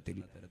പറ്റുന്ന തരത്തിൽ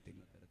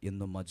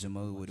ഇന്ന്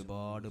മജ്മഅ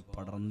ഒരുപാട്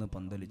പടർന്ന്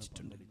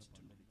പന്തലിച്ചിട്ടുണ്ട്.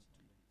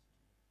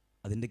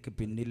 അതിൻ്റെയൊക്കെ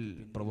പിന്നിൽ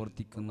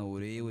പ്രവർത്തിക്കുന്ന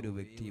ഒരേ ഒരു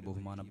വ്യക്തി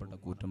ബഹുമാനപ്പെട്ട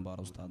കൂറ്റമ്പാറ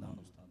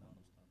ഉസ്താദാണ്.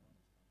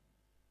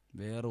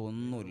 വേറെ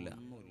ഒന്നുമില്ല.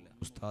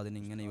 ഉസ്താദിന്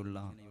ഇങ്ങനെയുള്ള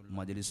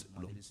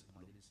മജ്‌ലിസുകളും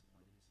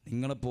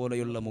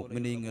നിങ്ങളെപ്പോലെയുള്ള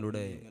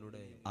മുഅ്മിനീങ്ങളുടെ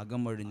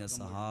അകമഴിഞ്ഞ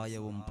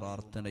സഹായവും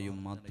പ്രാർത്ഥനയും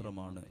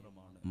മാത്രമാണ്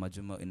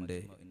മജ്മഅിന്റെ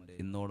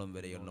ഇന്നോളം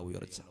വരെയുള്ള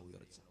ഉയർച്ച.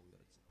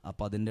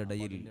 അപ്പം അതിൻ്റെ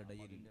ഇടയിൽ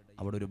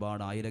അവിടെ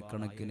ഒരുപാട്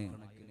ആയിരക്കണക്കിന്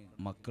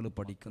മക്കൾ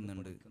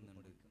പഠിക്കുന്നുണ്ട്.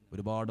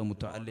 ഒരുപാട്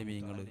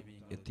മുതഅല്ലിമീങ്ങൾ,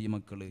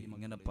 യതീമക്കൾ,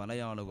 ഇങ്ങനെ പല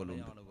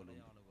ആളുകളുണ്ട്.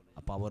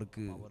 അപ്പം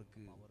അവർക്ക്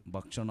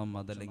ഭക്ഷണം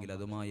അതല്ലെങ്കിൽ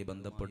അതുമായി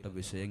ബന്ധപ്പെട്ട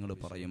വിഷയങ്ങൾ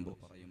പറയുമ്പോൾ,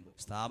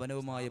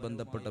 സ്ഥാപനവുമായി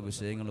ബന്ധപ്പെട്ട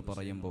വിഷയങ്ങൾ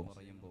പറയുമ്പോൾ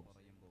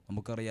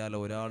നമുക്കറിയാലോ,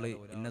 ഒരാൾ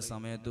ഇന്ന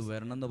സമയത്ത്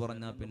വരണമെന്ന്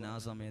പറഞ്ഞാൽ പിന്നെ ആ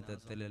സമയത്ത്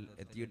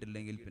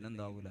എത്തിയിട്ടില്ലെങ്കിൽ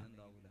പിന്നെന്താവൂല,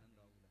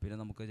 പിന്നെ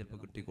നമുക്ക് ചിലപ്പോൾ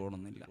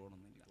കിട്ടിക്കോണമെന്നില്ല.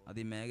 അത്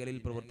ഈ മേഖലയിൽ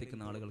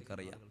പ്രവർത്തിക്കുന്ന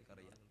ആളുകൾക്കറിയാം.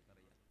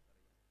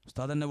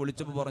 ഉസ്താദ് എന്നെ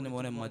വിളിച്ചപ്പോൾ പറഞ്ഞു,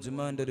 മോനെ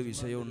മജ്മഅിന്റെ ഒരു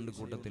വിഷയമുണ്ട്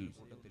കൂട്ടത്തിൽ,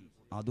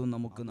 അതും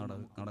നമുക്ക്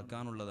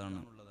നടക്കാനുള്ളതാണ്.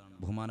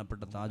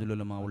 ബഹുമാനപ്പെട്ട താജുൽ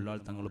ഉലമ ഉള്ളാൾ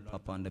തങ്ങൾ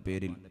പാപ്പാന്റെ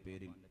പേരിൽ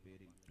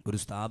ഒരു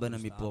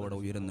സ്ഥാപനം ഇപ്പോൾ അവിടെ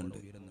ഉയരുന്നുണ്ട്.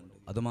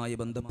 അതുമായി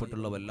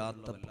ബന്ധപ്പെട്ടുള്ള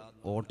വല്ലാത്ത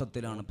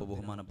ഓട്ടത്തിലാണ് ഇപ്പോൾ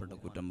ബഹുമാനപ്പെട്ട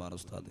കൂറ്റമ്പാറ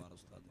ഉസ്താദ്.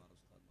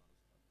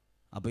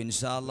 അപ്പൊ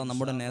ഇൻഷാ അല്ലാഹ്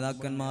നമ്മുടെ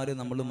നേതാക്കന്മാര്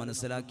നമ്മൾ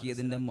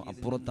മനസ്സിലാക്കിയതിന്റെ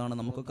അപ്പുറത്താണ്.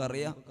 നമുക്കൊക്കെ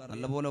അറിയാം,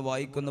 നല്ലപോലെ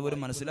വായിക്കുന്നവരും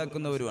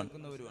മനസ്സിലാക്കുന്നവരുമാണ്.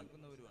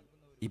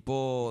 ഇപ്പോ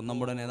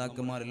നമ്മുടെ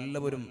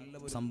നേതാക്കന്മാരെല്ലാവരും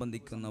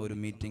സംബന്ധിക്കുന്ന ഒരു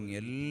മീറ്റിംഗ്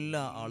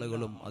എല്ലാ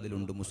ആളുകളും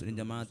അതിലുണ്ട്. മുസ്ലിം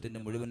ജമാഅത്തിന്റെ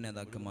മുഴുവൻ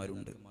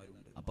നേതാക്കന്മാരുണ്ട്.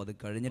 അപ്പൊ അത്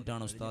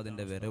കഴിഞ്ഞിട്ടാണ്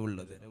ഉസ്താദിന്റെ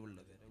വരവുള്ളത്.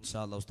 ഇൻഷാ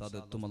അല്ലാഹ് ഉസ്താദ്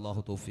എത്തും.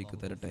 അല്ലാഹു തൗഫീഖ്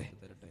തരട്ടെ,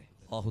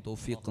 അല്ലാഹു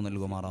തൗഫീഖ്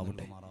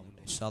നൽകുമാറാവട്ടെ.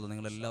 ഇൻഷാ അല്ലാഹ്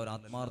നിങ്ങൾ എല്ലാവരും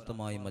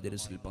ആത്മാർത്ഥമായി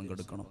മജ്‌ലിസിൽ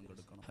പങ്കെടുക്കണം.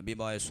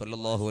 ഹബീബായ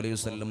സ്വല്ലല്ലാഹു അലൈഹി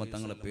വസല്ലം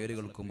തങ്ങളുടെ പേര്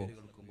കേൾക്കുമ്പോൾ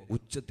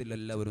ഉച്ചത്തിൽ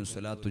എല്ലാവരും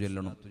സ്വലാത്തു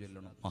ചൊല്ലണം.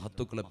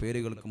 മഹത്തുക്കളെ പേര്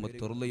കേൾക്കുമ്പോൾ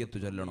തുർലിയത്ത്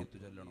ചൊല്ലണം.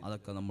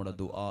 അതൊക്കെ നമ്മുടെ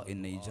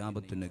ദുആഇന്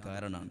ഇജാബത്തിന്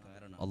കാരണമാണ്.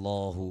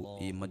 അല്ലാഹു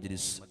ഈ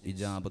മജ്‌ലിസ്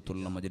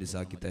ഇജാബത്തുള്ള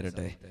മജ്‌ലിസാക്കി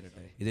തരട്ടെ.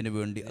 ഇതിനു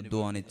വേണ്ടി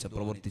അധ്വാനിച്ച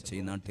പ്രവർത്തിച്ച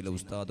ഈ നാട്ടിലെ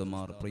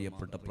ഉസ്താദുമാർ,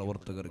 പ്രിയപ്പെട്ട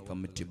പ്രവർത്തകർ,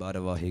 കമ്മിറ്റി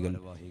ഭാരവാഹികൾ,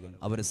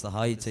 അവരെ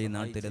സഹായിച്ച ഈ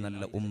നാട്ടിലെ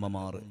നല്ല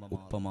ഉമ്മമാർ,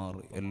 ഉപ്പമാർ,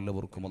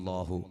 എല്ലാവർക്കും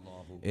അല്ലാഹു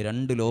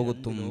രണ്ട്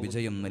ലോകത്തും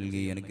വിജയം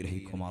നൽകി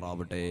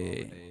അനുഗ്രഹിക്കുമാറാവട്ടെ.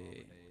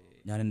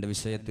 ഞാൻ എൻ്റെ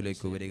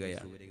വിഷയത്തിലേക്ക്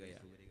വരികയാണ്.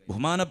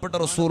 ബഹുമാനപ്പെട്ട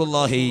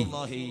റസൂലുള്ളാഹി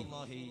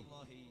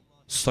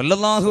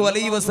സ്വല്ലല്ലാഹു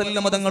അലൈഹി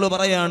വസല്ലം തങ്ങൾ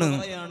പറയാണ്,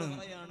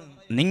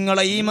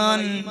 നിങ്ങളെ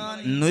ഈമാൻ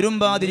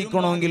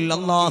നുരുമ്പാതിരിക്കണമെങ്കിൽ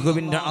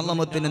അല്ലാഹുവിന്റെ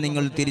അളമത്തിനെ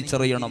നിങ്ങൾ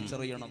തിരിച്ചറിയണം.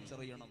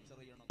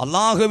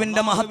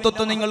 അല്ലാഹുവിന്റെ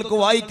മഹത്വത്തെ നിങ്ങൾക്ക്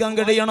വായിക്കാൻ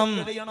കഴിയണം.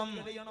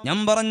 ഞാൻ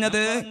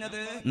പറഞ്ഞത്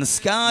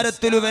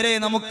നിസ്കാരത്തിൽ വരെ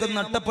നമുക്ക്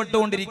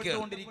നഷ്ടപ്പെട്ടുകൊണ്ടിരിക്കുക.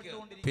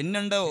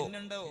 പിന്നെണ്ടോ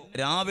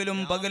രാവിലും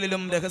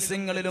പകലിലും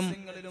രഹസ്യങ്ങളിലും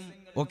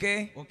ഒക്കെ.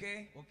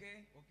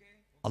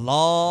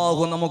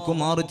 അല്ലാഹു നമുക്ക്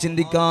മാറി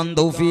ചിന്തിക്കാൻ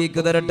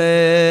തൗഫീഖ് തരട്ടെ.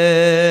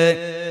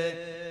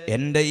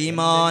 എന്റെ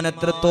ഈമാൻ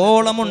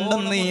എത്രത്തോളം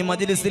ഉണ്ടെന്ന് ഈ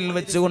മജ്ലിസിൽ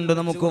വെച്ചുകൊണ്ട്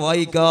നമുക്ക്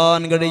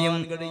വായിക്കാൻ കഴിയും.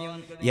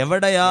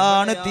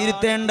 എവിടെയാണ്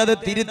തിരുത്തേണ്ടത്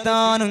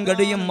തിരുത്താനും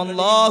കഴിയും.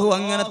 അല്ലാഹു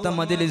അങ്ങനത്തെ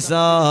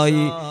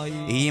മജ്ലിസായി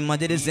ഈ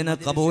മജ്ലിസിനെ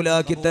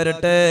കബൂലാക്കി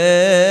തരട്ടെ.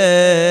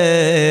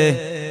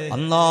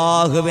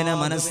 അല്ലാഹുവിനെ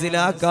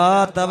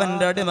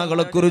മനസ്സിലാക്കാത്തവന്റെ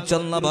അടിമകളെ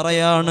കുറിച്ചല്ല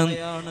പറയാണ്,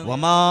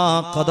 വമാ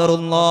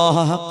ഖദറുല്ലാഹ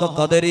ഹഖ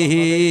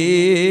ഖദരിഹി.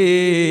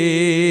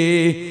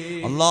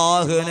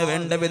 അല്ലാഹുവിനെ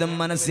വേണ്ട വിധം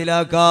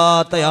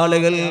മനസ്സിലാക്കാത്ത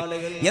ആളുകൾ.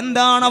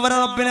 എന്താണ് അവർ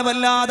റബ്ബിനെ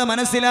വല്ലാതെ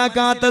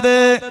മനസ്സിലാക്കാത്തത്?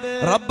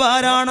 റബ്ബ്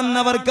ആരാണെന്ന്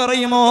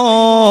അവർക്കറിയുമോ?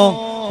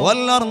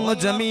 വല്ലർന്നു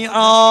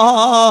ജമീആ.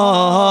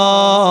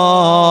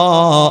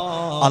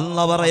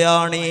 അല്ലാഹു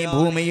പറയാണ്, ഈ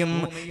ഭൂമിയും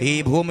ഈ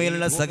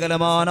ഭൂമിയിലുള്ള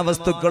സകലമാന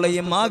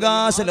വസ്തുക്കളെയും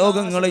ആകാശ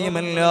ലോകങ്ങളെയും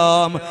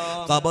എല്ലാം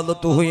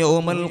ഖബദതുഹു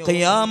യൗമൽ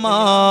ഖിയാമ.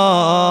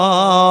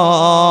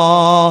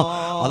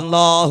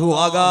 അല്ലാഹു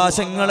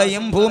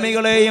ആകാശങ്ങളെയും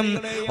ഭൂമികളെയും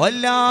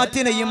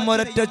എല്ലാറ്റിനെയും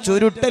ഒരൊറ്റ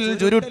ചുരുട്ടൽ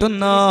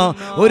ചുരുട്ടുന്ന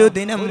ഒരു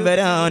ദിനം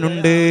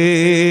വരാനുണ്ട്.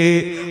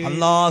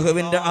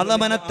 അല്ലാഹുവിന്റെ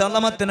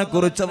അളമനത്തളമത്തിനെ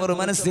കുറിച്ച് അവർ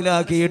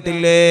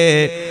മനസ്സിലാക്കിയിട്ടില്ലേ?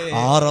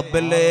 ആ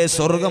റബ്ബല്ലേ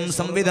സ്വർഗം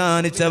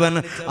സംവിധാനിച്ചവൻ,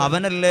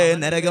 അവനല്ലേ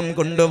നരകം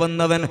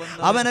കൊണ്ടുവന്നവൻ,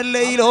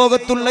 അവനല്ലേ ഈ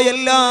ലോകത്തുള്ള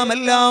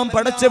എല്ലാം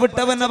പടച്ചു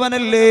വിട്ടവൻ,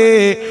 അവനല്ലേ.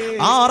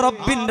 ആ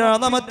റബ്ബിന്റെ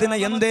അളമത്തിനെ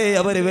എന്തേ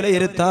അവർ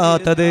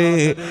വിലയിരുത്താത്തത്?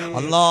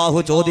 അല്ലാഹു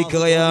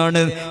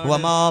ചോദിക്കുകയാണ്,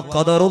 വമാ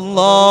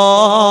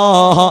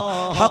ഖദറുല്ലാഹ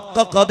ഹഖ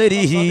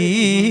ഖദരിഹി.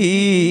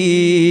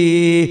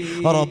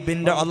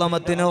 റബ്ബിന്റെ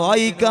അളമത്തിനെ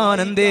വായിക്കാൻ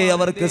എന്തേ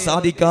അവർക്ക്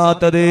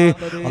സാധിക്കാത്തത്?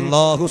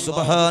 അല്ലാഹു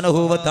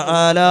സുബ്ഹാനഹു വ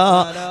തആല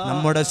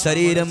നമ്മുടെ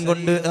ശരീരം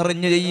കൊണ്ട്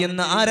അറിഞ്ഞു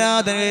ചെയ്യുന്ന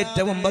ആരാധന,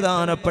 ഏറ്റവും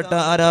പ്രധാനപ്പെട്ട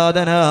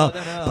ആരാധന,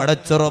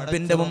 പടച്ച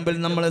റബ്ബിന്റെ മുമ്പിൽ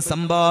നമ്മൾ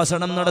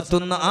സംഭാഷണം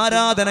നടത്തുന്ന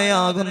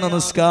ആരാധനയാകുന്ന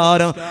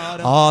നിസ്കാരം.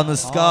 ആ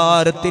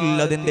നിസ്കാരത്തിൽ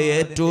അതിന്റെ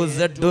A to Z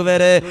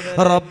വരെ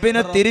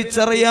റബ്ബിനെ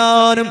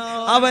തിരിച്ചറിയാനും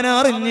അവനെ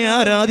അറിഞ്ഞ്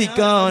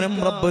ആരാധിക്കാനും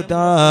റബ്ബ്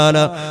തആല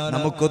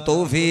നമുക്ക്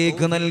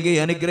തൗഫീഖ് നൽകി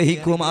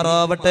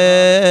അനുഗ്രഹിക്കുമാറാവട്ടെ.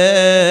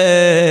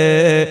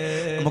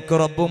 നമുക്ക്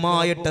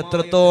റബ്ബുമായിട്ട്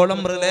എത്രത്തോളം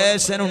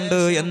റിലേഷൻ ഉണ്ട്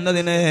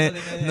എന്നതിന്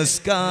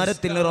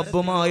നിസ്കാരത്തിൽ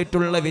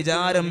റബ്ബുമായിട്ടുള്ള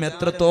വിചാരം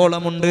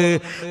എത്രത്തോളമുണ്ട്,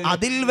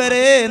 അതിൽ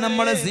വരെ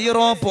നമ്മൾ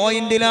 0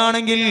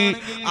 പോയിന്റിലാണെങ്കിൽ,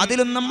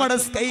 അതിലും നമ്മുടെ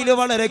സ്കെയില്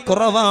വളരെ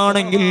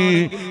കുറവാണെങ്കിൽ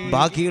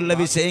ബാക്കിയുള്ള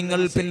വിഷയങ്ങൾ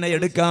പിന്നെ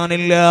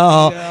എടുക്കാനില്ല.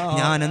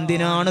 ഞാൻ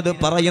എന്തിനാണിത്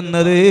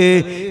പറയുന്നത്?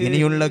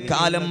 ഇനിയുള്ള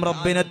കാലം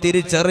റബ്ബിനെ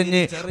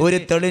തിരിച്ചറിഞ്ഞ് ഒരു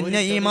തെളിഞ്ഞ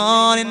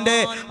ഈമാനിന്റെ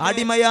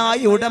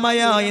അടിമയായി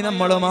ഉടമയായി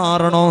നമ്മൾ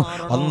മാറണോ.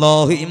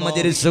 അല്ലാഹു ഈ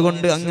മജ്ലിസ്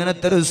കൊണ്ട്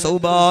അങ്ങനത്തെ ഒരു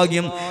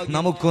സൗഭാഗ്യം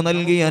നമുക്ക്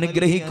നൽകി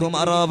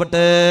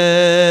അനുഗ്രഹിക്കുമാറാവട്ടെ.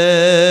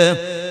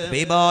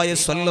 ഹബീബായ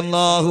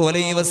സല്ലല്ലാഹു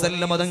അലൈഹി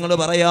വസല്ലം തങ്ങൾ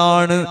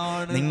പറയാണ്,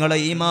 നിങ്ങളെ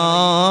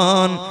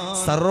ഈമാൻ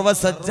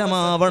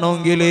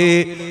സർവസജ്ജമാവണമെങ്കിൽ,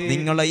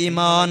 നിങ്ങളെ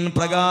ഈമാൻ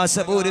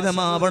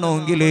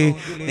പ്രകാശപൂരിതമാവണമെങ്കിൽ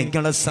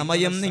നിങ്ങളെ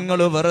സമയം നിങ്ങൾ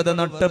വെറുതെ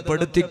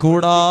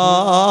നഷ്ടപ്പെടുത്തിക്കൂടാ.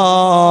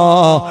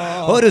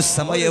 ഒരു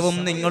സമയവും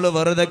നിങ്ങൾ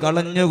വെറുതെ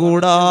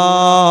കളഞ്ഞുകൂടാ.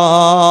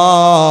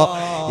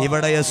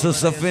 ഇവിടെ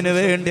SSFന്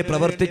വേണ്ടി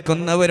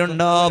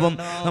പ്രവർത്തിക്കുന്നവരുണ്ടാവും,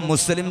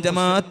 മുസ്ലിം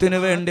ജമാഅത്തിന്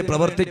വേണ്ടി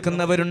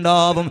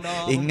പ്രവർത്തിക്കുന്നവരുണ്ടാവും.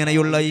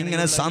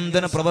 ഇങ്ങനെ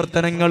സാന്ത്വന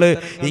പ്രവർത്തനങ്ങൾ,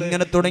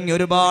 ഇങ്ങനെ തുടങ്ങി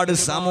ഒരുപാട്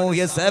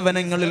സാമൂഹ്യ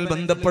സേവനങ്ങളിൽ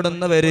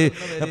ബന്ധപ്പെടുന്നവര്,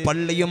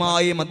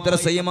 പള്ളിയുമായി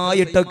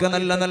മദ്രസയുമായിട്ടൊക്കെ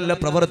നല്ല നല്ല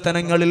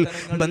പ്രവർത്തനങ്ങളിൽ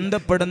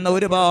ബന്ധപ്പെടുന്ന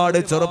ഒരുപാട്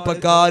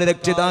ചെറുപ്പക്കാർ,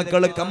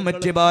 രക്ഷിതാക്കൾ,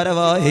 കമ്മിറ്റി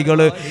ഭാരവാഹികൾ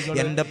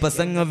എന്റെ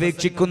പ്രസംഗം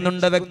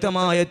വീക്ഷിക്കുന്നുണ്ട്.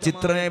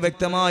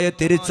 വ്യക്തമായ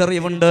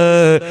തിരിച്ചറിവുണ്ട്.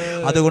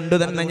 അതുകൊണ്ട്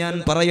തന്നെ ഞാൻ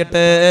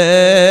പറയട്ടെ,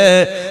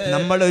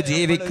 നമ്മൾ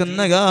ജീവിക്കുന്ന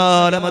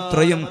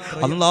കാലമത്രയും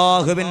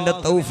അല്ലാഹുവിന്റെ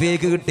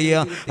തൗഫീഖ് കിട്ടിയ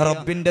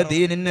റബ്ബിന്റെ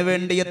ദീനിന്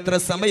വേണ്ടി എത്ര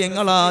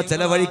സമയങ്ങളാ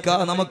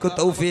ചെലവഴിക്കാൻ നമുക്ക്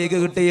തൗഫീഖ്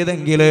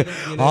കിട്ടിയതെങ്കിൽ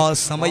ആ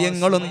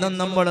സമയങ്ങളൊന്നും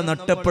നമ്മൾ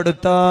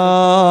നഷ്ടപ്പെടുത്താതെ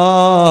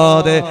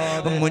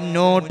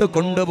മുന്നോട്ട്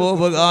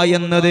കൊണ്ടുപോവുക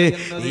എന്നത്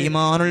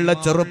ഈമാനുള്ള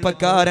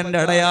ചെറുപ്പക്കാരന്റെ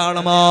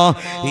അടയാളമാ,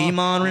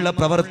 ഈമാനുള്ള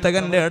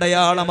പ്രവർത്തകന്റെ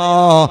അടയാളമാ.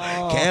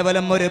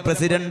 കേവലം ഒരു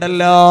പ്രസിഡന്റ്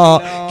അല്ല,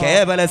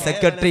 കേവല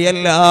സെക്രട്ടറി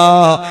അല്ല,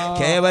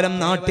 കേവലം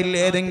നാട്ടിൽ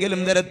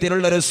ഏതെങ്കിലും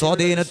തരത്തിലുള്ള ഒരു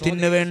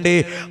സ്വാധീനത്തിന് വേണ്ടി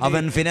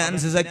അവൻ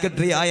ഫിനാൻസ്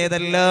സെക്രട്ടറി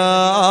ആയതല്ല.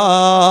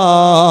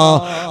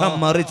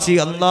 മറിച്ച്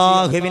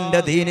അല്ലാഹുവിന്റെ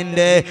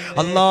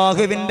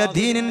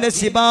ദീനിന്റെ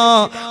ശിബ,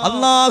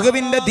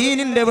 അല്ലാഹുവിന്റെ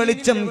ദീനിന്റെ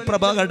വെളിച്ചം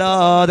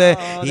പ്രഭകടാതെ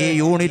ഈ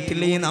യൂണിറ്റിൽ,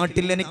 ഈ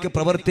നാട്ടിൽ എനിക്ക്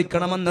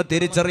പ്രവർത്തിക്കണമെന്ന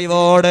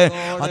തിരിച്ചറിവോടെ,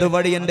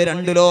 അതുവഴി എന്റെ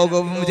 2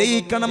 ലോകവും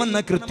ജയിക്കണമെന്ന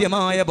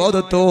കൃത്യമായ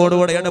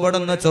ബോധത്തോടുകൂടെ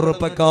ഇടപെടുന്ന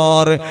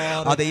ചെറുപ്പക്കാർ,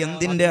 അത്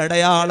എന്തിന്റെ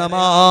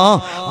അടയാളമാ?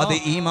 അത്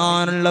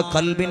ഈമാനുള്ള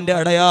ഖൽബിന്റെ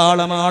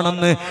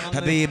അടയാളമാണെന്ന്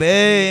ഹബീബേ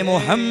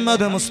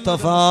മുഹമ്മദ്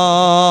മുസ്തഫ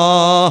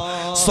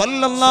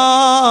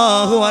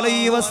സ്വല്ലല്ലാഹു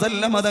അലൈഹി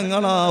വസല്ലം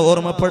തങ്ങളാ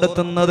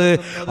ഓർമ്മപ്പെടുത്തുന്നത്.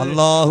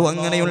 അല്ലാഹു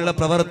അങ്ങനെയുള്ള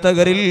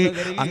പ്രവർത്തകരിൽ,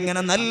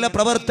 അങ്ങനെ നല്ല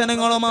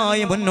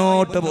പ്രവർത്തനങ്ങളുമായി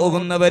മുന്നോട്ട്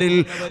പോകുന്നവരിൽ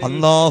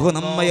അല്ലാഹു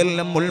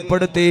നമ്മയെല്ലാം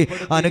ഉൾപ്പെടുത്തി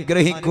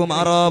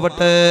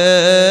അനുഗ്രഹിക്കുമാറാവട്ടെ.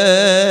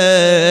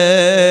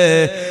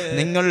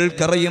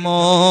 നിങ്ങൾക്കറിയുമോ,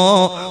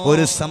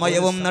 ഒരു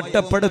സമയവും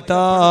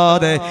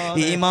നഷ്ടപ്പെടുത്താതെ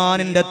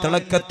ഈമാനിന്റെ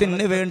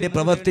തിളക്കത്തിന് വേണ്ടി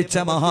പ്രവർത്തിച്ച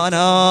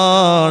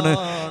മഹാനാണ്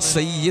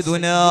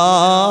സയ്യിദുനാ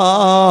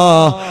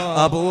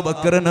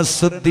അബൂബക്കർ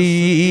അസ്സദ്ദീഖ്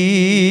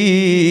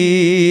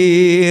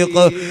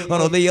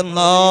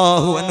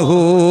റളിയല്ലാഹു അൻഹു.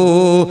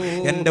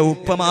 എൻ്റെ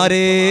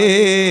ഉപ്പമാരെ,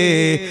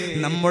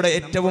 നമ്മുടെ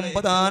ഏറ്റവും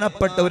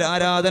പ്രധാനപ്പെട്ട ഒരു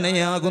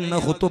ആരാധനയാകുന്ന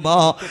ഖുതുബ,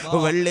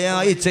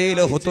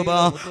 വെള്ളിയാഴ്ചയിലെ ഖുതുബ,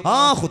 ആ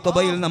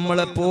ഖുതുബയിൽ നമ്മൾ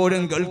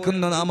എപ്പോഴും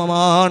കേൾക്കുന്ന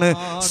നാമമാണ്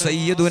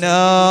സയ്യിദുനാ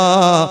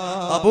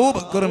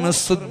അബൂബക്കർ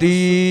സിദ്ദീഖ്.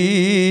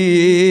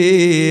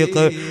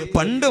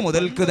 പണ്ട്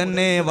മുതൽക്ക്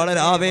തന്നെ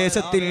വളരെ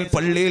ആവേശത്തിൽ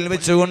പള്ളിയിൽ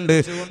വെച്ചുകൊണ്ട്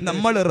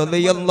നമ്മൾ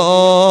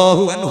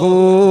റളിയല്ലാഹു അൻഹു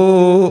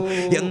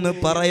എന്ന്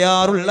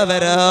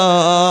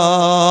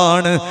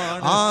പറയാറുള്ളവരാണ്.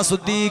 ആ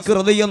സിദ്ദീഖ്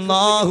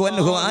റളിയല്ലാഹു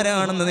അൻഹു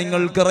ആരാണെന്ന്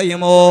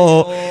നിങ്ങൾക്കറിയുമോ?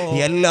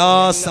 എല്ലാ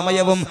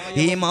സമയവും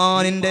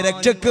ഈമാനിന്റെ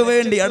രക്ഷയ്ക്ക്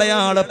വേണ്ടി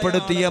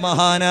അടയാളപ്പെടുത്തിയ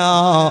മഹാനാ.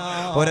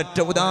 ഒരൊറ്റ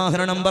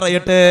ഉദാഹരണം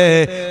പറയട്ടെ.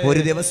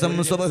 ഒരു ദിവസം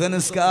സുബ്ഹ്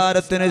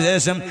നിസ്കാരത്തിന്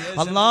ശേഷം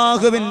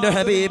അല്ലാഹുവിന്റെ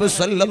ഹബീബ്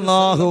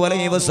സല്ലല്ലാഹു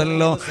അലൈഹി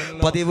വസല്ലം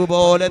പതിവ്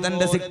പോലെ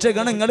തന്റെ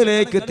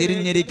ശിക്ഷഗണങ്ങളിലേക്ക്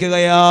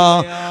തിരിഞ്ഞിരിക്കുകയാ.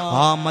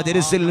 ആ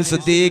മജ്‌ലിസിൽ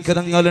സിദ്ദീഖ്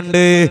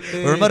തങ്ങളുണ്ട്,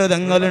 ഉമർ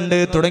തങ്ങളുണ്ട്,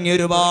 തുടങ്ങിയ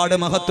ഒരുപാട്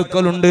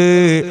മഹത്തുക്കളുണ്ട്.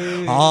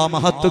 ആ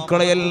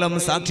മഹത്തുക്കളെയെല്ലാം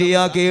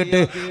സാക്ഷിയാക്കിയിട്ട്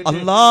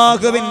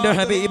അല്ലാഹുവിന്റെ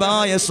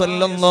ഹബീബായ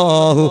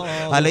സല്ലല്ലാഹു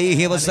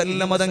അലൈഹി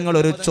വസല്ലം തങ്ങൾ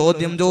ഒരു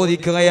ചോദ്യം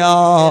ചോദിക്കുകയാ.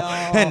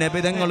 നബി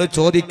തങ്ങൾ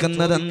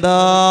ചോദിക്കുന്നത് എന്താ?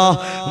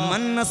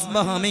 മൻ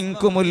അസ്ബഹ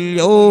മിൻകുമുൽ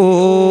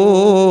യൗം,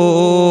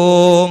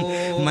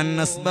 മൻ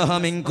അസ്ബഹ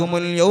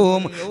മിൻകുമുൽ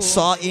യൗം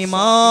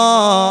സായിമാ.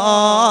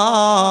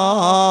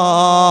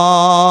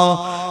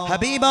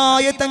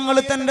 ഹബീബായ തങ്ങൾ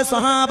തന്റെ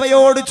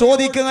സഹാബയോട്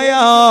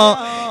ചോദിക്കുകയാ,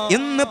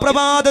 ഇന്ന്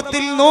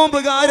പ്രഭാതത്തിൽ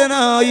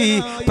നോമ്പുകാരനായി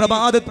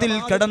പ്രഭാതത്തിൽ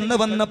കടന്നു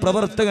വന്ന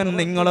പ്രവർത്തകൻ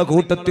നിങ്ങളെ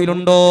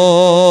കൂട്ടത്തിലുണ്ടോ?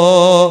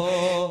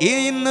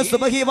 ഇന്ന്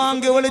സുബഹി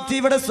വാങ്ക് വിളിച്ച്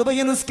ഇവിടെ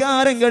സുബഹി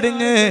നിസ്കാരം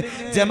കഴിഞ്ഞ്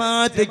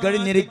ജമാഅത്ത്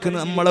കഴിഞ്ഞിരിക്കുന്ന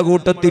നമ്മളെ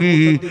കൂട്ടത്തിൽ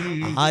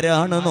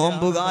ആരാണ്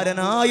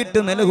നോമ്പുകാരനായിട്ട്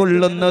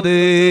നിലകൊള്ളുന്നത്?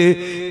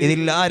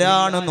 ഇതിൽ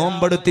ആരാണ്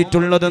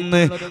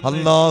നോമ്പെടുത്തിട്ടുള്ളതെന്ന്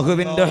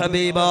അല്ലാഹുവിന്റെ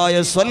ഹബീബായ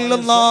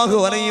സല്ലല്ലാഹു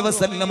അലൈഹി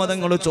വസല്ലം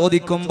തങ്ങൾ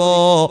ചോദിക്കുമ്പോ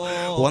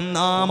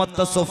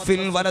ഒന്നാമത്തെ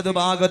സഫിൽ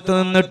വലതുഭാഗത്ത്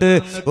നിന്നിട്ട്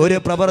ഒരു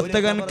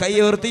പ്രവർത്തകൻ കൈ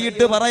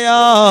ഉയർത്തിയിട്ട് പറയാ,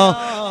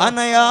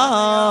 അനയാ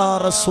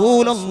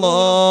റസൂലല്ലാഹ്,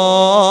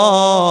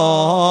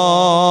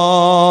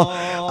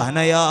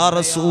 അനയാ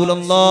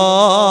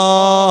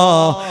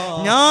റസൂലല്ലാഹ്,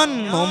 ഞാൻ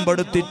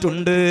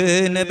നോമ്പെടുത്തിട്ടുണ്ട്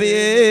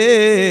നബിയേ.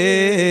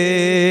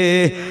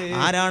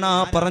 ആരാണാ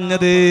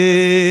പറഞ്ഞത്?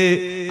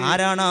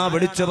 ആരാണാ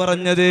വിളിച്ചു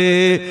പറഞ്ഞത്?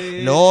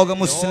 ലോക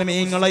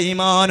മുസ്ലിമീങ്ങളെ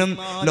ഈമാനും,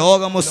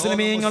 ലോക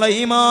മുസ്ലിമീങ്ങളെ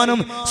ഈമാനും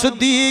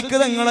സിദ്ദീഖ്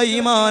തങ്ങളെ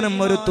ഈമാനും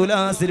ഒരു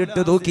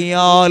തുലാസിലിട്ട്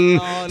തൂക്കിയാൽ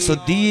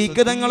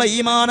സിദ്ദീഖ് തങ്ങളെ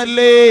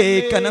ഈമാനല്ലേ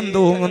കനം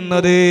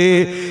തൂങ്ങുന്നത്.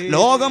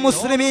 ലോക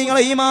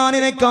മുസ്ലിമീങ്ങളെ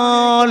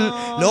ഈമാനിനേക്കാൾ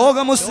ലോക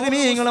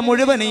മുസ്ലിമീങ്ങളെ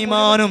മുഴുവൻ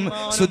ഈമാനും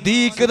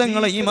സിദ്ദീഖ്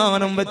തങ്ങളെ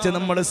ഈമാനും വെച്ച്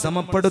നമ്മൾ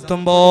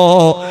സമപ്പെടുത്തുമ്പോ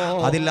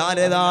അതിൽ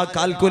ആരേതാ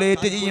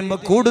കാൽക്കുലേറ്റ് ചെയ്യുമ്പോ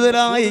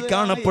കൂടുതലായി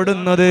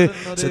കാണപ്പെടുന്നത്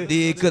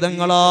സിദ്ദീഖ്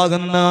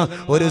തങ്ങളാകുന്ന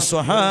ഒരു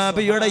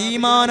സ്വഹാബിയുടെ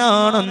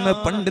ഈമാനാണെന്ന്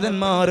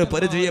പണ്ഡിതന്മാർ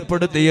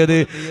പരിചയപ്പെടുത്തിയത്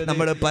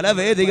നമ്മൾ പല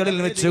വേദികളിൽ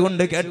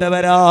വെച്ചുകൊണ്ട്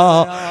കേട്ടവരാ.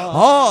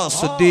 ആ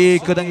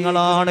സിദ്ദീഖ്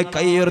തങ്ങളാണ്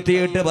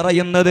കൈയുയർത്തിയിട്ട്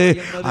പറയുന്നത്,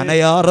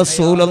 അനയാ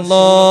റസൂലല്ലാഹ്,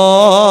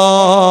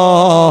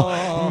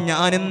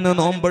 ഞാനിന്ന്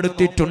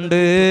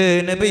നോമ്പെടുത്തിട്ടുണ്ട്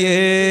നബിയേ.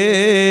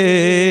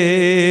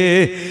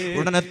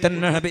 ഉടനെ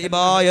തന്നെ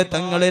ഹബീബായ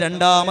തങ്ങൾ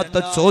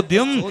രണ്ടാമത്തെ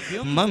ചോദ്യം,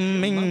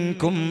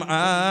 മമ്മിൻകും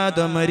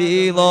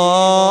ആദമരീദാ,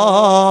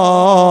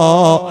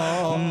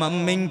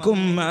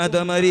 മമ്മിൻകും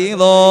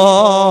ആദമരീദാ,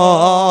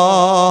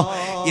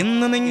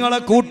 ഇന്ന് നിങ്ങളെ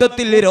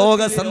കൂട്ടത്തിൽ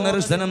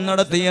രോഗസന്ദർശനം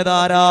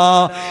നടത്തിയതാരാ?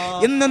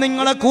 ഇന്ന്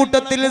നിങ്ങളെ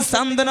കൂട്ടത്തിൽ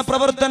സാന്ത്വന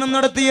പ്രവർത്തനം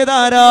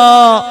നടത്തിയതാരാ?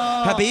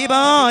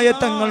 ഹബീബായ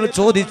തങ്ങൾ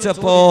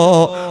ചോദിച്ചപ്പോ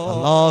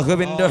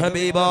അല്ലാഹുവിന്റെ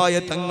ഹബീബായ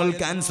തങ്ങൾ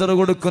ക്യാൻസർ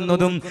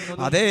കൊടുക്കുന്നതും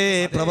അതേ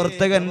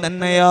പ്രവർത്തകൻ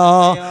തന്നെയാ.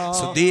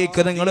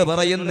 സിദ്ദീഖ് തങ്ങൾ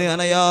പറയുന്നു,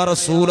 അനയാ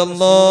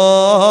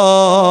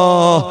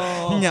റസൂലല്ലാഹ്,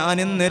 ഞാൻ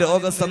ഇന്ന്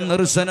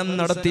രോഗസന്ദർശനം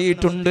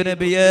നടത്തിയിട്ടുണ്ട്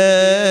നബിയേ.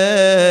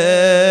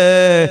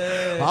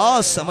 ആ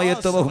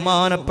സമയത്ത്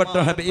ബഹുമാനപ്പെട്ട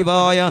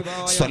ഹബീബായ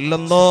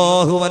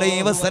സല്ലല്ലാഹു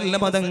അലൈഹി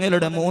വസല്ലം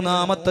തങ്ങളുടെ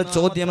മൂന്നാമത്തെ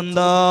ചോദ്യം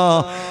എന്താ?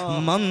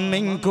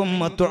 മമ്മിൻകും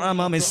അത്അമ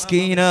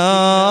മിസ്കീനാ,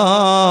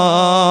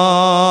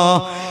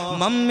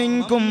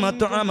 മമ്മിൻകും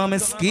അത്അമ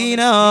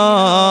മിസ്കീനാ,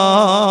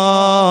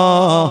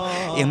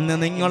 ഇന്ന്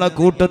നിങ്ങളെ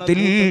കൂട്ടത്തിൽ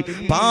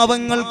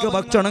പാവങ്ങൾക്ക്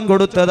ഭക്ഷണം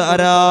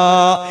കൊടുത്തതാരാ?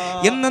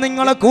 ഇന്ന്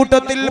നിങ്ങളെ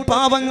കൂട്ടത്തിൽ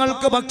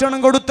പാവങ്ങൾക്ക് ഭക്ഷണം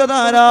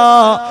കൊടുത്തതാരാ?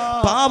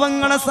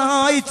 പാവങ്ങളെ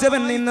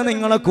സഹായിച്ചവൻ ഇന്ന്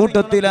നിങ്ങളെ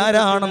കൂട്ടത്തിൽ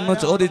ആരാണെന്ന്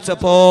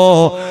ചോദിച്ചപ്പോ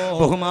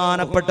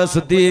ബഹുമാനപ്പെട്ട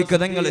സിദ്ദീഖ്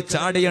തങ്ങൾ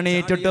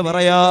ചാടിയണീറ്റിട്ട്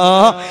പറയാ,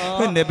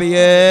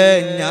 നബിയേ,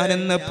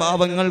 ഞാനിന്ന്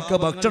പാവങ്ങൾക്ക്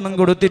ഭക്ഷണം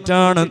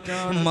കൊടുത്തിട്ടാണ്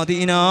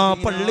മദീന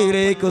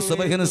പള്ളിയിലേക്ക്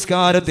സുബ്ഹ്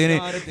നിസ്കാരത്തിന്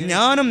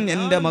ഞാനും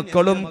എൻ്റെ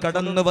മക്കളും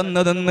കടന്നു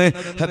വന്നതെന്ന്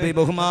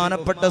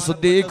ബഹുമാനപ്പെട്ട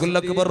സിദ്ദീഖുൽ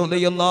അക്ബർ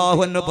റളിയല്ലാഹു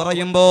അൻഹു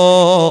പറയുമ്പോ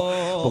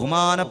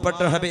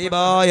ബഹുമാനപ്പെട്ട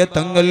ഹബീബായ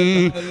തങ്ങൾ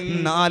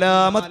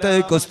നാലാമത്തെ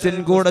ക്വസ്റ്റ്യൻ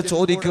കൂടെ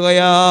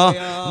ചോദിക്കുകയാ,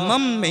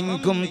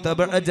 മമ്മിൻകും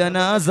തബഅ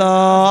ജനാസാ,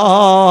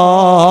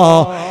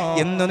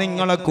 എന്ന്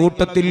നിങ്ങളെ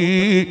കൂട്ടത്തിൽ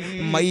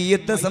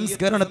മയ്യത്ത്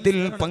സംസ്കരണത്തിൽ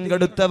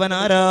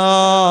പങ്കെടുത്തവനാരാ?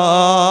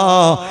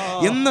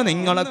 എന്ന്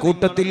നിങ്ങളെ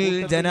കൂട്ടത്തിൽ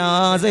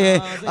ജനാസയെ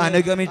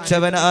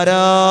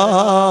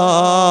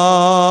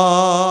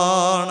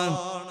അനുഗമിച്ചവനാരാണ്?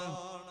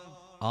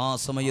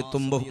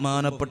 സമയത്തും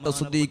ബഹുമാനപ്പെട്ട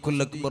സിദ്ദീഖുൽ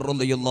അക്ബർ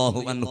റളിയല്ലാഹു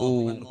അൻഹു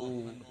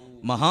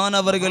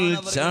മഹാനവറുകൾ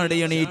ചാടി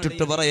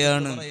എണീറ്റിട്ട്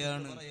പറയാണ്,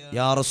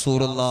 യാ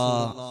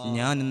റസൂലുള്ളാഹ്,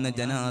 ഞാൻ ഇന്ന്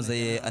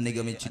ജനാസയെ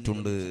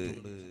അനുഗമിച്ചിട്ടുണ്ട്.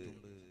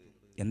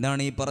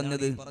 എന്താണ് ഈ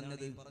പറഞ്ഞത്?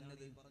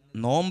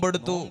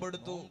 നോമ്പെടുത്തു,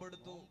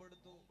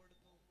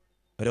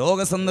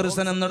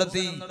 രോഗസന്ദർശനം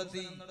നടത്തി,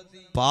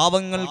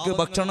 പാവങ്ങൾക്ക്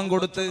ഭക്ഷണം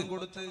കൊടുത്ത്,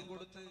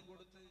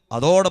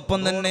 അതോടൊപ്പം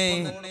തന്നെ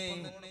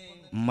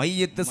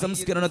മയ്യത്ത്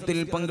സംസ്കരണത്തിൽ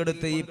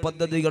പങ്കെടുത്ത് ഈ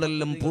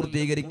പദ്ധതികളെല്ലാം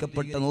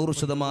പൂർത്തീകരിക്കപ്പെട്ട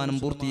 100%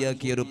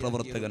 പൂർത്തിയാക്കിയ ഒരു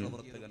പ്രവർത്തകൻ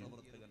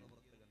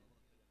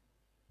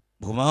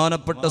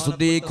ബഹുമാനപ്പെട്ട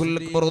സിദ്ദീഖുൽ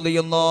അക്ബർ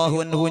റളിയല്ലാഹു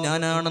അൻഹു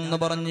ഞാനാണെന്ന്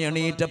പറഞ്ഞ്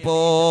എണീറ്റപ്പോ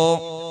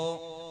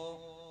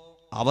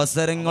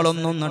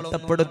അവസരങ്ങളൊന്നും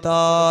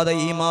നഷ്ടപ്പെടുത്താതെ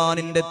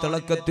ഈമാനിന്റെ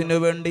തിളക്കത്തിനു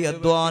വേണ്ടി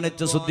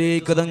അധ്വാനിച്ച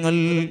സിദ്ദീഖ് തങ്ങൾ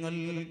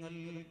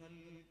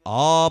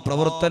ആ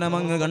പ്രവർത്തനം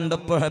അങ്ങ്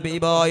കണ്ടപ്പോ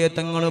ഹബീബായ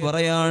തങ്ങൾ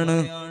പറയാണ്,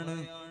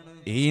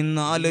 ഈ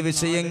 4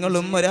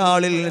 വിഷയങ്ങളും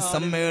ഒരാളിൽ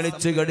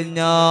സമ്മേളിച്ചു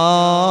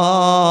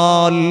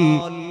കഴിഞ്ഞാൽ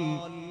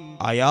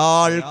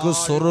അയാൾക്ക്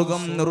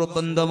സ്വർഗം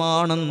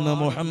നിർബന്ധമാണെന്ന്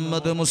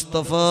മുഹമ്മദ്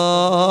മുസ്തഫ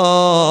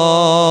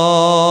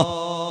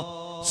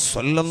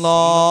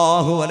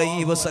സല്ലല്ലാഹു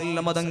അലൈഹി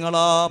വസല്ലം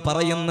തങ്ങളാ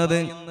പറയുന്നത്.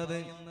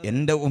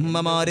 എന്റെ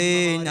ഉമ്മമാരെ,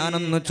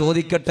 ഞാനൊന്ന്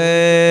ചോദിക്കട്ടെ,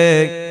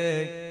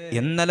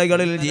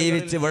 ഇന്നലകളിൽ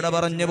ജീവിച്ച് വിട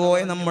പറഞ്ഞു പോയ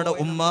നമ്മുടെ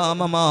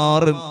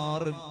ഉമ്മാമമാർ,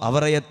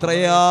 അവരെ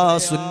എത്രയാ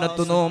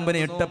സുന്നത്ത് നോമ്പിന്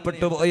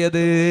ഇഷ്ടപ്പെട്ടു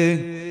പോയത്?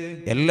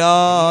 എല്ലാ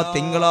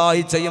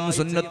തിങ്കളാഴ്ചയും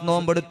സുന്നത്ത്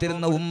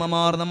നോമ്പെടുത്തിരുന്ന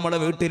ഉമ്മമാർ നമ്മുടെ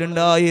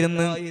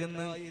വീട്ടിലുണ്ടായിരുന്നു.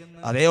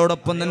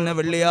 അതോടൊപ്പം തന്നെ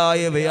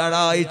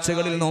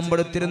വ്യാഴാഴ്ചകളിൽ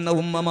നോമ്പെടുത്തിരുന്ന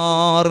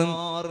ഉമ്മമാർ,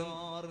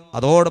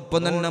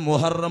 അതോടൊപ്പം തന്നെ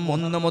മുഹറം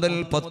 1 മുതൽ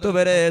 10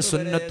 വരെ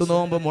സുന്നത്ത്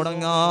നോമ്പ്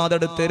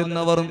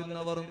മുടങ്ങാതെടുത്തിരുന്നവർ,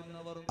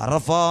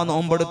 അറഫ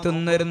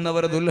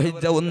നോമ്പെടുത്തുന്നിരുന്നവർ,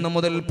 ദുൽഹിജ്ജ 1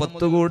 മുതൽ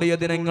 10 കൂടിയ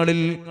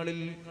ദിനങ്ങളിൽ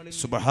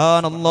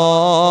സുബ്ഹാനല്ലാഹ്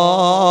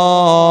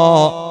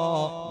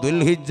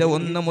ദുൽഹിജ്ജ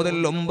 1 മുതൽ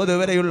 9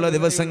 വരെയുള്ള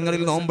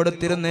ദിവസങ്ങളിൽ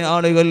നോമ്പെടുത്തിരുന്ന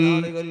ആളുകൾ,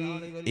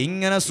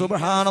 ഇങ്ങനെ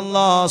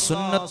സുബ്ഹാനല്ലാഹ്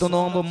സുന്നത്ത്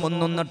നോമ്പും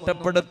ഒന്നും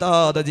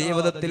നഷ്ടപ്പെടുത്താതെ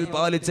ജീവിതത്തിൽ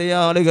പാലിച്ച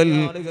ആളുകൾ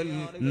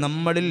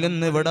നമ്മളിൽ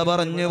നിന്ന് വിട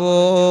പറഞ്ഞു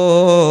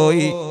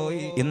പോയി.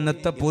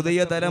 ഇന്നത്തെ പുതിയ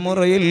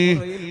തലമുറയിൽ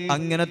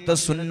അങ്ങനത്തെ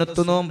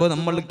സുന്നത്ത് നോമ്പ്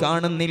നമ്മൾ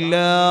കാണുന്നില്ല.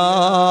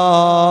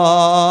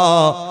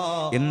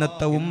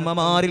 ഇന്നത്തെ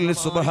ഉമ്മമാരിൽ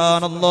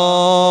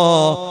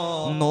സുബ്ഹാനല്ലാഹ്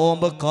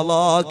നോമ്പ്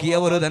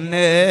ഖളാക്കിയവർ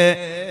തന്നെ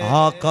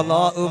ആ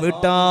ഖളാ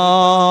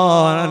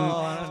വിട്ടാൻ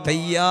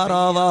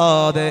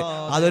തയ്യാറാവാതെ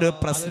അതൊരു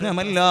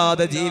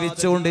പ്രശ്നമല്ലാതെ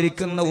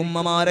ജീവിച്ചുകൊണ്ടിരിക്കുന്ന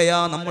ഉമ്മമാരെയാ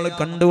നമ്മൾ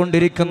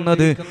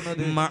കണ്ടുകൊണ്ടിരിക്കുന്നത്.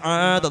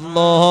 മഅദല്ലാഹ്,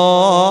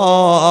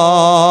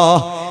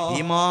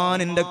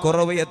 ഈമാനിന്റെ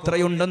കുറവ്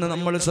എത്രയുണ്ടെന്ന്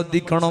നമ്മൾ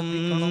ശ്രദ്ധിക്കണം.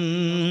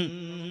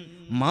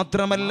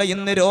 മാത്രമല്ല,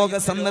 ഇന്ന്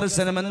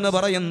രോഗസന്ദർശനം എന്ന്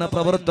പറയുന്ന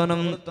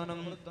പ്രവർത്തനം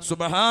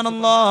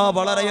സുബ്ഹാനല്ലാഹ്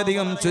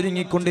വളരെയധികം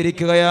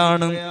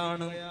ചുരുങ്ങിക്കൊണ്ടിരിക്കുകയാണ്.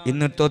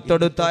 ഇന്ന്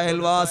തൊട്ടടുത്ത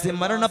അയൽവാസി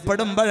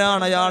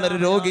മരണപ്പെടുമ്പോഴാണ് അയാളൊരു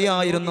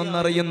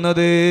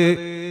രോഗിയായിരുന്നെന്നറിയുന്നത്.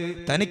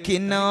 തനിക്ക്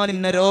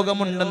ഇന്ന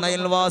രോഗമുണ്ടെന്ന്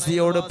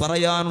അയൽവാസിയോട്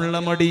പറയാനുള്ള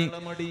മടി,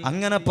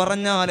 അങ്ങനെ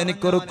പറഞ്ഞാൽ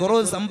എനിക്കൊരു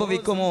കുറവ്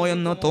സംഭവിക്കുമോ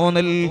എന്ന്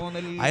തോന്നൽ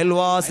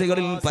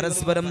അയൽവാസികളിൽ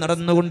പരസ്പരം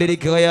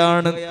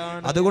നടന്നുകൊണ്ടിരിക്കുകയാണ്.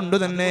 അതുകൊണ്ട്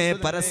തന്നെ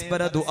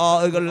പരസ്പര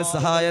ദുആകൾ,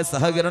 സഹായ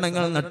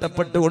സഹകരണങ്ങൾ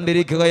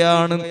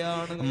നഷ്ടപ്പെട്ടുകൊണ്ടിരിക്കുകയാണ്.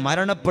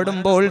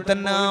 മരണപ്പെടുമ്പോൾ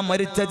തന്നെ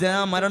മരിച്ച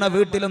മരണ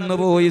വീട്ടിലൊന്ന്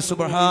പോയി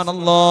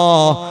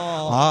സുബ്ഹാനല്ലാഹ്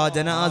ആ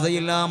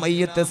ജനാസയിൽ ആ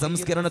മയ്യത്ത്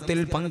സംസ്കരണത്തിൽ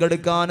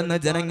പങ്കെടുക്കാനെന്ന്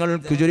ജനങ്ങൾ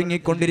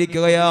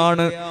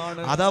ചുരുങ്ങിക്കൊണ്ടിരിക്കുകയാണ്.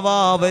 അഥവാ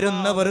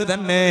വരുന്നവർ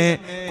തന്നെ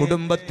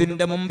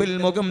കുടുംബത്തിന്റെ മുമ്പിൽ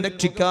മുഖം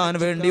രക്ഷിക്കാൻ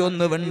വേണ്ടി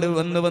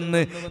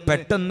വന്ന്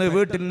പെട്ടെന്ന്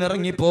വീട്ടിൽ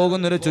നിറങ്ങി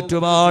പോകുന്നൊരു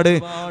ചുറ്റുപാട്.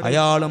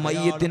 അയാൾ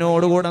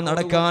മയ്യത്തിനോടുകൂടെ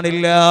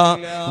നടക്കാനില്ല,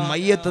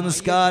 മയ്യത്ത്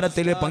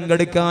നിസ്കാരത്തിൽ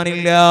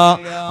പങ്കെടുക്കാനില്ല,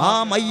 ആ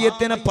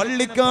മയ്യത്തിനെ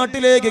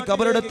പള്ളിക്കാട്ടിലേക്ക്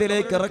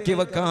കബറിടത്തിലേക്ക് ഇറക്കി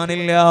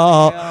വെക്കാനില്ല.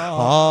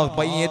 ആ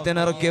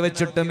മയ്യത്തിനെ ഇറക്കി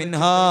വെച്ചിട്ട്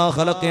മിൻഹാ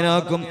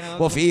ഖലഖനാകും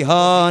വഫീഹാ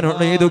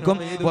നുഈദുകും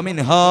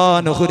വമിൻഹാ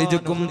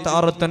നുഖ്രിജുകും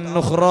താറത്തൻ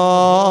ഉഖ്റാ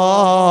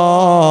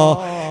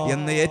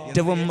എന്ന്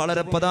ഏറ്റവും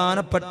വളരെ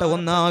പ്രധാനപ്പെട്ട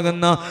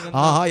ഒന്നാകുന്ന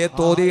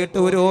ആയത്തോതിയിട്ട്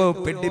ഒരു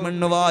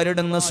പെട്ടിമണ്ണ്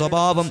വാരിടുന്ന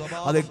സ്വഭാവം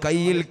അത്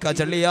കയ്യിൽ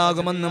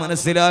കചളിയാകുമെന്ന്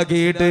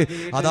മനസ്സിലാക്കിയിട്ട്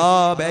അതാ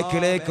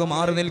ബാക്കിലേക്ക്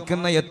മാറി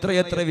നിൽക്കുന്ന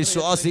എത്രയെത്ര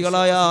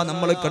വിശ്വാസികളായ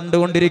നമ്മൾ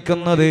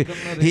കണ്ടുകൊണ്ടിരിക്കുന്നത്.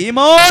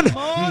 ഈമാൻ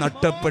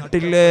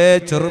നഷ്ടപ്പെട്ടില്ലേ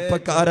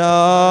ചെറുപ്പക്കാരാ?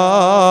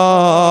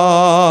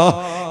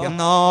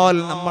 എന്നാൽ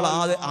നമ്മൾ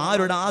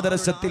ആരുടെ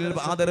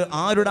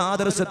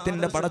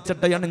ആദർശത്തിന്റെ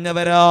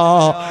പടച്ചട്ടയണിഞ്ഞവരാ?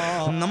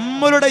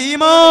 നമ്മളുടെ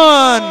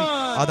ഈമാൻ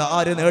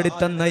അതാര്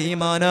നേടിത്തന്ന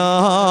ഈമാനാ?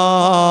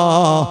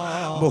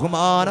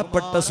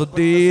 ബഹുമാനപ്പെട്ട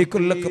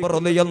സിദ്ദീഖുൽ അക്ബർ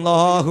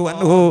റളിയല്ലാഹു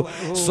അൻഹു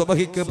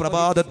സുബ്ഹിക്ക്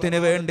പ്രഭാതത്തിന്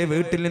വേണ്ടി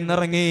വീട്ടിൽ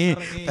നിന്നിറങ്ങി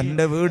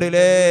തന്റെ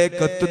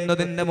വീട്ടിലേക്ക്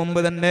എത്തുന്നതിന് മുമ്പ്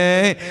തന്നെ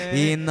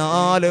ഈ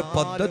 4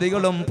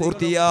 പദ്ധതികളും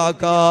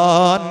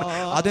പൂർത്തിയാക്കാൻ,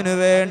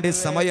 അതിനുവേണ്ടി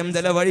സമയം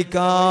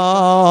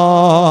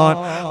ചെലവഴിക്കാൻ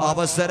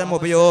അവസരം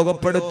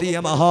ഉപയോഗപ്പെടുത്തിയ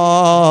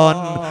മഹാൻ.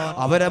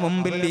 അവരെ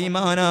മുമ്പിൽ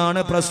ഈമാനാണ്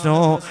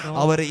പ്രശ്നം.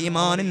 അവർ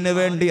ഈമാനിന്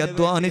വേണ്ടി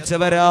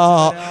അധ്വാനിച്ചവരാ.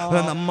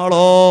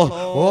 നമ്മളോ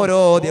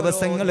ഓരോ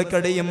ദിവസങ്ങൾ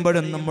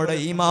കഴിയുമ്പോഴും നമ്മുടെ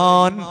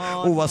ഈമാൻ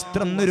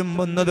വസ്ത്രം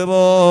നുരുമ്പുന്നത്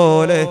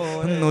പോലെ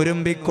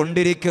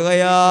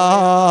നുരുമ്പിക്കൊണ്ടിരിക്കുകയാ.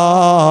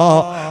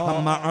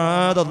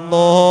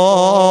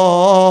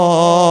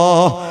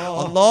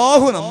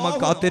 അല്ലാഹു നമ്മെ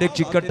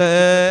കാത്തുരക്ഷിക്കട്ടെ.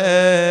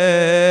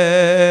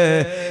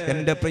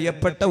 എന്റെ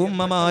പ്രിയപ്പെട്ട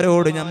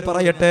ഉമ്മമാരോട് ഞാൻ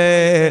പറയട്ടെ,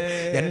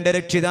 എന്റെ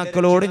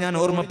രക്ഷിതാക്കളോട് ഞാൻ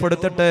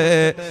ഓർമ്മപ്പെടുത്തട്ടെ,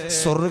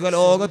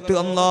 സ്വർഗ്ഗലോകത്ത്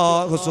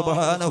അല്ലാഹു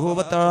സുബ്ഹാനഹു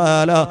വ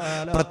തആല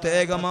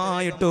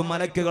പ്രത്യേകമായിട്ട്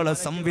മലക്കുകളെ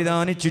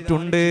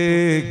സംവിധാനിച്ചിട്ടുണ്ട്.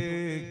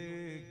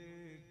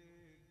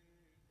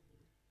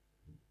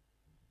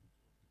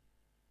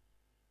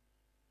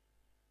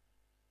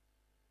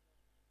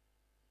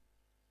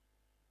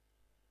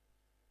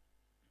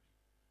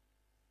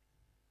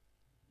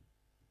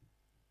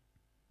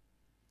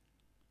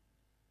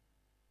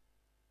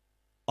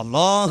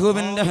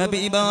 അല്ലാഹുവിന്റെ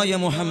ഹബീബായ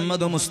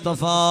മുഹമ്മദ്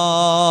മുസ്തഫ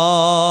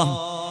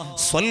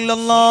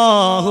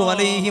സ്വല്ലല്ലാഹു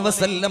അലൈഹി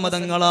വസല്ലം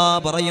തങ്ങളാ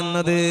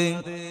പറയുന്നത്,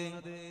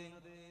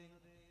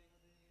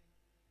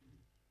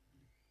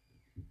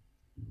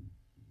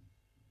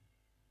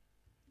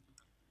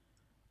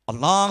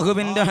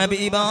 അല്ലാഹുവിന്റെ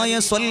ഹബീബായ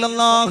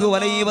സ്വല്ലല്ലാഹു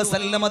അലൈഹി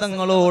വസല്ലം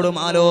തങ്ങളോട്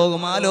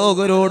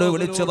മാലോകരോട്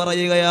വിളിച്ചു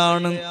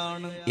പറയുകയാണ്.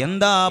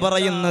 എന്താ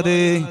പറയുന്നത്?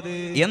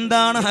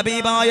 എന്താണ്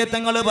ഹബീബായ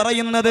തങ്ങൾ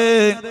പറയുന്നത്?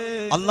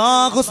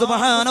 അല്ലാഹു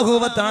സുബ്ഹാനഹു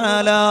വ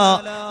തആല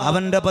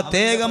അവന്റെ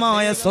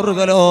പ്രത്യേകമായ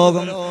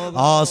സ്വർഗ്ഗലോകം,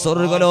 ആ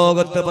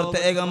സ്വർഗ്ഗലോകത്ത്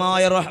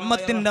പ്രത്യേകമായ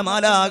റഹ്മത്തിന്റെ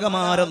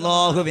മാലാകമാർ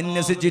അല്ലാഹു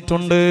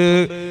വിന്യസിച്ചിട്ടുണ്ട്.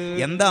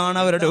 എന്താണ്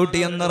അവരുടെ ഡ്യൂട്ടി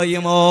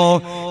എന്നറിയുമോ?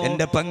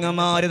 എന്റെ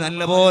പെങ്ങന്മാര്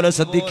നല്ലപോലെ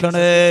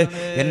ശ്രദ്ധിക്കണേ.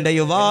 എന്റെ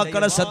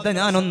യുവാക്കളെ ശ്രദ്ധ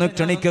ഞാനൊന്ന്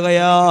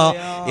ക്ഷണിക്കുകയാ.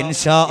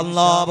 ഇൻഷാ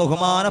അല്ലാഹ്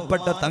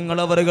ബഹുമാനപ്പെട്ട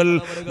തങ്ങളവറുകൾ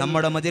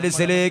നമ്മുടെ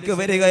മജ്ലിസിലേക്ക്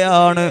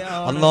വരികയാണ്.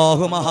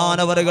 അല്ലാഹു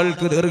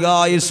മഹാനവറുകൾക്ക്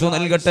ദീർഘായുസ്സു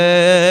നൽകട്ടെ.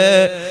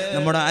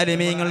 നമ്മുടെ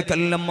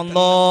ആലിമീങ്ങൾക്കെല്ലാം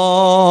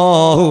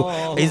അല്ലാഹു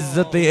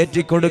ഇസ്സത്ത്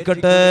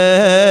ഏറ്റിക്കൊടുക്കട്ടെ.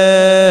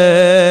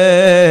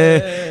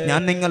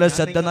 ഞാൻ നിങ്ങളെ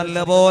ശ്രദ്ധ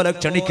നല്ലപോലെ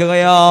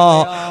ക്ഷണിക്കുകയാ.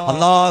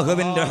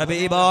 അല്ലാഹുവിന്റെ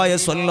ഹബീബായ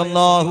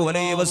സ്വല്ലല്ലാഹു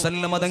അലൈഹി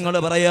വസല്ലം തങ്ങൾ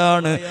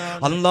പറയാണ്,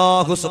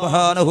 അല്ലാഹു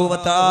സുബ്ഹാനഹു വ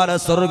തആല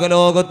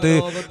സ്വർഗ്ഗലോകത്ത്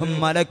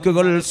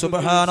മലക്കുകൾ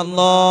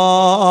സുബ്ഹാനല്ലാഹ്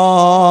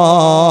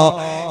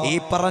ഈ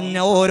പറഞ്ഞ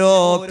ഓരോ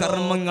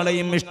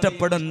കർമ്മങ്ങളെയും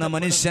ഇഷ്ടപ്പെടുന്ന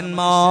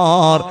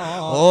മനുഷ്യന്മാർ,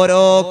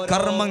 ഓരോ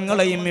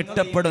കർമ്മങ്ങളെയും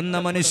ഇഷ്ടപ്പെടുന്ന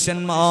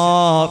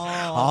മനുഷ്യന്മാർ,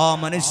 ആ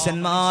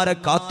മനുഷ്യന്മാരെ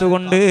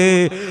കാത്തുകൊണ്ട്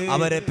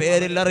അവരെ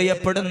പേരിൽ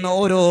അറിയപ്പെടുന്ന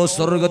ഓരോ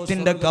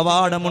സ്വർഗത്തിന്റെ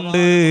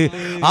കവാടമുണ്ട്.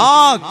 ആ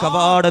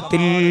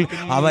കവാടത്തിൽ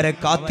അവരെ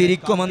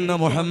കാത്തിരിക്കുമെന്ന്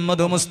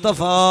മുഹമ്മദ്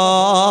മുസ്തഫ.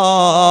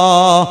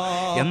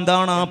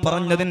 എന്താണ് ആ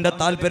പറഞ്ഞതിന്റെ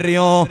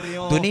താല്പര്യം?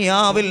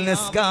 ദുനിയാവിൽ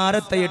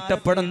നിസ്കാരത്തെ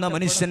ഇഷ്ടപ്പെടുന്ന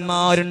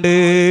മനുഷ്യന്മാരുണ്ട്.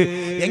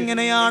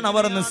 എങ്ങനെയാണ്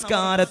അവർ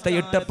നിസ്കാരത്തെ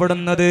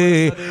ഇഷ്ടപ്പെടുന്നത്?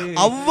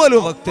 അവ്വലു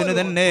വക്തിന്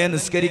തന്നെ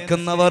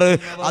നിസ്കരിക്കുന്നവർ,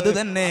 അത്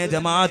തന്നെ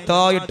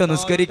ജമാഅത്തായിട്ട്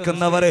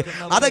നിസ്കരിക്കുന്നവർ,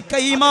 അതൊക്കെ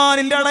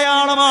ഈമാനിന്റെ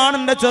അടയാളമാണ്.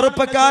 എന്റെ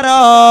ചെറുപ്പക്കാരാ,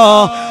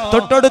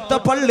 തൊട്ടടുത്ത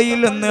പള്ളിയിൽ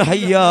നിന്ന്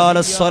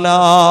ഹയ്യാലസ് സ്വലാ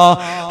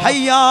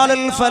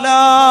ഹയ്യാലൽ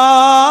ഫലാ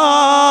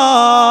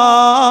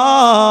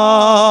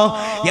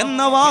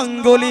എന്ന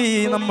വാങ്കൊലി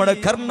നമ്മുടെ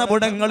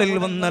കർണപുടങ്ങളിൽ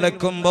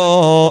വന്നലക്കുമ്പോ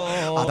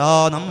അതാ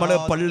നമ്മൾ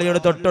പള്ളിയുടെ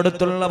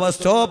തൊട്ടടുത്തുള്ള ബസ്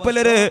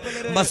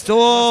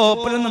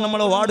സ്റ്റോപ്പിൽ നിന്ന്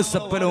നമ്മൾ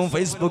വാട്സപ്പിലും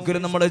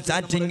ഫേസ്ബുക്കിലും നമ്മൾ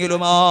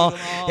ചാറ്റിങ്ങിലുമാ.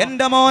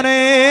 എന്റെ മോനെ,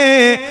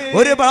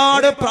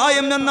 ഒരുപാട്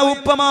പ്രായം ചെന്ന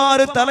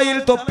ഉപ്പമാര് തലയിൽ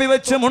തൊപ്പി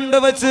വെച്ച് മുണ്ട്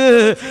വെച്ച്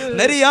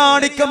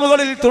നെരിയാണിക്ക്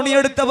മുകളിൽ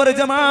തുണിയെടുത്തവർ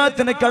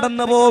ജമാഅത്തിന്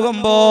കടന്നു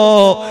പോകുമ്പോ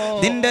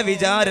നിന്റെ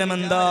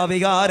വിചാരമെന്താ,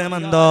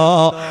 വികാരമെന്താ?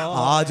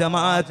 ആ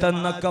ജമാഅത്ത്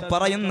എന്നൊക്കെ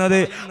പറയുന്നത്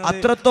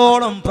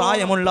അത്രത്തോളം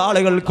പ്രായമുള്ള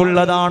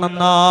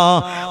ആളുകൾക്കുള്ളതാണെന്നാ?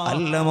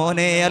 അല്ല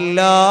മോനെ, അല്ല.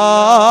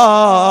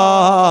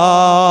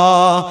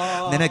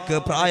 നിനക്ക്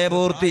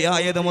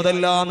പ്രായപൂർത്തിയായത് മുതൽ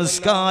ആ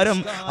നിസ്കാരം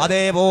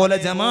അതേപോലെ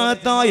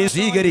ജമാഅത്തായി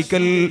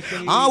സ്വീകരിക്കൽ,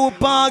 ആ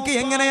ഉപ്പാക്ക്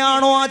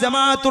എങ്ങനെയാണോ ആ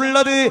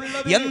ജമാഅത്തുള്ളത്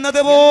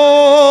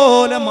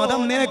എന്നതുപോലെ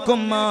മതം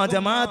നിനക്കും ആ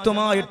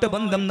ജമാഅത്തുമായിട്ട്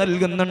ബന്ധം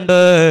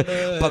നൽകുന്നുണ്ട്.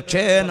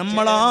 പക്ഷേ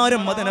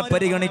നമ്മളാരും അതിനെ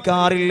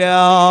പരിഗണിക്കാറില്ല.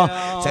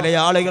 ചില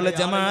ആളുകൾ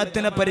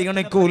ജമാഅത്തിനെ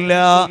പരിഗണിക്കൂല,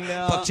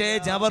 പക്ഷേ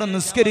അവർ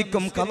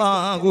നിസ്കരിക്കും,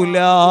 കളാകൂല.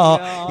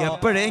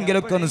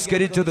 എപ്പോഴെങ്കിലൊക്കെ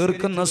നിസ്കരിച്ചു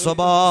തീർക്കുന്ന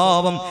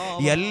സ്വഭാവം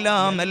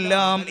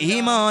എല്ലാം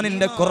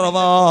ഈമാനിന്റെ കുറവാ.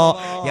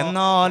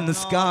 എന്നാൽ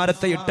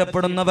നിസ്കാരത്തെ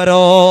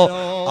ഇഷ്ടപ്പെടുന്നവരോ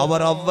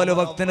അവർ അവ്വല്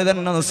വക്തിന്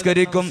തന്നെ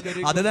നിസ്കരിക്കും,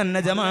 അത് തന്നെ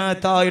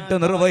ജമാഅത്തായിട്ട്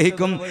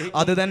നിർവഹിക്കും,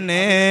 അത്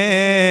തന്നെ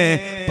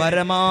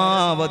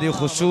പരമാവധി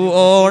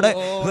ഖുശൂഓടെ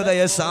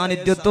ഹൃദയ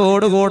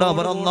സാന്നിധ്യത്തോടുകൂടെ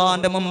അവർ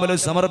അല്ലാഹുവിന്റെ മുമ്പിൽ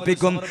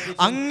സമർപ്പിക്കും.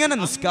 അങ്ങനെ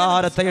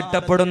നിസ്കാരത്തെ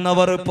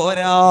ഇഷ്ടപ്പെടുന്നവർ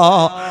പോരാ,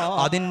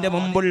 അതിന്റെ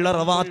മുമ്പുള്ള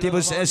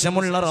റവാത്തിബ്,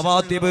 ശേഷമുള്ള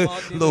റവാത്തിബ്,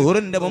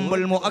 ദുഹറിന്റെ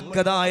മുമ്പിൽ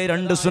മുഅക്കദായ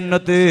 2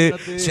 സുന്നത്ത്,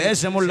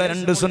 ശേഷമുള്ള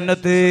 2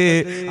 സുന്നത്ത്,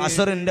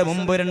 അസറിന്റെ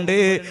മുമ്പ് 2,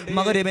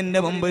 മഗ്രിബിന്റെ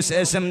മുമ്പ്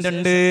ശേഷം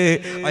 2,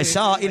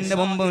 ഇശാഇന്റെ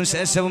മുമ്പും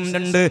ശേഷവും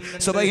 2,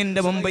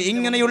 സുബഹിന്റെ മുമ്പ്,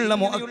 ഇങ്ങനെയുള്ള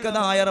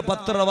മുഅക്കദായ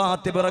 10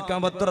 റവാത്തിബ് ഇറക്കാൻ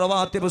 10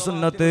 റവാത്തിബ്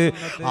സുന്നത്ത്.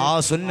 ആ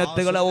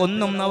സുന്നത്തുകളെ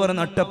ഒന്നും അവർ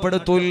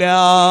നഷ്ടപ്പെടുത്തൂല.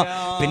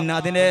 പിന്നെ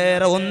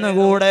അതിനേറെ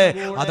ഒന്നുകൂടെ,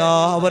 അതാ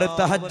അവർ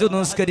തഹജ്ജുദ്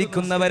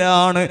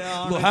നിസ്കരിക്കുന്നവരാണ്,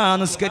 ദുഹാ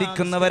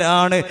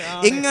നിസ്കരിക്കുന്നവരാണ്.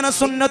 ഇങ്ങനെ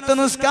സുന്നത്ത്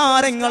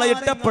നിസ്കാരങ്ങളെ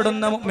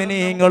ഇഷ്ടപ്പെടുന്ന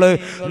മുഅ്മിനീങ്ങള്,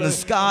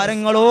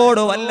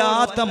 നിസ്കാരങ്ങളോട്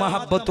വല്ലാത്ത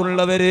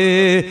മഹബ്ബത്തുള്ളവര്,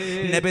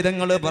 നബി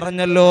തങ്ങൾ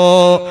പറഞ്ഞല്ലോ,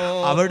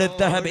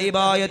 അവിടുത്തെ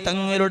ഹബീബായ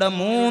തങ്ങളുടെ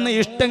 3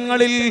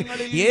 ഇഷ്ടങ്ങളിൽ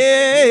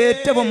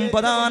ഏറ്റവും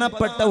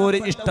പ്രധാനപ്പെട്ട ഒരു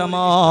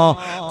ഇഷ്ടമാ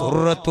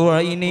ഖുർറത്തു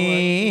ഐനി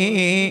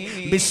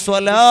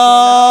ബിസ്സലാ.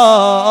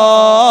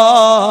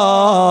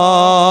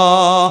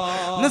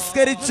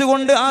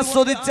 നിസ്കരിച്ചുകൊണ്ട്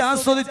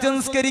ആസ്വദിച്ച്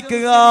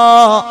നിസ്കരിക്കുക,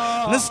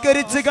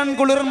 നിസ്കരിച്ച്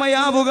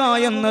കൺകുളിർമയാവുക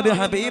എന്നത്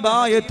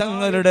ഹബീബായ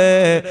തങ്ങളുടെ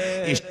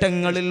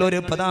ഇഷ്ടങ്ങളിൽ ഒരു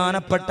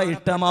പ്രധാനപ്പെട്ട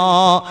ഇഷ്ടമാ.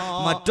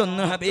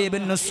 മറ്റൊന്ന്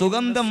ഹബീബിന്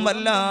സുഗന്ധം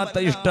വല്ലാത്ത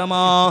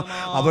ഇഷ്ടമാ.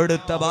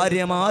 അവിടുത്തെ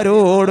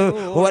ഭാര്യമാരോട്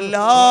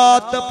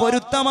വല്ലാത്ത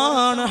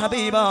പൊരുത്തമാണ്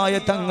ഹബീബായ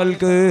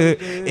തങ്ങൾക്ക്.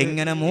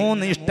 ഇങ്ങനെ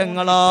 3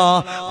 ഇഷ്ടങ്ങളാ.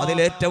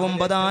 അതിലേറ്റവും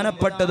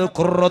പ്രധാനപ്പെട്ടത്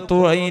ഖുർറത്തു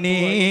ഐനി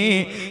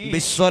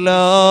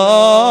ബിസ്സലാ,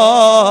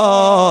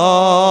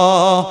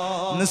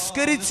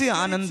 നിസ്കരിച്ച്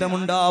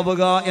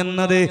ആനന്ദമുണ്ടാവുക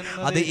എന്നത്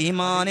അത്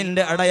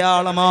ഈമാനിന്റെ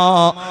അടയാളമാ.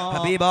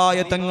 ഹബീബായ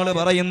തങ്ങൾ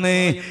പറയുന്നു,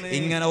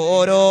 ഇങ്ങനെ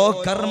ഓരോ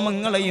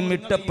കർമ്മങ്ങളെയും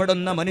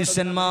ഇഷ്ടപ്പെടുന്ന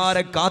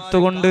മനുഷ്യന്മാരെ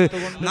കാത്തുകൊണ്ട്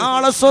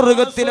നാളെ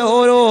സ്വർഗത്തിലെ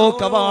ഓരോ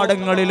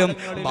കവാടങ്ങളിലും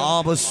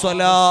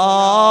ബാബുസ്വലാ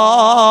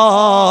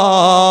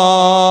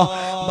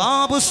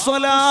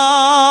ബാബുസ്വലാ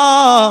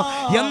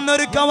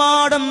എന്നൊരു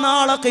കവാടം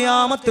നാളെ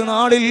ഖിയാമത്ത്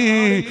നാളിൽ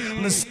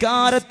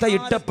നിസ്കാരത്തെ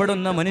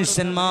ഇഷ്ടപ്പെടുന്ന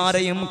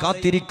മനുഷ്യന്മാരെയും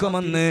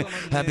കാത്തിരിക്കുമെന്ന്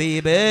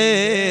ഹബീബേ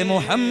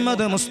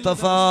മുഹമ്മദ്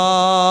മുസ്തഫ.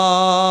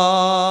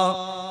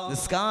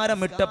 നിസ്കാരം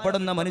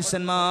ഇഷ്ടപ്പെടുന്ന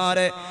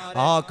മനുഷ്യന്മാരെ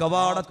ആ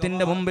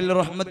കവാടത്തിന്റെ മുമ്പിൽ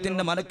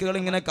റഹ്മത്തിന്റെ മലക്കുകൾ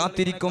ഇങ്ങനെ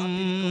കാത്തിരിക്കും.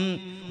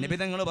 നബി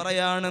തങ്ങൾ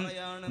പറയാണ്,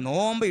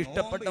 നോമ്പ്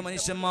ഇഷ്ടപ്പെട്ട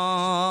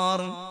മനുഷ്യന്മാർ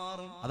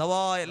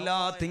അഥവാ എല്ലാ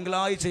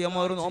തിങ്കളാഴ്ചയും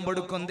അവർ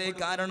നോമ്പെടുക്കും. എന്തേ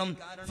കാരണം?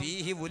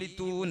 ഫീഹി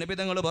ഉലിത്തു, നബി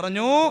തങ്ങൾ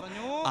പറഞ്ഞു,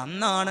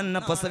 അന്നാണ്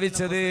എന്നെ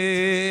പ്രസവിച്ചത്.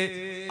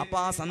 അപ്പൊ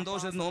ആ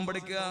സന്തോഷം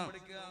നോമ്പെടുക്കുക.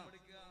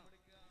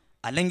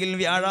 അല്ലെങ്കിൽ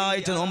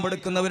വ്യാഴാഴ്ച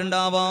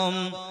നോമ്പെടുക്കുന്നവരുണ്ടാവാം,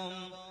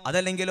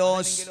 അതല്ലെങ്കിലോ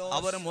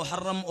അവർ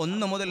മുഹറം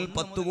 1 മുതൽ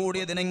 10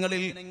 കൂടിയ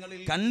ദിനങ്ങളിൽ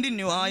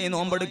കണ്ടിന്യൂ ആയി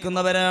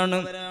നോമ്പെടുക്കുന്നവരാണ്.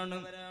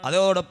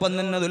 അതോടൊപ്പം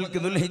തന്നെ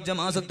ദുൽഹിജ്ജ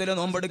മാസത്തിലെ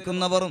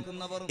നോമ്പെടുക്കുന്നവർ.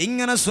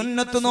 ഇങ്ങനെ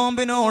സുന്നത്ത്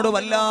നോമ്പിനോട്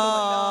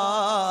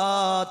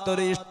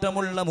വല്ലാത്തൊരു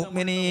ഇഷ്ടമുള്ള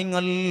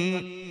മുഅ്മിനീങ്ങൾ.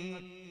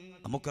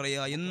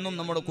 നമുക്കറിയാം, ഇന്നും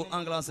നമ്മുടെ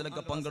ഖുർആൻ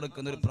ക്ലാസ്സിലൊക്കെ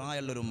പങ്കെടുക്കുന്ന ഒരു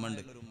പ്രായമുള്ളൊരു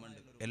ഉമ്മണ്ട്.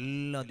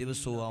 എല്ലാ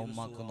ദിവസവും ആ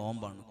ഉമ്മാക്ക്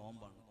നോമ്പാണ്,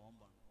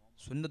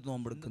 സുന്നത്ത്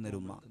നോമ്പെടുക്കുന്ന ഒരു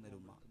ഉമ്മ.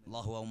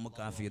 അല്ലാഹു ആ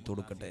ഉമ്മക്ക് ആഫിയത്ത്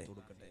കൊടുക്കട്ടെ,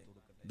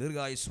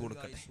 ദീർഘായുസ്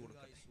കൊടുക്കട്ടെ.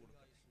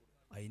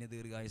 അതിന്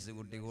ദീർഘായുസ്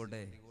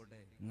കൂട്ടിക്കോട്ടെ.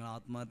 നിങ്ങൾ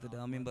ആത്മാർത്ഥ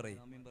ആമീൻ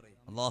പറയും.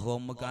 അല്ലാഹു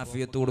ഉമ്മക്ക്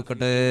ആഫിയത്ത്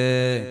കൊടുക്കട്ടെ.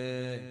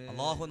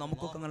 അല്ലാഹു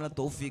നമുക്കൊക്കെ നല്ല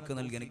തൗഫീക്ക്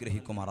നൽകി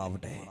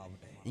അനുഗ്രഹിക്കുമാറാവട്ടെ.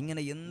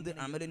 ഇങ്ങനെ എന്ത്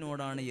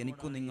അമലിനോടാണ്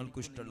എനിക്കും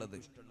നിങ്ങൾക്കും ഇഷ്ടമുള്ളത്?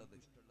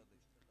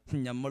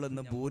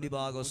 നമ്മളിന്ന്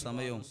ഭൂരിഭാഗം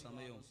സമയവും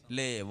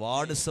അല്ലേ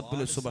വാട്സപ്പിൽ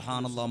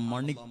സുബ്ഹാനല്ലാഹ്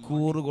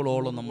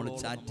മണിക്കൂറുകളോളം നമ്മൾ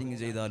ചാറ്റിങ്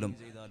ചെയ്താലും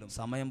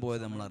സമയം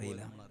പോയത് നമ്മൾ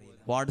അറിയില്ല.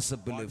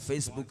 വാട്സപ്പിൽ,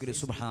 ഫേസ്ബുക്കിൽ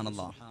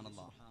സുബ്ഹാനല്ലാഹ്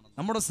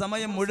നമ്മുടെ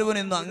സമയം മുഴുവൻ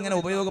ഇന്ന് അങ്ങനെ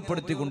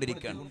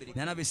ഉപയോഗപ്പെടുത്തിക്കൊണ്ടിരിക്കുകയാണ്.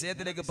 ഞാൻ ആ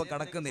വിഷയത്തിലേക്ക് ഇപ്പൊ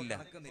കടക്കുന്നില്ല.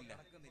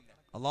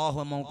 അല്ലാഹു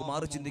നമുക്ക്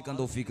മാറി ചിന്തിക്കാൻ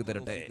തൗഫീക്ക്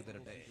തരട്ടെ.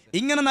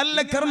 ഇങ്ങനെ നല്ല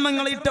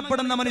കർമ്മങ്ങൾ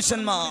ഇഷ്ടപ്പെടുന്ന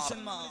മനുഷ്യന്മാർ,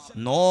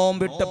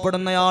 നോമ്പ്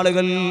ഇഷ്ടപ്പെടുന്ന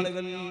ആളുകൾ,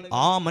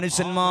 ആ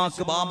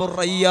മനുഷ്യന്മാർക്ക് ബാബുർ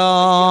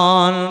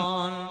റയ്യാൻ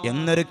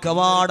എന്നൊരു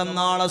കവാടം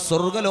നാളെ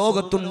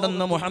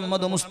സ്വർഗലോകത്തുണ്ടെന്ന്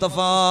മുഹമ്മദ് മുസ്തഫ.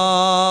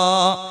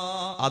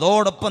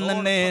 അതോടൊപ്പം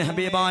തന്നെ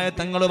ഹബീബായ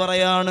തങ്ങൾ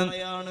പറയാണ്,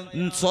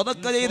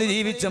 സ്വതക്ക ചെയ്ത്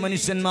ജീവിച്ച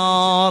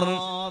മനുഷ്യന്മാർ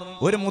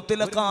ഒരു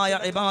മുത്തലഖായ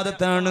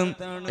ഇബാദത്താണ്.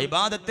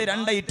 ഇബാദത്ത്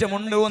 2 ഐറ്റം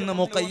ഉണ്ട്, ഒന്ന്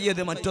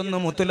മുഖയ്യദ്, മറ്റൊന്ന്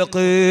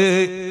മുത്തലഖ്.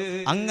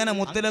 അങ്ങനെ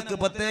മുത്തലഖ്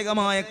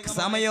പ്രത്യേകമായ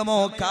സമയമോ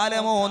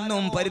കാലമോ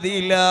ഒന്നും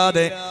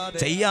പരിധിയില്ലാതെ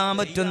ചെയ്യാൻ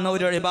പറ്റുന്ന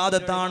ഒരു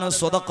ഇബാദത്താണ്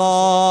സ്വതക്ക.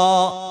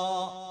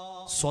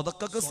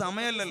 സ്വതക്കക്ക്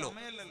സമയമില്ലല്ലോ,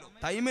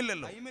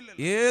 ടൈമില്ലല്ലോ,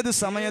 ഏത്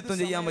സമയത്തും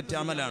ചെയ്യാൻ പറ്റിയ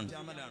അമലാണ്,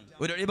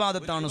 ഒരു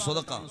ഇബാദത്താണ്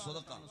സ്വതക്ക.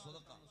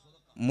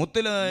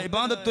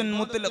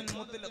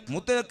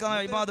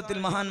 ഇബാദത്തിൽ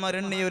മഹാന്മാർ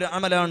എണ്ണിയ ഒരു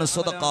അമലാണ്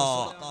സ്വതക്ക.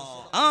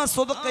 ആ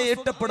സ്വതക്കയെ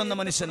ഇഷ്ടപ്പെടുന്ന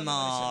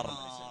മനുഷ്യന്മാർ.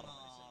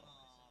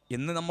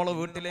 ഇന്ന് നമ്മളെ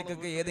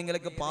വീട്ടിലേക്കൊക്കെ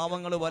ഏതെങ്കിലൊക്കെ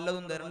പാവങ്ങൾ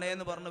വല്ലതും തരണേ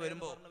എന്ന് പറഞ്ഞു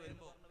വരുമ്പോ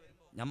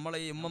നമ്മളെ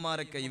ഈ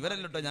ഉമ്മമാരൊക്കെ,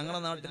 ഇവരല്ലോ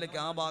ഞങ്ങളുടെ നാട്ടിലേക്ക്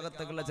ആ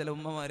ഭാഗത്തൊക്കെയുള്ള ചില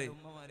ഉമ്മമാര്,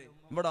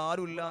 ഇവിടെ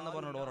ആരുമില്ല എന്ന്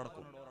പറഞ്ഞ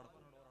ഡോറടക്കും.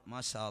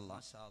 മാഷാ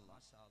അല്ലാഹ്,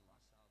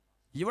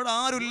 ഇവിടെ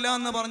ആരുമില്ല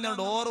എന്ന് പറഞ്ഞ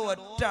ഡോറ്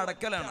ഒറ്റ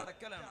അടക്കലാണ്.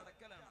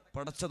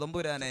 പടച്ച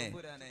തമ്പുരാനെ,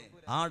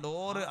 ആ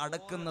ഡോറ്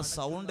അടക്കുന്ന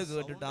സൗണ്ട്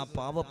കേട്ടിട്ട് ആ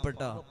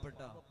പാവപ്പെട്ട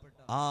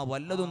ആ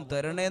വല്ലതും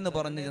തരണേന്ന്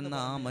പറഞ്ഞു ചെന്ന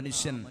ആ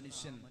മനുഷ്യൻ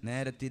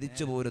നേരെ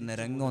തിരിച്ചു പോരുന്ന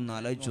രംഗം ഒന്ന്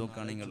ആലോചിച്ച്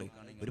നോക്കുകയാണെങ്കിൽ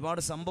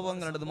ഒരുപാട്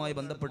സംഭവങ്ങളുണ്ട് ഇതുമായി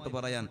ബന്ധപ്പെട്ട്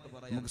പറയാൻ.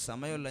 നമുക്ക്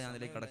സമയമില്ല, ഞാൻ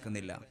അതിലേക്ക്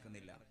കടക്കുന്നില്ല.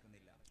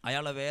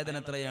 അയാളെ വേദന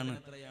എത്രയാണ്?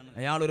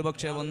 അയാൾ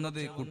ഒരുപക്ഷെ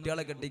വന്നത്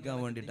കുട്ടികളെ കെട്ടിക്കാൻ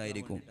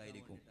വേണ്ടിയിട്ടായിരിക്കും.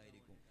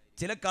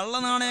 ചില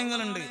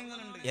കള്ളനാണയങ്ങളുണ്ട്.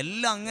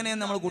 എല്ലാം അങ്ങനെ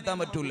നമ്മൾ കൂട്ടാൻ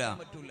പറ്റൂല.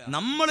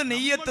 നമ്മൾ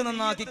നെയ്യത്ത്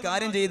നന്നാക്കി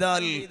കാര്യം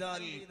ചെയ്താൽ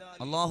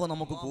അള്ളാഹു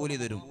നമുക്ക് കൂലി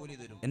തരും.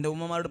 എന്റെ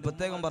ഉമ്മമാരോട്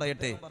പ്രത്യേകം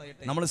പറയട്ടെ,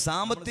 നമ്മൾ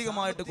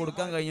സാമ്പത്തികമായിട്ട്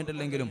കൊടുക്കാൻ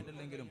കഴിഞ്ഞിട്ടില്ലെങ്കിലും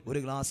ഒരു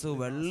ഗ്ലാസ്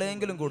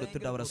വെള്ളയെങ്കിലും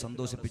കൊടുത്തിട്ട് അവരെ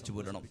സന്തോഷിപ്പിച്ചു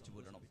വിടണം.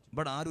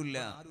 ഇവിടെ ആരുമില്ല,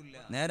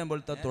 നേരം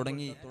പോലത്തെ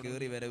തുടങ്ങി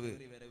കേറി വരവ്,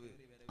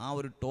 ആ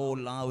ഒരു ടോൾ,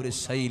 ആ ഒരു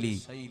ശൈലി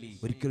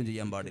ഒരിക്കലും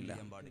ചെയ്യാൻ പാടില്ല.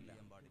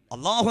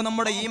 അള്ളാഹു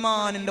നമ്മുടെ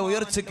ഈമാനിന്റെ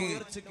ഉയർച്ചയ്ക്ക്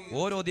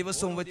ഓരോ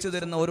ദിവസവും വെച്ചു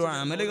തരുന്ന ഓരോ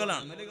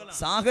അമലുകളാണ്,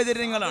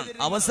 സാഹചര്യങ്ങളാണ്,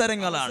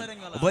 അവസരങ്ങളാണ്.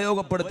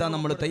 ഉപയോഗപ്പെടുത്താൻ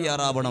നമ്മൾ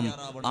തയ്യാറാവണം.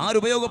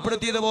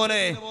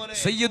 ആരുപയോഗപ്പെടുത്തിയതുപോലെ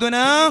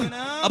സയ്യിദുനാ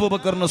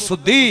അബൂബക്കർ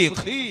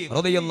സിദ്ദീഖ്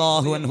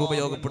റളിയല്ലാഹു അൻഹു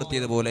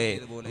ഉപയോഗപ്പെടുത്തിയതുപോലെ.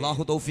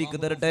 അള്ളാഹു തൗഫീഖ്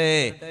തരട്ടെ,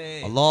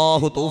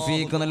 അള്ളാഹു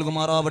തൗഫീഖ്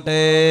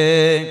നൽകുമാറാവട്ടെ.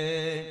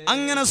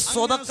 അങ്ങനെ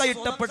സ്വതക്ക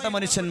ഇട്ടപ്പെട്ട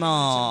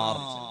മനുഷ്യന്മാർ,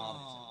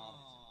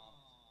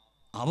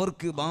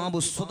 അവർക്ക് ബാബു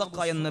സ്വതക്ക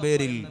എന്ന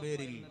പേരിൽ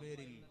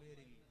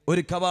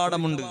ഒരു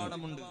കവാടമുണ്ട്.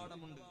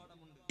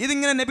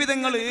 ഇതിങ്ങനെ നബി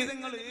തങ്ങൾ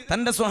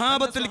തന്റെ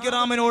സ്വഹാബത്തുൽ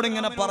കിറാമിനോട്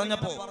ഇങ്ങനെ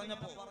പറഞ്ഞപ്പോ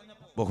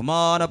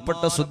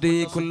ബഹുമാനപ്പെട്ട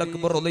സിദ്ദീഖുൽ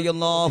അക്ബർ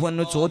റളിയല്ലാഹു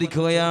അൻഹു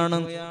ചോദിക്കുകയാണ്.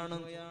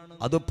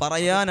 അത്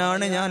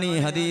പറയാനാണ് ഞാൻ ഈ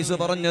ഹദീസ്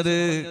പറഞ്ഞത്.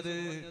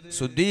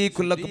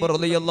 സിദ്ദീഖുൽ അക്ബർ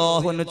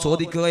റളിയല്ലാഹു അൻഹു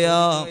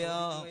ചോദിക്കുകയാ,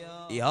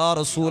 യാ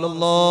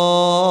റസൂലല്ലാഹ്,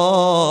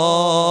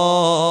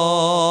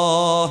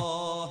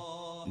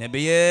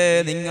 നബിയേ,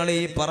 നിങ്ങൾ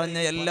ഈ പറഞ്ഞ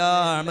എല്ലാ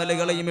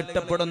അമലുകളെയും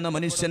ഇഷ്ടപ്പെടുന്ന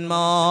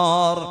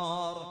മനുഷ്യന്മാർ,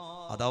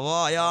 അഥവാ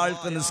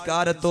അയാൾക്ക്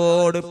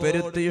നിസ്കാരത്തോട്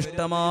പെരുത്ത്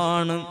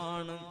ഇഷ്ടമാണ്,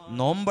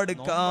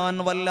 നോമ്പെടുക്കാൻ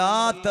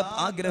വല്ലാത്ത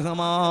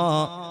ആഗ്രഹമാ,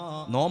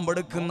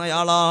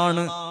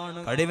 നോമ്പെടുക്കുന്നയാളാണ്,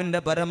 കഴിവിന്റെ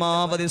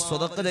പരമാവധി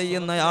സ്വതക്ക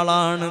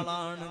ചെയ്യുന്നയാളാണ്,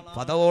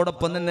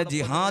 അതോടൊപ്പം തന്നെ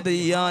ജിഹാദ്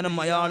ചെയ്യാനും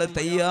അയാൾ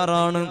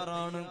തയ്യാറാണ്.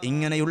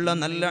 ഇങ്ങനെയുള്ള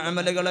നല്ല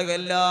അമലുകളെ,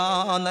 എല്ലാ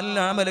നല്ല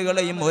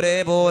അമലുകളെയും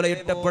ഒരേപോലെ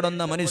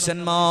ഇഷ്ടപ്പെടുന്ന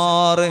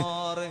മനുഷ്യന്മാർ,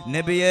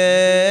 നബിയേ,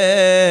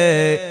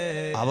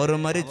 അവർ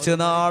മരിച്ചു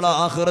നാളെ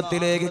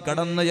ആഖിറത്തിലേക്ക്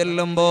കടന്നു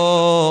ചെല്ലുമ്പോ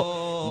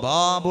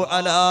ബാബു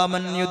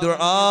അലാമൻ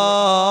യുദ്ആ,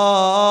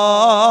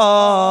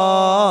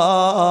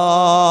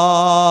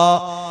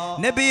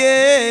 നബിയേ,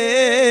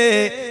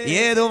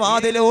 ഏത്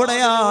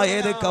വാതിലൂടെയാ,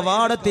 ഏത്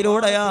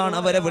കവാടത്തിലൂടെയാണ്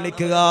അവരെ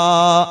വിളിക്കുക?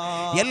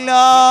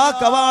 എല്ലാ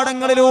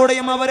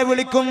കവാടങ്ങളിലൂടെയും അവരെ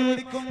വിളിക്കും.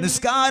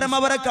 നിസ്കാരം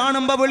അവരെ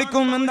കാണുമ്പോ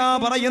വിളിക്കും. എന്താ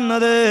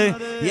പറയുന്നത്?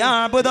 യാ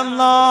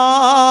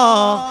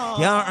അബ്ദല്ലാഹ്,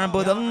 യാ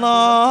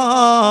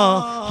അബ്ദല്ലാഹ്,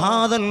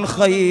 ഹാദൽ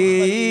ഖൈർ.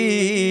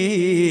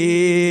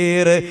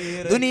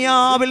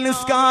 ദുനിയാവിൽ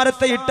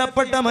നിസ്കാരത്തെ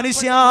ഇഷ്ടപ്പെട്ട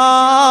മനുഷ്യ,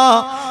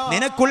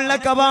 നിനക്കുള്ള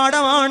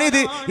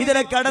കവാടമാണിത്,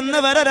 ഇതിലെ കടന്നു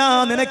വരരാ,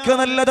 നിനക്ക്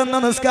നല്ലതെന്ന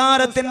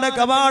നിസ്കാരത്തിന്റെ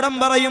കവാടം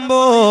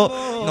പറയുമ്പോ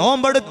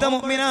നോമ്പെടുത്ത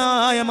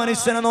മുഅ്മിനായ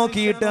മനുഷ്യനെ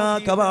നോക്കിയിട്ട് ആ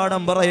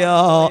കവാടം പറയാ,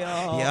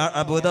 യാ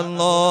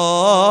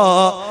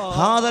അബ്ദല്ലാഹ്,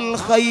 ഹാദൽ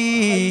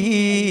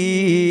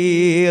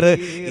ഖൈർ,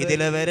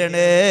 ഇതിലെ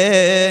വരണേ,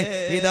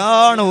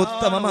 ഇതാണ്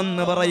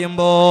ഉത്തമമെന്ന്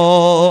പറയുമ്പോ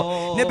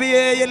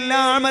നബിയെ,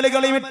 എല്ലാ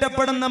അമലുകളെയും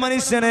ഇഷ്ടപ്പെടുന്ന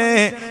മനുഷ്യനെ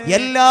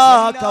എല്ലാ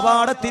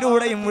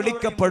കവാടത്തിലൂടെയും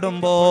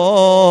വിളിക്കപ്പെടുമ്പോ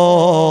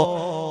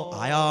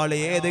അയാൾ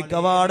ഏത്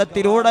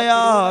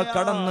കവാടത്തിലൂടെയാ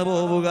കടന്നു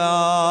പോവുക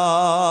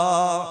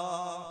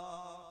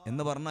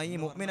എന്ന് പറഞ്ഞാൽ ഈ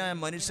മുഅ്മിനായ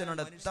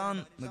മനുഷ്യനോട് എത്താൻ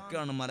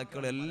നിൽക്കുകയാണ്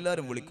മലക്കൾ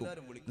എല്ലാവരും വിളിക്കും.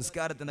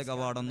 നിസ്കാരത്തിന്റെ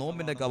കവാടം,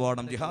 നോമ്പിന്റെ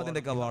കവാടം,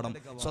 ജിഹാദിന്റെ കവാടം,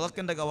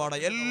 സ്വതക്കിന്റെ കവാടം,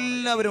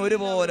 എല്ലാവരും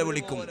ഒരുപോലെ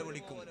വിളിക്കും.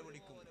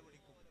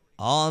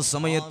 ആ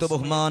സമയത്ത്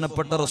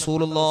ബഹുമാനപ്പെട്ട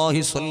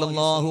റസൂലുള്ളാഹി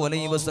സ്വല്ലല്ലാഹു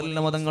അലൈഹി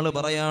വസല്ലം തങ്ങൾ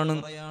പറയാണ്,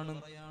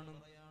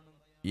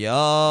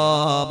 യാ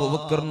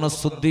അബൂബക്കർ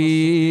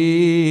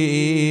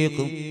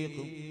സിദ്ദീഖ്,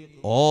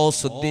 ഓ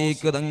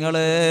സിദ്ദീഖ്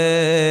തങ്ങളെ,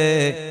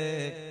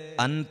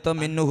 അൻത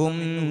മിൻഹും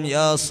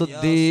യാ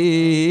സിദ്ദീഖ്,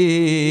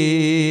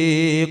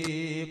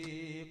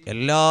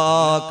 എല്ലാ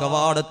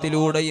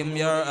കവാടത്തിലൂടെയും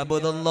യാ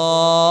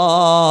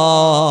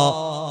അബ്ദല്ലാഹ്,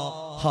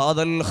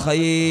 ഹാദൽ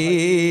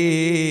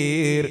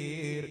ഖൈർ,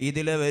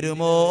 ഇതിലെ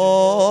വരുമോ?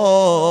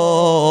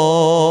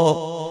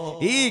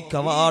 ഈ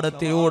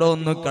കവാടത്തിലൂടെ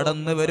ഒന്ന്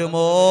കടന്നു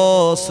വരുമോ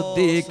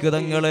സിദ്ദീഖ്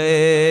തങ്ങളെ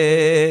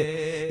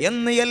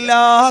എന്ന്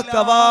എല്ലാ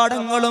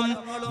കവാടങ്ങളും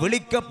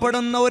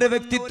വിളിക്കപ്പെടുന്ന ഒരു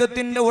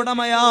വ്യക്തിത്വത്തിന്റെ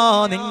ഉടമയാ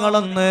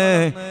നിങ്ങളെന്ന്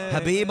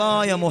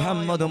ഹബീബായ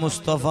മുഹമ്മദ്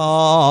മുസ്തഫ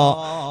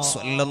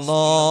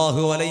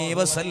സ്വല്ലല്ലാഹു അലൈഹി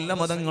വസല്ലം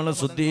തങ്ങൾ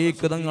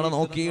സിദ്ദീഖ് തങ്ങളെ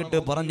നോക്കിയിട്ട്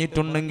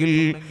പറഞ്ഞിട്ടുണ്ടെങ്കിൽ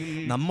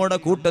നമ്മുടെ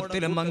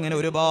കൂട്ടത്തിലും അങ്ങനെ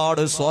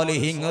ഒരുപാട്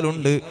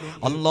സ്വാലിഹീങ്ങളുണ്ട്.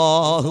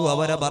 അല്ലാഹു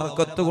അവരെ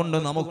ബർക്കത്ത് കൊണ്ട്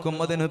നമുക്കും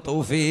അതിന്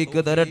തൗഫീഖ്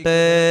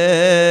തരട്ടെ.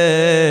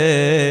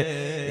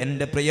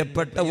 എന്റെ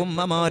പ്രിയപ്പെട്ട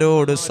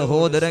ഉമ്മമാരോട്,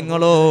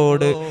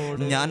 സഹോദരങ്ങളോട്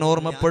ഞാൻ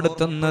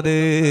ഓർമ്മപ്പെടുത്തുന്നത്,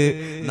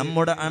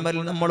 നമ്മുടെ അമൽ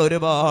നമ്മൾ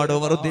ഒരുപാട്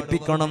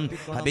വർദ്ധിപ്പിക്കണം.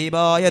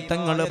 ഹബീബായ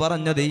തങ്ങൾ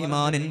പറഞ്ഞത്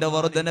ഈമാനിന്റെ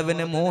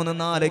വർധനവിന്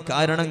 3-4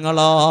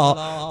 കാരണങ്ങളാ.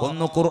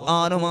 ഒന്ന്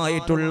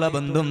ഖുർആനുമായിട്ടുള്ള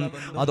ബന്ധം,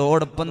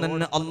 അതോടൊപ്പം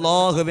തന്നെ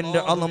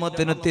അള്ളാഹുവിന്റെ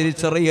അളമത്തിന്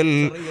തിരിച്ചറിയൽ,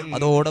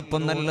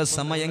 അതോടൊപ്പം നല്ല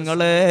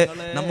സമയങ്ങളെ,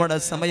 നമ്മുടെ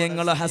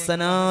സമയങ്ങളെ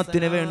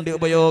ഹസനാത്തിന് വേണ്ടി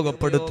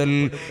ഉപയോഗപ്പെടുത്തൽ.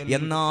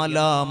 എന്നാൽ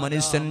ആ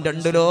മനുഷ്യൻ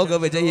 2 ലോക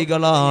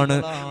വിജയികളാണ്.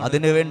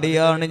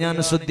 അതിനുവേണ്ടിയാണ് ഞാൻ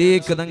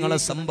സിദ്ദീഖ് തങ്ങളെ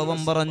സംഭവം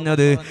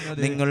പറഞ്ഞത്.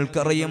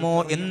 നിങ്ങൾക്കറിയുമോ,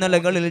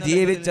 ഇന്നലകളിൽ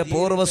ജീവിച്ച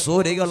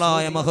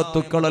പൂർവ്വസൂരികളായ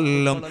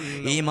മഹത്തുക്കളെല്ലാം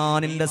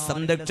ഈമാനിന്റെ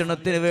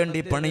സംരക്ഷണത്തിന് വേണ്ടി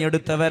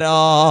പണിയെടുത്തവരാ.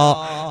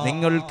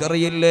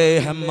 നിങ്ങൾക്കറിയില്ലേ,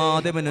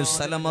 ഹമ്മാദ് ഇബ്നു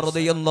സലമ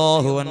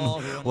റളിയല്ലാഹു അൻഹു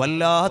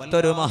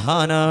വല്ലാത്തൊരു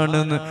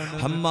മഹാനാണ്.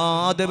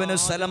 ഹമ്മാദ് ഇബ്നു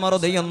സലമ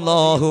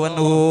റളിയല്ലാഹു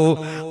അൻഹു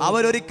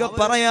അവരൊരിക്കൽ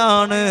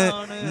പറയാണ്,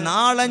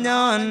 നാളെ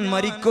ഞാൻ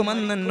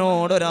മരിക്കുമെന്ന്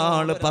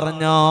എന്നോടൊരാൾ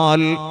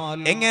പറഞ്ഞാൽ,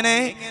 എങ്ങനെ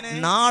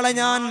നാളെ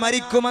ഞാൻ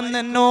മരിക്കും മരിക്കുമെന്ന്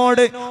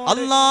എന്നോട്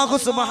അല്ലാഹു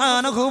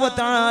സുബ്ഹാനഹു വ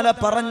തആല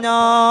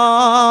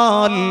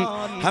പറഞ്ഞാൽ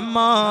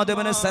ഹമ്മാദ്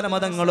ഇബ്നു സലമ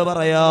തങ്ങൾ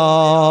പറയാ,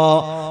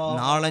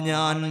 നാളെ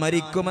ഞാൻ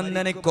മരിക്കുമെന്ന്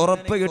എനിക്ക്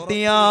ഉറപ്പ്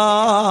കിട്ടിയാൽ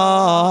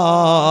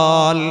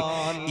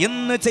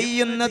ഇന്ന്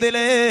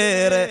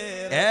ചെയ്യുന്നതിലേറെ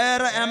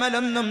ഏറെ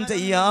അമലൊന്നും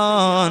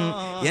ചെയ്യാൻ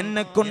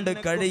എന്നെ കൊണ്ട്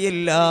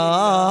കഴിയില്ല.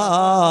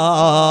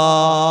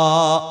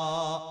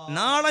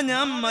 നാളെ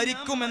ഞാൻ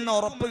മരിക്കുമെന്ന്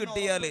ഉറപ്പ്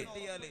കിട്ടിയാല്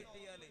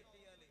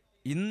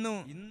ഇന്ന്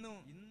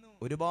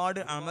ഒരുപാട്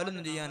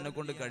അമലൊന്നും ചെയ്യാൻ എന്നെ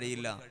കൊണ്ട്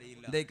കഴിയില്ല.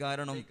 എന്തേ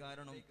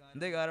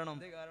കാരണം?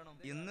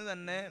 ഇന്ന്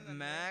തന്നെ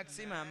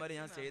മാക്സിമം അമൽ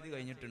ഞാൻ ചെയ്ത്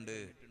കഴിഞ്ഞിട്ടുണ്ട്.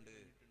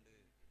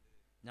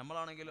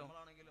 നമ്മളാണെങ്കിലോ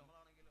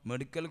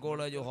മെഡിക്കൽ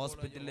കോളേജ്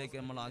ഹോസ്പിറ്റലിലേക്ക്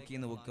നമ്മൾ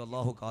ആക്കിയെന്ന് വെക്കുക.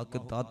 അള്ളാഹു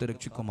കാത്തു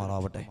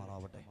രക്ഷിക്കുമാറാവട്ടെ.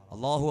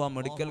 അള്ളാഹു ആ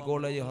മെഡിക്കൽ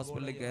കോളേജ്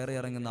ഹോസ്പിറ്റലിലേക്ക് കയറി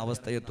ഇറങ്ങുന്ന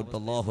അവസ്ഥയെ തൊട്ട്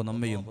അള്ളാഹു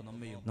നമ്മയും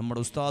നമ്മുടെ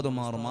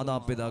ഉസ്താദുമാർ,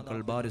 മാതാപിതാക്കൾ,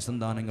 ഭാര്യ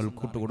സന്താനങ്ങൾ,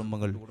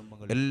 കൂട്ടുകുടുംബങ്ങൾ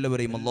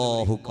എല്ലാവരെയും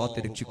അള്ളാഹു കാത്തു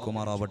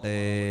രക്ഷിക്കുമാറാവട്ടെ.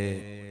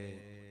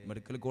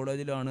 മെഡിക്കൽ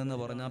കോളേജിലാണെന്ന്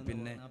പറഞ്ഞാൽ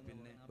പിന്നെ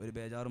ഒരു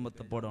ബേജാറും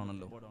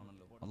ബത്തപ്പാടാണല്ലോ.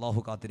 അള്ളാഹു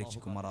കാത്തു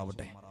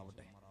രക്ഷിക്കുമാറാവട്ടെ.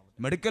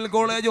 മെഡിക്കൽ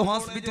കോളേജ്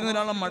ഹോസ്പിറ്റലിൽ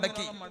ഒരാളെ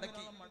മടക്കി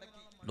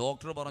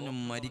ഡോക്ടർ പറഞ്ഞു,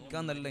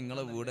 മരിക്കാൻ നല്ല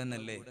നിങ്ങളെ വീട്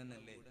തന്നെയല്ലേ,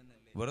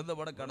 വെറുതെ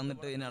ഇവിടെ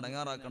കടന്നിട്ട് ഇനി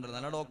അടങ്ങാറാക്കേണ്ടത്.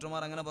 നല്ല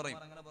ഡോക്ടർമാർ അങ്ങനെ പറയും.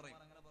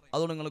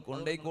 അതുകൊണ്ട് നിങ്ങൾ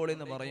കൊണ്ടേക്കോളി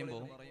എന്ന്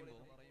പറയുമ്പോൾ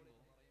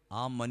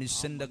ആ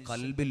മനുഷ്യന്റെ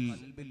കൽബിൽ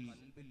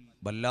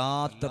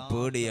വല്ലാത്ത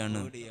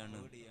പേടിയാണ്.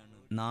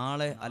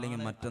 നാളെ അല്ലെങ്കിൽ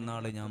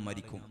മറ്റന്നാള് ഞാൻ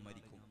മരിക്കും.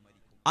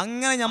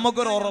 അങ്ങനെ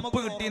ഞമ്മക്കൊരു ഉറപ്പ്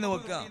കിട്ടിയെന്ന്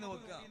വെക്കുക.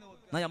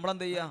 എന്നാ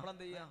നമ്മളെന്ത് ചെയ്യാ?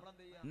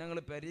 ഞങ്ങൾ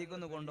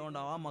പെരീക്കൊന്ന് കൊണ്ടുകൊണ്ട്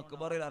ആ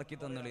മക്ബറയിൽ ഇറക്കി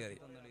തന്നളി,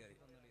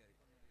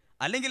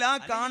 അല്ലെങ്കിൽ ആ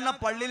കാണുന്ന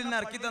പള്ളിയിൽ നിന്ന്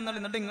ഇറക്കി തന്നളി.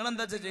 എന്നിട്ട്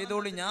നിങ്ങളെന്താ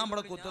ചെയ്തോളി, ഞാൻ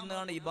ഇവിടെ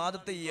കുത്തുന്നതാണ്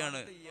ഇബാദത്ത്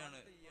ചെയ്യാണ്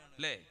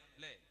അല്ലേ?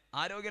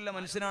 ആരോഗ്യമുള്ള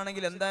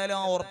മനുഷ്യനാണെങ്കിൽ എന്തായാലും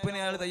ആ ഉറപ്പിന്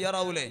അയാൾ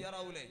തയ്യാറാവൂലേ?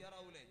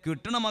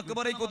 കിട്ടണ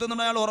മക്ബറയിൽ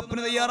കുത്തുന്നുണ്ട് അയാൾ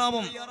ഉറപ്പിന്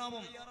തയ്യാറാവും.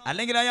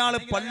 അല്ലെങ്കിൽ അയാൾ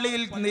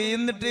പള്ളിയിൽ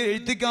നിന്നിട്ട്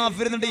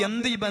എഴുത്തിക്കാഫിരുന്നിട്ട്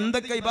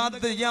എന്തൊക്കെ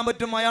ഇബാദത്ത് ചെയ്യാൻ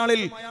പറ്റും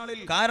അയാളിൽ?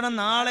 കാരണം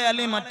നാളെ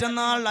അല്ലെങ്കിൽ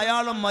മറ്റന്നാൾ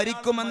അയാൾ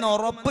മരിക്കുമെന്ന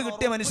ഉറപ്പ്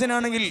കിട്ടിയ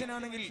മനുഷ്യനാണെങ്കിൽ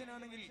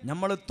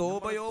നമ്മൾ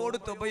തോബയോട്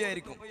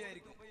തോബയായിരിക്കും,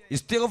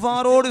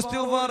 ഇസ്തിഗ്ഫാറോട്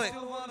ഇസ്തിഗ്ഫാർ.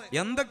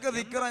 എന്തൊക്കെ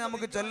ദിക്റാ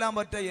നമുക്ക് ചൊല്ലാൻ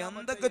പറ്റുക,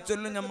 എന്തൊക്കെ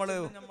ചൊല്ലും നമ്മള്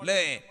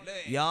അല്ലേ?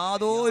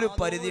 യാതൊരു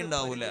പരിധി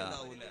ഉണ്ടാവൂല.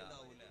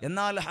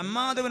 എന്നാൽ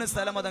ഹമ്മാദ് ഇബ്നു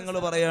സലമ തങ്ങൾ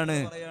പറയാണ്,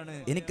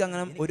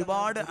 എനിക്കങ്ങനെ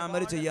ഒരുപാട്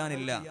അമൽ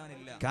ചെയ്യാനില്ല.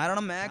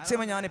 കാരണം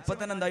മാക്സിമം ഞാൻ ഇപ്പൊ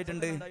തന്നെ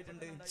എന്തായിട്ടുണ്ട്,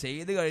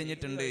 ചെയ്ത്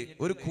കഴിഞ്ഞിട്ടുണ്ട്.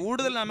 ഒരു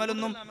കൂടുതൽ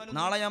അമലൊന്നും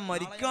നാളെ ഞാൻ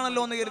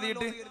മരിക്കാണല്ലോ എന്ന്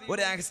കരുതിയിട്ട്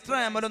ഒരു എക്സ്ട്രാ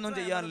അമലൊന്നും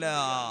ചെയ്യാനില്ല.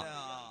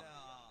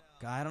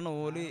 കാരണം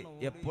ഓല്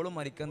എപ്പോഴും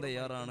മരിക്കാൻ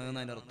തയ്യാറാണ്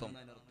എന്നതിനർത്ഥം.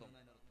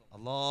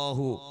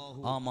 അല്ലാഹു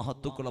ആ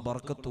മഹത്തുക്കളുടെ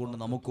ബർക്കത്ത് കൊണ്ട്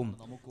നമുക്കും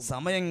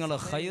സമയങ്ങളെ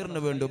ഖൈറിന്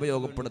വേണ്ടി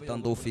ഉപയോഗപ്പെടുത്താൻ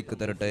തൗഫീഖ്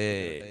തരട്ടെ.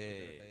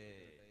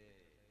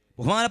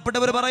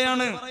 ബഹുമാനപ്പെട്ടവർ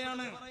പറയാണ്,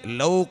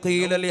 ലൗ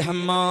ഖീല ലി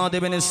ഹമ്മാദ്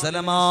ഇബ്നു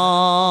സലമ,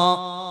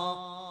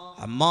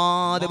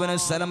 ഹമ്മാദ് ഇബ്നു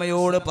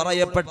സലമയോട്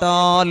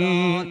പറയപ്പെട്ടാൽ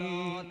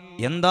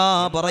എന്താ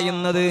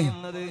പറയുന്നത്?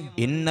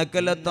 ഇന്നക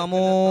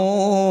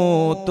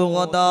ലതമൂതു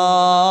ഗദാ,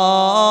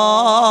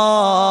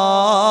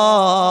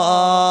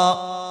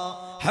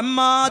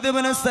 ഹമ്മാദ്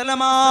ഇബ്നു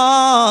സലമ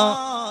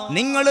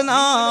നിങ്ങൾ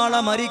നാളെ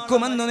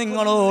മരിക്കുമെന്ന്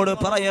നിങ്ങളോട്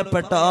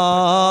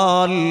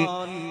പറയപ്പെട്ടാൽ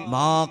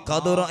മാ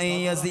ഖദറ അൻ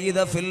യസീദ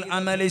ഫിൽ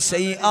അമലി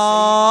ശൈആ,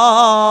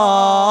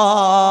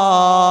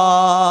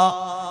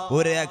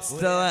 ഒരു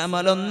എക്സ്ട്രാ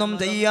അമലൊന്നും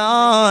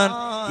ചെയ്യാൻ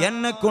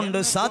എന്നെ കൊണ്ട്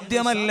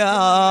സാധ്യമല്ല.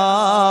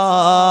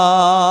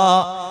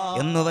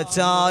 എന്ന്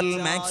വെച്ചാൽ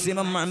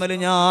മാക്സിമം അമൽ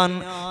ഞാൻ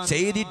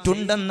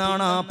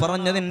ചെയ്തിട്ടുണ്ടെന്നാണ്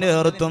പറഞ്ഞതിന്റെ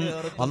അർത്ഥം.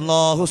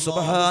 അല്ലാഹു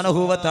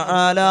സുബ്ഹാനഹു വ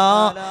തആല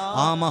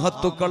ആ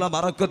മഹത്തുക്കളെ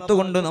ബറക്കത്ത്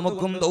കൊണ്ട്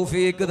നമുക്കും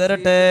തൗഫീഖ്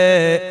തരട്ടെ.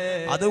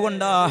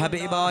 അതുകൊണ്ടാ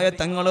ഹബീബായ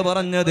തങ്ങൾ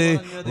പറഞ്ഞത്,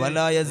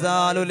 വലാ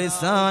യസാലു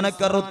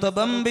ലിസാനക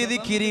റുതബൻ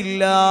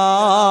ബിദിക്രില്ലാഹ്.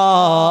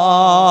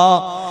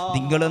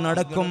 നിങ്ങൾ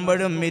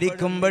നടക്കുമ്പോഴും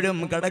ഇരിക്കുമ്പോഴും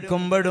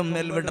കിടക്കുമ്പോഴും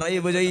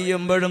ഡ്രൈവ്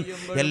ചെയ്യുമ്പോഴും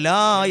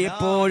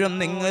എപ്പോഴും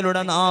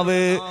നിങ്ങളുടെ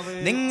നാവ്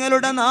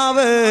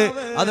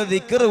അത്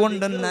ദിക്ർ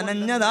കൊണ്ട്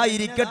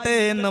നനഞ്ഞതായിരിക്കട്ടെ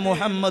എന്ന്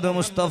മുഹമ്മദ്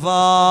മുസ്തഫ.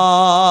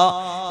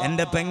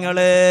 എന്റെ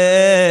പെങ്ങളെ,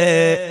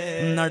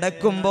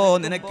 നടക്കുമ്പോ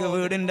നിനക്ക്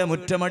വീടിന്റെ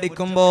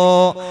മുറ്റമടിക്കുമ്പോ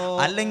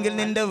അല്ലെങ്കിൽ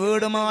നിന്റെ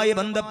വീടുമായി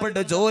ബന്ധപ്പെട്ട്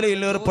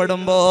ജോലിയിൽ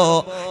ഏർപ്പെടുമ്പോ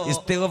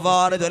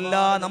ഇസ്തിഗ്ഫാർ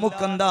ചൊല്ലാ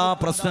നമുക്കെന്താ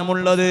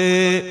പ്രശ്നമുള്ളത്?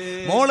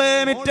 മോളെ,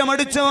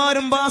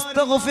 മുറ്റമടിച്ചവാരും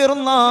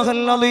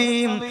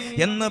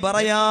എന്ന്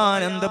പറയാൻ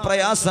എന്ത്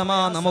പ്രയാസമാ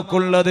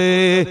നമുക്കുള്ളത്?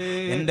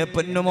 എന്റെ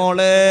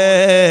പൊന്നുമോളെ,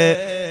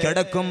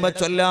 കിടക്കുമ്പോ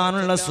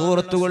ചൊല്ലാനുള്ള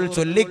സൂറത്തുകൾ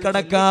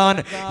ചൊല്ലിക്കിടക്കാൻ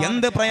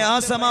എന്ത്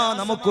പ്രയാസമാ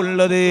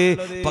നമുക്കുള്ളത്?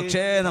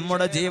 പക്ഷേ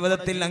നമ്മുടെ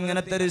ജീവിതത്തിൽ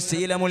അങ്ങനത്തെ ഒരു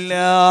ശീലമില്ല.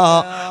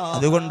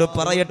 അതുകൊണ്ട്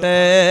പറയട്ടെ,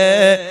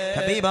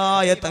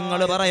 ഹബീബായ തങ്ങൾ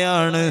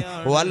പറയാണ്,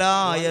 വലാ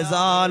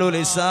യസാലു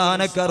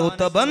ലിസാനക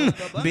റുതബൻ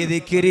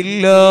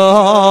ബിദിക്രില്ലാഹ്.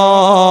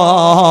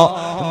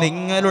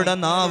 നിങ്ങളുടെ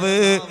നാവ്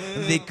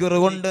ദിക്ർ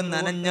കൊണ്ട്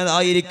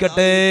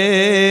നനഞ്ഞതായിരിക്കട്ടെ.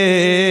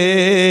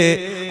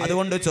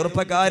 അതുകൊണ്ട്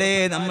ചെറുപ്പക്കാരെ,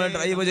 നമ്മൾ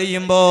ഡ്രൈവ്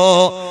ചെയ്യുമ്പോ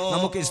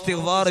നമുക്ക്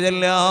ഇസ്തിഗ്ഫാർ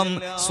ചൊല്ലാം,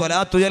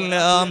 സ്വലാത്ത്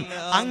ചൊല്ലാം.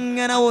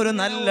 അങ്ങനെ ഒരു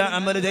നല്ല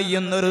അമൽ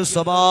ചെയ്യുന്ന ഒരു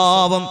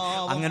സ്വഭാവം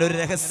അങ്ങനെ ഒരു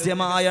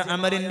രഹസ്യമായ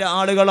അമലിന്റെ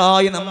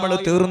ആളുകളായി നമ്മൾ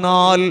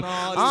തീർന്നാൽ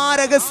ആ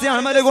രഹസ്യ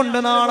അമല് കൊണ്ട്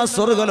നാളെ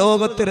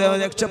സ്വർഗ്ഗലോകത്തിൽ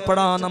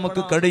രക്ഷപ്പെടാൻ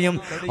നമുക്ക് കഴിയും.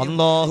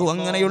 അല്ലാഹു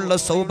അങ്ങനെയുള്ള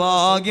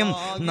സൗഭാഗ്യം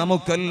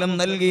നമുക്കെല്ലാം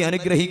നൽകി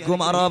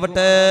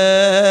അനുഗ്രഹിക്കുമാറാവട്ടെ.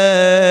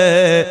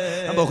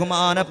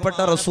 ബഹുമാനപ്പെട്ട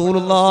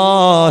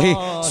റസൂലുള്ളാഹി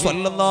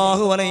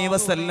സ്വല്ലല്ലാഹു അലൈഹി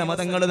വസല്ലം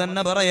തങ്ങൾ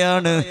തന്നെ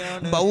പറയാണ്,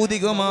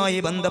 ഭൗതികമായി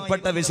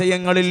ബന്ധപ്പെട്ട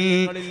വിഷയങ്ങളിൽ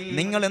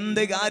നിങ്ങൾ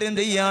എന്ത് കാര്യം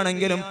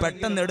ചെയ്യുകയാണെങ്കിലും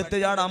പെട്ടെന്ന് എടുത്തു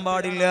ചാടാൻ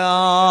പാടില്ല.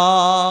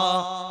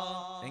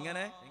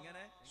 എങ്ങനെ?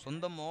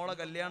 സ്വന്തം മോളെ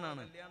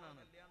കല്യാണാണ്,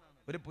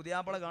 ഒരു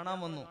പുതിയാപ്പള കാണാൻ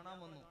വന്നു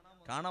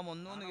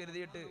എന്ന്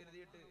കരുതിയിട്ട്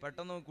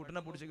പെട്ടെന്ന്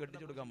കുട്ടിനെ പിടിച്ച്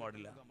കെട്ടിച്ചു കൊടുക്കാൻ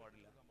പാടില്ല.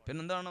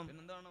 പിന്നെന്താണ്?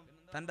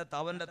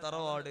 അവന്റെ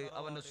തറവാട്,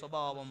 അവന്റെ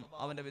സ്വഭാവം,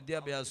 അവന്റെ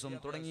വിദ്യാഭ്യാസം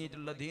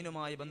തുടങ്ങിയിട്ടുള്ള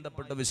ദീനുമായി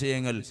ബന്ധപ്പെട്ട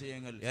വിഷയങ്ങൾ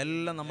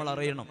എല്ലാം നമ്മൾ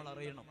അറിയണം.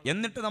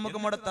 എന്നിട്ട് നമുക്ക്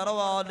നമ്മുടെ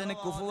തറവാടിന്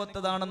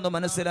കുഫുവത്തതാണെന്ന്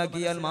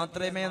മനസ്സിലാക്കിയാൽ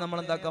മാത്രമേ നമ്മൾ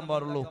എന്താക്കാൻ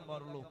പാടുള്ളൂ,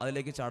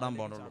 അതിലേക്ക് ചാടാൻ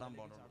പാടുള്ളൂ.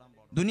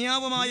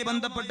 ദുനിയാവുമായി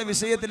ബന്ധപ്പെട്ട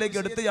വിഷയത്തിലേക്ക്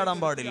എടുത്തു ചാടാൻ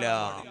പാടില്ല.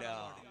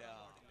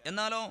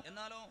 എന്നാലോ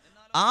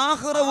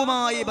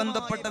ആഖിറവുമായി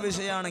ബന്ധപ്പെട്ട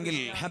വിഷയമാണെങ്കിൽ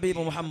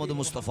ഹബീബ് മുഹമ്മദ്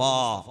മുസ്തഫ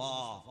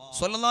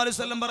സ്വല്ലല്ലാഹു അലൈഹി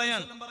വസല്ലം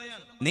പറയാൻ,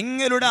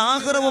 നിങ്ങളുടെ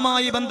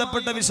ആഖിറവുമായി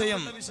ബന്ധപ്പെട്ട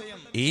വിഷയം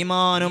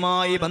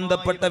ഈമാനുമായി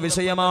ബന്ധപ്പെട്ട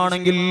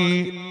വിഷയമാണെങ്കിൽ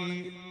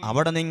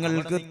അവിടെ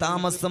നിങ്ങൾക്ക്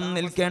താമസം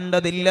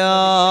നിൽക്കേണ്ടതില്ല.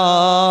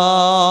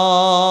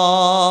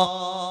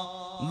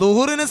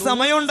 ദുഹറിന്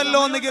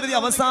സമയമുണ്ടല്ലോ എന്ന് കരുതി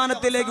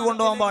അവസാനത്തിലേക്ക്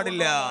കൊണ്ടുപോകാൻ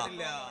പാടില്ല.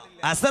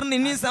 അസറിന്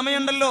ഇനി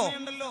സമയമുണ്ടല്ലോ,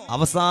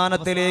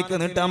 അവസാനത്തിലേക്ക്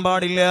നീട്ടാൻ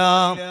പാടില്ല.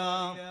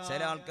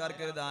 ചില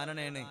ആൾക്കാർക്ക് ഒരു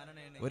ധാരണയാണ്,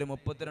 ഒരു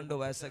 32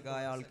 വയസ്സൊക്കെ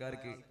ആയ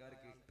ആൾക്കാർക്ക്,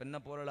 പിന്നെ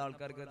പോലുള്ള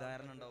ആൾക്കാർക്ക്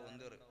ധാരണ ഉണ്ടാവും,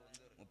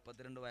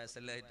 32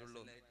 വയസ്സല്ലേ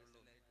ആയിട്ടുള്ളൂ,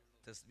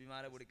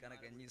 തസ്ബീമാല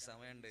പിടിക്കാനൊക്കെ ഇനി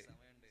സമയമുണ്ട്,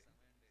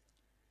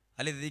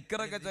 അല്ലെ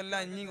ദിക്റൊക്കെ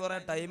ചൊല്ലാൻ ഇനി കുറെ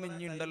ടൈം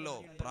ഇനി ഉണ്ടല്ലോ,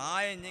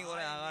 പ്രായം ഇനി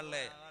കുറെ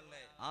ആകാല്ലേ.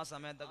 ആ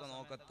സമയത്തൊക്കെ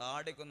നോക്ക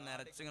താടിക്കൊന്ന്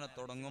നിരച്ചിങ്ങനെ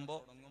തുടങ്ങുമ്പോ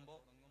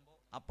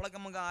അപ്പോഴൊക്കെ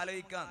നമുക്ക്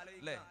ആലോചിക്കാം,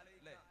 അല്ലേ?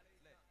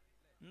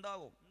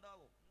 ഉണ്ടാവും,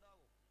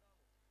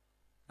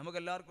 നമുക്ക്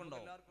എല്ലാവർക്കും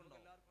ഉണ്ടാവും.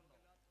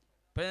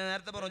 ഇപ്പൊ ഞാൻ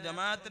നേരത്തെ പറഞ്ഞു,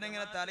 ജമാഅത്തിന്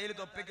ഇങ്ങനെ തലയിൽ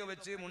തൊപ്പിക്ക്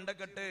വെച്ച്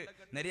മുണ്ടക്കെട്ട്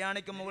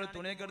നെരിയാണിക്ക് മുകളിൽ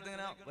തുണിയൊക്കെ എടുത്ത്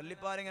ഇങ്ങനെ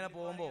വള്ളിപ്പാരിങ്ങനെ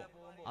പോകുമ്പോ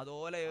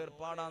അതുപോലെ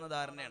ഏർപ്പാടാന്ന്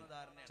ധാരണയാണ്.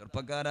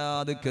 ചെറുപ്പക്കാരാ,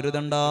 അത്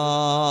കരുതണ്ട.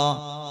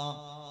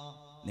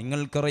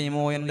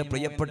 നിങ്ങൾക്കറിയുമോ, എന്റെ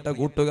പ്രിയപ്പെട്ട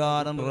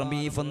കൂട്ടുകാരൻ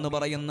റമീഫ് എന്ന്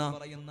പറയുന്ന,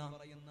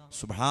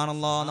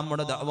 സുബ്ഹാനല്ലാഹ്,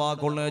 നമ്മുടെ ദഅവാ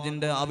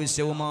കോളേജിന്റെ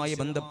ആവശ്യവുമായി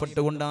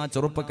ബന്ധപ്പെട്ടുകൊണ്ട് ആ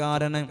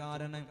ചെറുപ്പക്കാരന്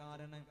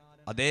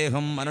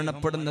അദ്ദേഹം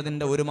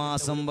മരണപ്പെടുന്നതിന്റെ 1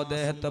 മാസം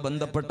അദ്ദേഹത്തെ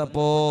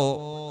ബന്ധപ്പെട്ടപ്പോ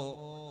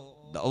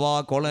ദഅവാ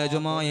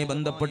കോളേജുമായി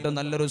ബന്ധപ്പെട്ട്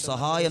നല്ലൊരു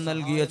സഹായം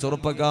നൽകിയ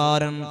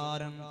ചെറുപ്പക്കാരൻ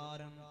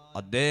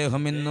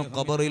അദ്ദേഹം ഇന്ന്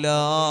ഖബറിലാ.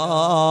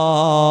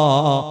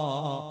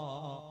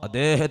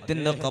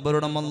 അദ്ദേഹത്തിന്റെ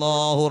ഖബറിടം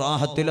അല്ലാഹു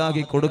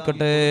റാഹത്തിലാക്കി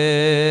കൊടുക്കട്ടെ.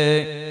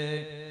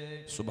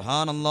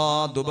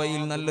 സുബ്ഹാനല്ലാഹ്,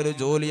 ദുബൈയിൽ നല്ലൊരു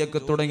ജോലിയൊക്കെ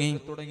തുടങ്ങി,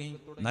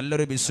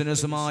 നല്ലൊരു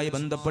ബിസിനസ്സുമായി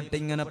ബന്ധപ്പെട്ട്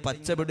ഇങ്ങനെ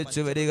പച്ച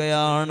പിടിച്ചു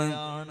വരികയാണ്.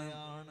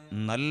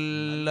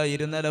 നല്ല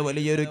ഇരുനില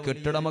വലിയൊരു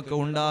കെട്ടിടമൊക്കെ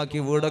ഉണ്ടാക്കി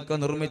വീടൊക്കെ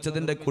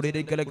നിർമ്മിച്ചതിന്റെ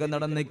കുടിയിരിക്കലൊക്കെ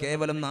നടന്ന്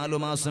കേവലം 4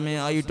 മാസമേ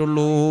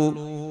ആയിട്ടുള്ളൂ.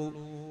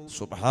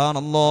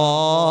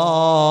 സുബ്ഹാനല്ലാഹ്,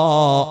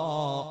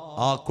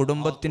 ആ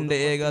കുടുംബത്തിന്റെ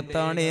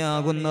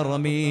ഏകത്താണിയാകുന്ന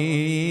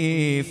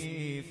റമീഫ്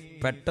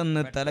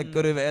പെട്ടെന്ന്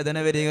തലക്കൊരു വേദന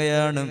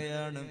വരികയാണ്.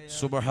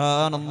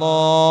 സുബ്ഹാനല്ലാഹ്,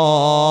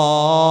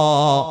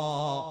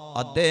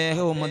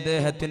 അദ്ദേഹവും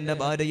അദ്ദേഹത്തിന്റെ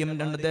ഭാര്യയും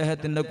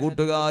അദ്ദേഹത്തിന്റെ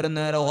കൂട്ടുകാരും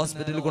നേരെ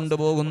ഹോസ്പിറ്റലിൽ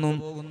കൊണ്ടുപോകുന്നു.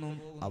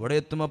 അവിടെ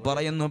എത്തുമ്പോ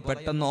പറയുന്നു,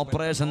 പെട്ടെന്ന്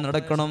ഓപ്പറേഷൻ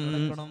നടക്കണം.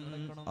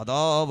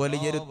 അതാ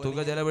വലിയൊരു തുക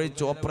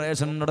ചെലവഴിച്ച്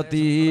ഓപ്പറേഷൻ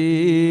നടത്തി.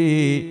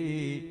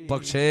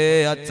 പക്ഷേ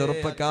ആ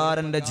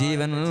ചെറുപ്പക്കാരന്റെ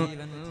ജീവൻ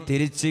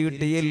തിരിച്ചു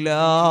കിട്ടിയില്ല.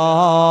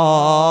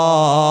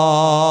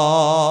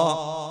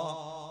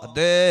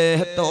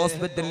 അദ്ദേഹത്തെ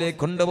ഹോസ്പിറ്റലിലേക്ക്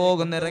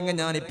കൊണ്ടുപോകുന്ന രംഗം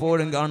ഞാൻ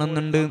ഇപ്പോഴും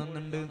കാണുന്നുണ്ട്.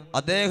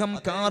 അദ്ദേഹം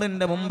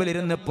കാറിന്റെ മുമ്പിൽ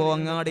ഇരുന്നപ്പോ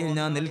അങ്ങാടിയിൽ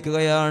ഞാൻ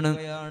നിൽക്കുകയാണ്.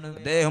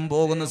 അദ്ദേഹം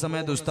പോകുന്ന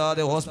സമയത്ത്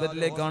ഉസ്താദ്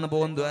ഹോസ്പിറ്റലിലേക്കാണ്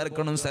പോകുന്നത്,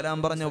 ദ്വാരക്കണം സലാം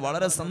പറഞ്ഞു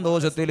വളരെ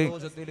സന്തോഷത്തില്.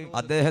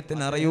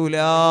 അദ്ദേഹത്തിന് അറിയൂല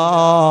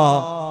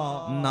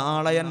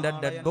നാളെ എന്റെ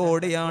ഡെഡ്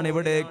ബോഡിയാണ്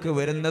ഇവിടേക്ക്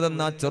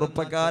വരുന്നതെന്ന് ആ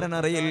ചെറുപ്പക്കാരൻ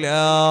അറിയില്ല.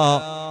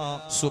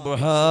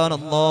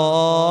 സുബ്ഹാനല്ലാഹ്,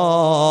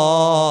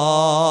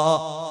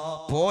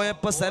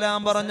 പോയപ്പോ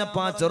സലാം പറഞ്ഞപ്പോ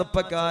ആ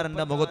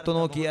ചെറുപ്പക്കാരന്റെ മുഖത്ത്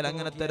നോക്കിയാൽ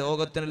അങ്ങനത്തെ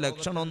രോഗത്തിന്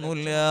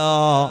ലക്ഷണമൊന്നുമില്ല.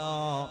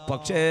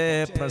 പക്ഷേ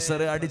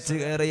പ്രഷർ അടിച്ചു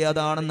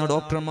കയറിയതാണെന്ന്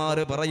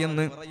ഡോക്ടർമാര്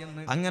പറയുന്നു.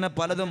 അങ്ങനെ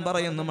പലതും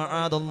പറയുന്നു.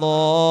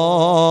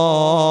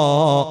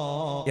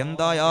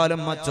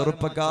 എന്തായാലും ആ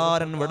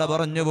ചെറുപ്പക്കാരൻ ഇവിടെ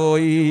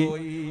പറഞ്ഞുപോയി.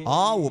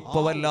 ആ ഉപ്പ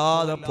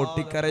വല്ലാതെ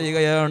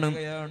പൊട്ടിക്കരയുകയാണ്.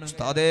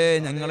 ഉസ്താദേ,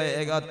 ഞങ്ങളെ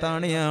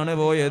ഏകാത്താണിയാണ്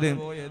പോയത്,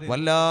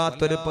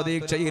 വല്ലാത്തൊരു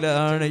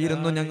പ്രതീക്ഷയിലാണ്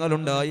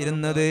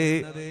ഞങ്ങളുണ്ടായിരുന്നത്.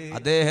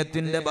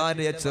 അദ്ദേഹത്തിന്റെ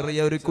ഭാര്യ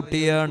ചെറിയൊരു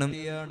കുട്ടിയാണ്.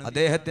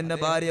 അദ്ദേഹത്തിന്റെ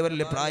ഭാര്യ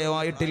വലിയ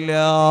പ്രായമായിട്ടില്ല,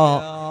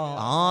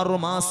 6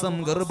 മാസം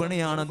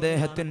ഗർഭിണിയാണ്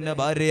അദ്ദേഹത്തിന്റെ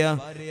ഭാര്യ.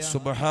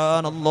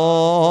 സുബ്ഹാനല്ലാഹ്,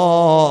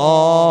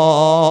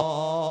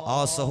 ആ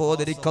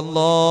സഹോദരിക്ക്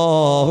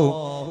അല്ലാഹു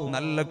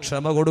നല്ല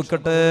ക്ഷമ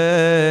കൊടുക്കട്ടെ.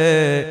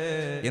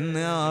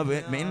 ഇന്ന് ആ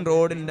മെയിൻ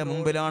റോഡിന്റെ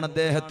മുമ്പിലാണ്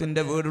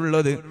അദ്ദേഹത്തിന്റെ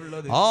വീടുള്ളത്.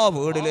 ആ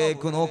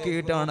വീടിലേക്ക്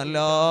നോക്കിയിട്ടാണ്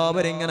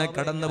എല്ലാവരും ഇങ്ങനെ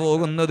കടന്നു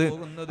പോകുന്നത്.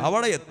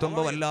 അവിടെ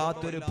എത്തുമ്പോ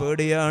വല്ലാത്തൊരു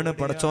പേടിയാണ്.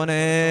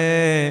 പടച്ചോനെ,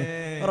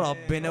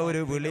 റബ്ബിനെ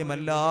ഒരു വിളി,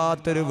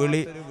 വല്ലാത്തൊരു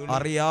വിളി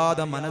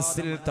അറിയാതെ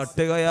മനസ്സിൽ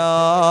തട്ടുകയാണ്.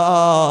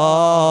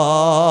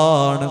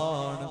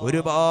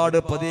 ഒരുപാട്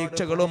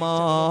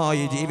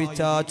പ്രതീക്ഷകളുമായി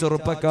ജീവിച്ച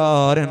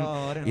ചെറുപ്പക്കാരൻ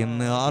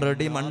ഇന്ന് 6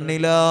 അടി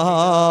മണ്ണിലാ.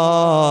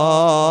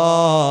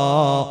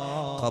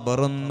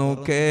 ഖബറൊന്നു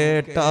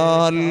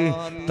കേട്ടാൽ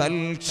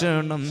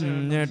തൽക്ഷണം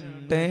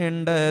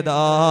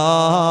ഞെട്ടേണ്ടതാ,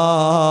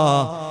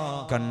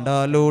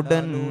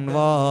 കണ്ടാലുടൻ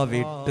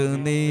വാവിട്ട്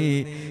നീ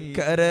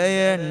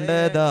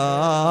കരയേണ്ടതാ.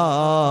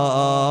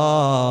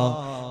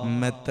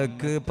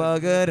 മെത്തക്ക്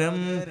പകരം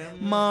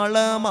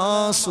മാളമാ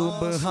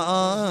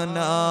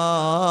സുബ്ഹാനാ.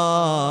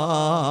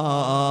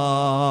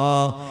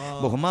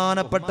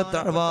 ബഹുമാനപ്പെട്ട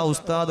തഅവ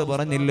ഉസ്താദ്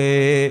പറഞ്ഞില്ലേ,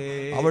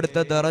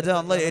 അവിടുത്തെ ദറജ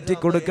അല്ലാഹ്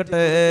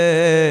ഏറ്റിക്കൊടുക്കട്ടെ.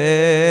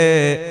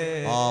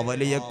 ആ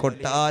വലിയ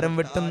കൊട്ടാരം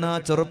വെട്ടുന്ന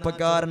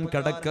ചെറുപ്പക്കാരൻ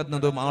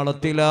കിടക്കുന്നത്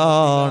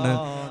മാളത്തിലാണ്.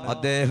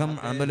 അദ്ദേഹം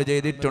അമൽ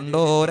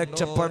ചെയ്തിട്ടുണ്ടോ?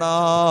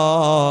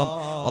 രക്ഷപ്പെടാം.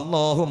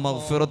 അല്ലാഹു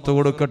മഗ്ഫിറത്ത്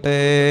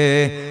കൊടുക്കട്ടെ,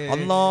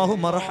 അല്ലാഹു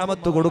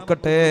മർഹമത്ത്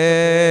കൊടുക്കട്ടെ.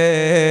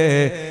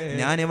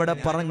 ഞാനിവിടെ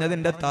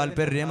പറഞ്ഞതിന്റെ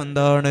താല്പര്യം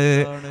എന്താണ്?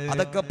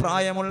 അതൊക്കെ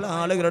പ്രായമുള്ള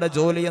ആളുകളുടെ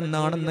ജോലി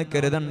എന്നാണെന്ന്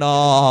കരുതണ്ട.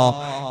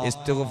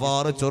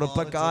 ഇസ്തിഗ്ഫാർ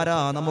ചെറുപ്പക്കാരാ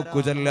നമുക്ക്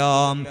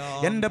ചൊല്ലാം.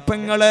 എന്റെ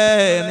പെങ്ങളെ,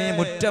 നീ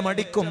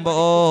മുറ്റമടിക്കുമ്പോ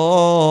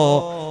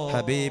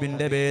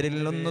ഹബീബിന്റെ പേരിൽ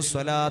ഒന്ന്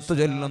സ്വലാത്ത്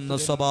ചൊല്ലുന്ന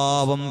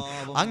സ്വഭാവം,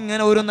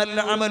 അങ്ങനെ ഒരു നല്ല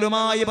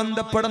അമലുമായി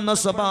ബന്ധപ്പെടുന്ന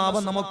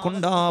സ്വഭാവം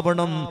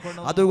നമുക്കുണ്ടാവണം.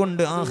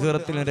 അതുകൊണ്ട്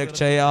ആഖിറത്തിൽ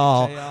രക്ഷയാ,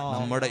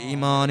 നമ്മുടെ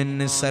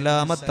ഈമാനിന്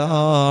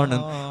സലാമത്താണ്.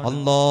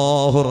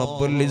 അല്ലാഹു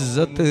റബ്ബുൽ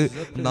ഇസ്സത്ത്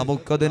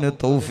നമുക്കതിന്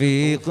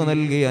തൗഫീഖ്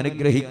നൽകി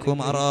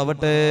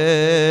അനുഗ്രഹിക്കുമാറാവട്ടെ.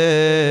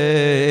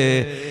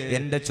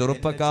 എന്റെ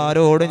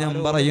ചെറുപ്പക്കാരോട് ഞാൻ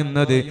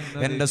പറയുന്നത്,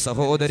 എന്റെ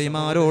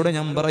സഹോദരിമാരോട്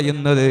ഞാൻ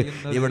പറയുന്നത്,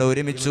 ഇവിടെ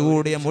ഒരുമിച്ച്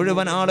കൂടിയ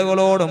മുഴുവൻ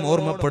ആളുകളോടും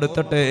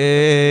ഓർമ്മപ്പെടുത്തട്ടെ.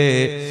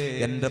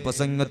 എന്റെ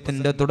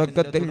പ്രസംഗത്തിന്റെ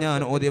തുടക്കത്തിൽ ഞാൻ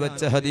ഓതി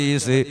വെച്ച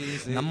ഹദീസ്,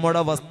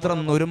 നമ്മുടെ വസ്ത്രം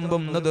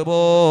നുരുമ്പുന്നത്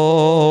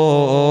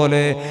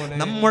പോലെ,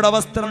 നമ്മുടെ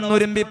വസ്ത്രം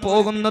നുരുമ്പി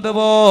പോകുന്നത്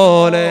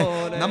പോലെ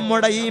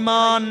നമ്മുടെ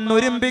ഈമാൻ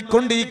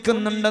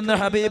നുരുമ്പിക്കൊണ്ടിരിക്കുന്നുണ്ടെന്ന്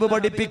ഹബീബ്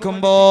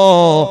പഠിപ്പിക്കുമ്പോ,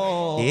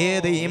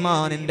 ഏത്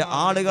ഈമാനിന്റെ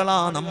ആളുകളാ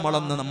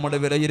നമ്മളെന്ന് നമ്മൾ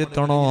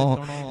വിലയിരുത്തണോ?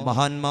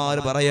 മഹാന്മാർ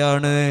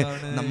പറയാണ്,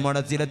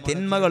 നമ്മുടെ ചില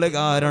തിന്മകൾ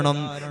കാരണം,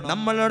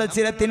 നമ്മളുടെ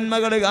ചില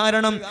തിന്മകൾ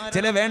കാരണം,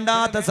 ചില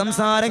വേണ്ടാത്ത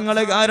സംസാരങ്ങൾ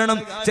കാരണം,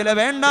 ചില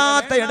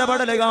വേണ്ടാത്ത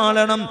ഇടപെടൽ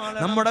കാരണം,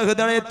 നമ്മുടെ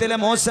ഹൃദയത്തിലെ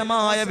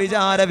മോശമായ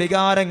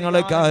വികാരങ്ങൾ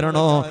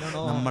കാരണോ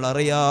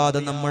നമ്മളറിയാതെ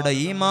നമ്മുടെ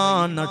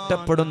ഈമാൻ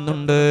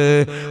നഷ്ടപ്പെടുന്നുണ്ട്.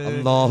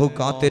 അല്ലാഹു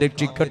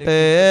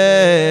കാത്തുരക്ഷിക്കട്ടെ.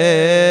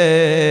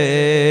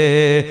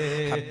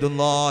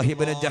 അബ്ദുല്ലാഹി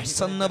ഇബ്നു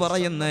ജഹ്സ് എന്ന്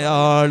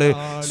പറയുന്നയാള്,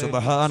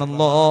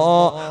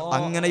 സുബ്ഹാനല്ലാഹ്,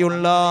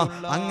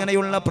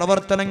 അങ്ങനെയുള്ള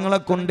പ്രവർത്തനങ്ങളെ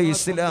കൊണ്ട്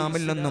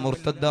ഇസ്ലാമിൽ നിന്ന്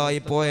മുർത്തദ്ദായി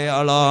പോയ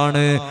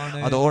ആളാണ്.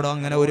 അതോടെ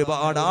അങ്ങനെ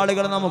ഒരുപാട്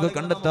ആളുകൾ നമുക്ക്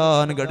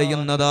കണ്ടെത്താൻ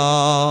കഴിയുന്നതാ.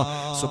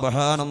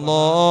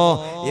 സുബ്ഹാനല്ലാഹ്,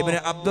 ഇബ്നു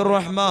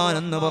അബ്ദുറഹ്മാൻ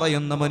എന്ന്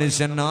പറയുന്ന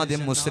മനുഷ്യൻ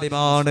ആദ്യം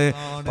മുസ്ലിമാണ്,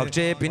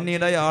 പക്ഷേ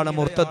പിന്നീട് അയാൾ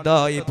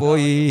മുർത്തദ്ദായി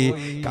പോയി.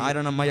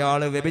 കാരണം അയാൾ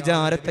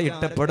വ്യഭിചാരത്തെ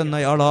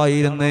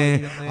ഇഷ്ടപ്പെടുന്നയാളായിരുന്നു.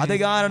 അത്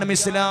കാരണം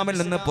ഇസ്ലാമിൽ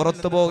നിന്ന്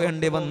പുറത്തു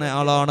പോകേണ്ടി വന്ന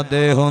ആളാണ്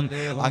അദ്ദേഹം.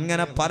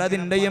 അങ്ങനെ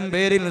പലതിന്റെയും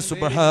പേരിൽ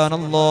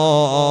സുബ്ഹാനല്ലാഹ്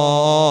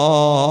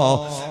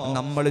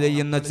നമ്മൾ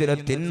ചെയ്യുന്ന ചില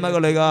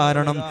തിന്മകൾ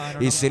കാരണം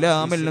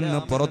ഇസ്ലാമിൽ നിന്ന്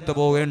പുറത്തു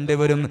പോകേണ്ടി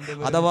വരും,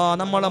 അഥവാ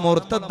നമ്മളെ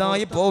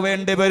മുർത്തദ്ദായി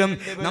പോവേണ്ടി വരും.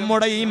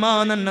 നമ്മുടെ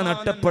ഈമാൻ തന്നെ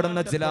നഷ്ടപ്പെടുന്ന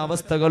ചില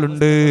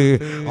അവസ്ഥകളുണ്ട്.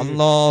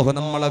 അല്ലാഹു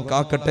നമ്മളെ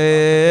കാക്കട്ടെ.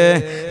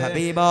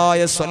 ഹബീബായ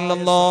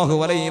സ്വല്ലല്ലാഹു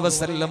അലൈഹി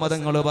വസല്ലം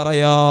തങ്ങൾ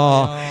പറയാ,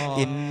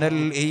 ഇന്നൽ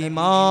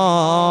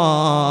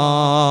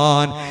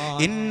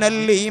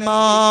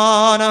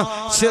ഈമാന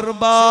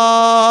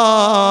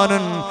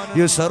ശിർബാനുൻ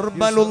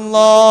യുസർബലുല്ലാഹ്.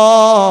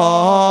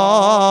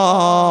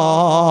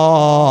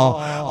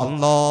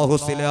 അല്ലാഹു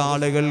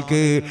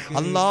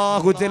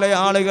ചില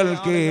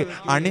ആളുകൾക്ക്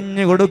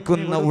അണിഞ്ഞു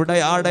കൊടുക്കുന്ന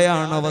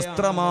ഉടയാടയാണ്,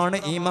 വസ്ത്രമാണ്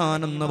ഈമാൻ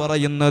എന്ന്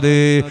പറയുന്നത്.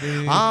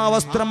 ആ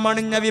വസ്ത്രം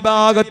അണിഞ്ഞ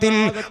വിഭാഗത്തിൽ,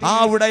 ആ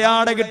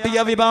ഉടയാട കിട്ടിയ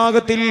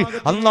വിഭാഗത്തിൽ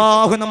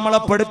അല്ലാഹു നമ്മളെ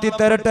പെടുത്തി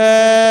തരട്ടെ.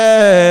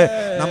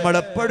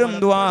 നമ്മളെപ്പോഴും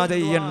ദുആ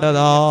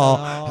ചെയ്യേണ്ടതാ.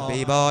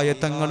 ഹബീബായ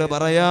തങ്ങൾ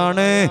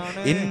പറയാണ്,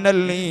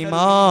 ഇന്നൽ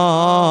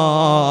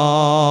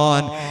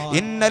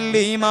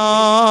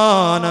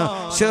ഈമാന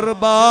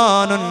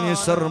ശിർബാനുൻ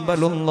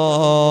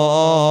യുസർബലുല്ലാഹ്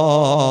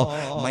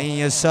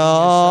മയ്യശാ.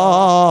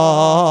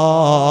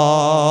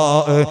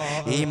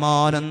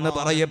 ഈമാൻ എന്ന്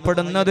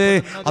പറയപ്പെടുന്നത്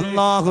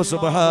അല്ലാഹു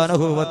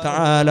സുബ്ഹാനഹു വ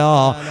തആല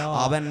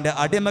അവന്റെ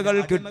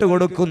അടിമകൾക്ക്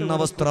ഇട്ടുകൊടുക്കുന്ന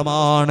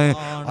വസ്ത്രമാണ്.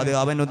 അത്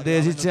അവൻ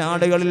ഉദ്ദേശിച്ച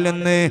ആളുകളിൽ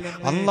നിന്ന്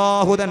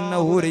അല്ലാഹു തന്നെ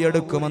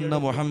ഊരിയെടുക്കുമെന്ന്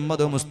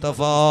മുഹമ്മദ് മുസ്തഫ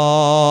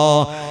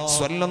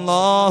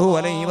സ്വല്ലല്ലാഹു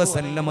അലൈഹി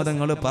വസല്ലം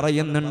തങ്ങൾ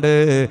പറയുന്നുണ്ട്.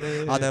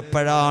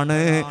 അതെപ്പോഴാണ്?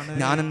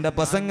 ഞാൻ എൻ്റെ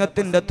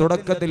പ്രസംഗത്തിന്റെ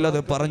തുടക്കത്തിൽ അത്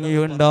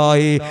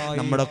പറഞ്ഞുണ്ടായി.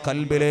 നമ്മുടെ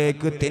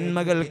കൽബിലേക്ക്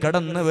തിന്മകൾ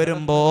കടന്നു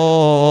വരുമ്പോ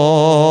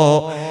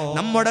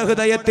നമ്മുടെ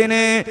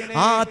ഹൃദയത്തിന്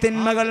ആ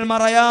തിന്മകൾ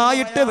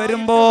മറയായിട്ട്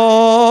വരുമ്പോ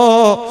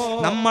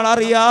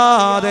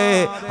നമ്മളറിയാതെ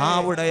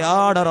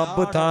അവിടെയാടെ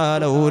റബ്ബ്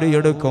തആല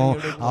ഊരിയെടുക്കും.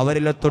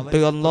 അവരിലെ തൊട്ട്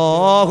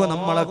അല്ലാഹു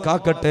നമ്മളെ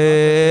കാക്കട്ടെ.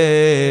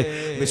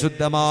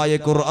 വിശുദ്ധമായ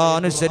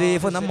ഖുർആൻ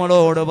ശരീഫ്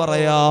നമ്മളോട്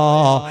പറയാ,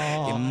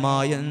 ഇമ്മാ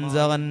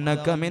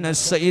യൻസഗന്നക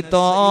മിനശ്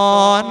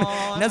ശൈത്താൻ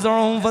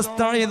നസ്ഉൻ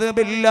ഫസ്തഇദ്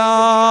ബില്ലാഹ്.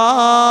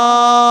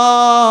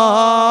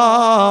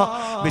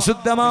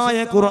 വിശുദ്ധമായ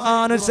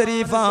ഖുർആൻ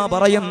ശരീഫ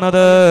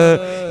പറയുന്നത്,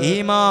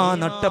 ഈമാൻ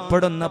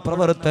നഷ്ടപ്പെടുന്ന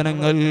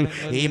പ്രവർത്തനങ്ങൾ,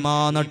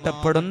 ഈമാൻ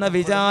നഷ്ടപ്പെടുന്ന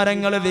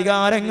വിചാരങ്ങൾ,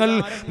 വികാരങ്ങൾ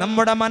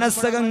നമ്മുടെ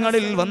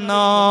മനസ്സകങ്ങളിൽ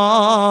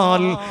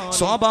വന്നാൽ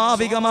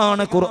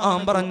സ്വാഭാവികമാണ്. ഖുർആൻ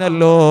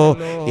പറഞ്ഞല്ലോ,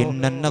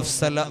 ഇന്നൻ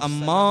നഫ്സല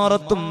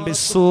അമ്മാറത്തും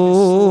ബിസ്സൂ.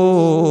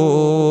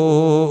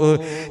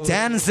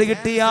 ചാൻസ്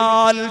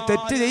കിട്ടിയാൽ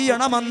തെറ്റ്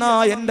ചെയ്യണമെന്ന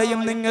എന്റെയും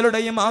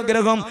നിങ്ങളുടെയും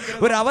ആഗ്രഹം,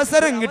 ഒരു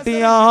അവസരം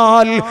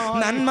കിട്ടിയാൽ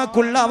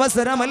നന്മക്കുള്ള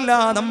അവസരമല്ല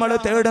നമ്മൾ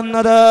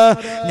തേടുന്നത്.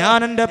 ഞാൻ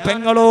എൻ്റെ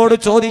പെങ്ങളോട്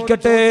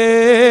ചോദിക്കട്ടെ,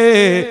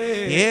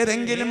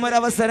 ഏതെങ്കിലും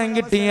ഒരവസരം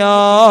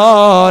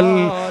കിട്ടിയാൽ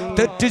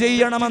തെറ്റ്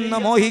ചെയ്യണമെന്ന്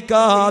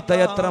മോഹിക്കാത്ത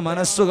എത്ര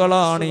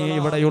മനസ്സുകളാണ്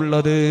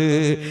ഇവിടെയുള്ളത്?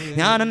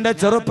 ഞാൻ എൻ്റെ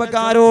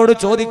ചെറുപ്പക്കാരോട്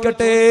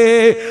ചോദിക്കട്ടെ,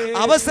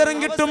 അവസരം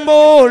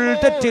കിട്ടുമ്പോൾ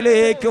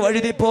തെറ്റിലേക്ക്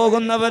വഴുതി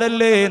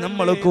പോകുന്നവരല്ലേ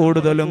നമ്മൾ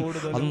കൂടുതലും?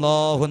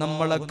 അല്ലാഹു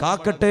നമ്മളെ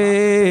കാക്കട്ടെ.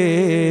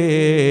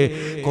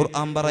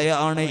 ഖുർആൻ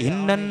പറയാണ്,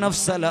 ഇന്നൻ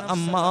നഫ്സല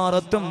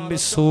അമ്മാറത്തും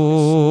ബിസ്സൂ.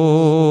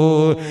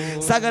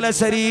 സകല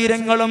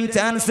ശരീരങ്ങളും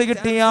ചാൻസ്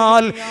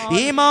കിട്ടിയാൽ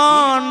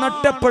ഈമാൻ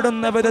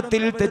നഷ്ടപ്പെടുന്ന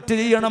വിധത്തിൽ തെറ്റ്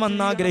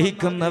ചെയ്യണമെന്ന്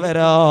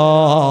ആഗ്രഹിക്കുന്നവരാ.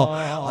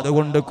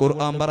 അതുകൊണ്ട്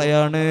ഖുർആൻ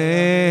പറയാണ്,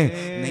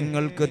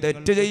 നിങ്ങൾക്ക്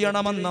തെറ്റ്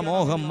ചെയ്യണമെന്ന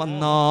മോഹം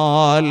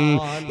വന്നാൽ,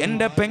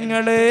 എൻ്റെ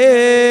പെങ്ങളെ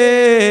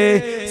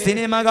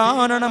സിനിമ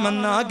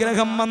കാണണമെന്ന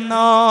ആഗ്രഹം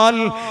വന്നാൽ,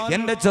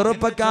 എൻ്റെ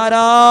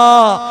ചെറുപ്പക്കാരാ,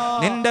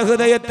 നിന്റെ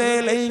ഹൃദയത്തെ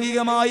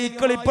ലൈംഗികമായി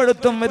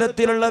കളിപ്പെടുത്തും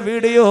വിധത്തിലുള്ള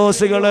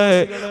വീഡിയോസുകള്,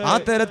 ആ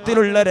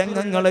തരത്തിലുള്ള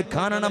രംഗങ്ങൾ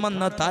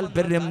കാണണമെന്ന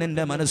താല്പര്യം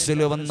നിന്റെ മനസ്സിൽ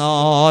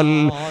വന്നാൽ,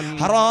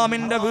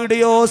 ഹറാമിന്റെ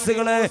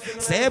വീഡിയോസുകളെ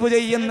സേവ്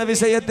ചെയ്യുന്ന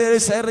വിഷയത്തിൽ,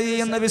 ഷെയർ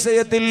ചെയ്യുന്ന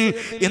വിഷയത്തിൽ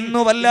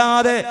ഇന്നു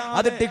വല്ലാതെ,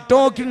 അത്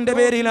ടിക്ടോക്കിന്റെ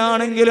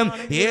പേരിലാണെങ്കിലും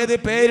ഏത്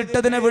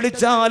പേരിട്ടതിനെ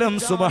വിളിച്ചാലും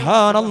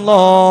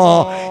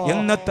സുബ്ഹാനല്ലാഹ്,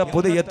 ഇന്നത്തെ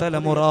പുതിയ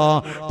തലമുറ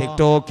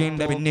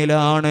ടിക്ടോക്കിന്റെ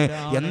പിന്നിലാണ്.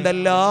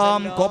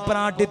 എന്തെല്ലാം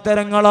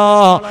കോപ്പനാട്ടിത്തരങ്ങളാ!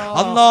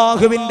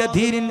 അല്ലാഹുവിന്റെ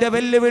ദീനിന്റെ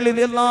വെല്ലുവിളി,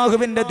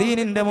 അല്ലാഹുവിന്റെ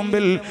ദീനിന്റെ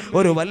മുമ്പിൽ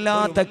ഒരു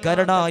വല്ലാത്ത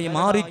കരടായി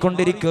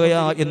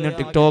മാറിക്കൊണ്ടിരിക്കുകയാ ഇന്ന്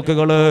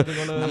ടിക്ടോക്കുകള്.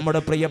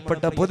 നമ്മുടെ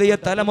പ്രിയപ്പെട്ട പുതിയ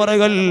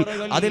തലമുറകൾ,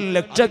 അതിൽ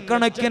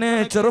ലക്ഷക്കണക്കിന്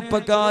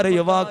ചെറുപ്പക്കാര്,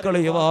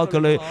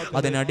 യുവാക്കള്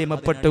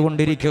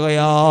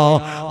അതിനടിമപ്പെട്ടുകൊണ്ടിരിക്കുകയാ.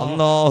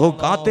 അല്ലാഹു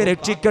കാത്ത്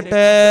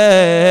രക്ഷിക്കട്ടെ.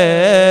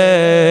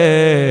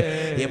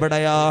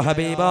 ഇവിടെയാ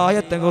ഹബീബായ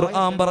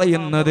ഖുർആൻ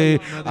പറയുന്നത്,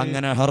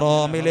 അങ്ങനെ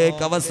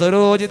ഹറാമിലേക്ക്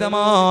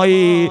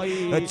അവസരോചിതമായി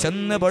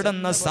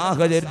ചെന്നുപെടുന്ന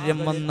സാഹചര്യം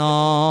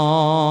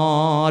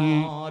വന്നാൽ,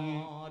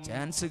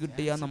 ചാൻസ്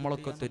കിട്ടിയാൽ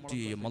നമ്മളൊക്കെ തെറ്റ്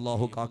ചെയ്യും.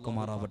 അല്ലാഹു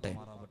കാക്കുമാറാവട്ടെ,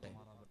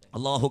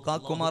 അല്ലാഹു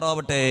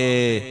കാക്കുമാറാവട്ടെ.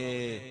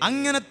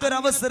 അങ്ങനത്തെ ഒരു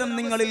അവസരം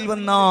നിങ്ങളിൽ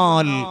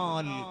വന്നാൽ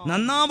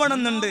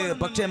നന്നാവണമെന്നുണ്ട്,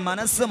 പക്ഷെ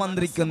മനസ്സ്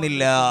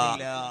മന്ത്രിക്കുന്നില്ല.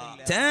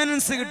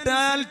 ചാൻസ്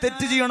കിട്ടാൽ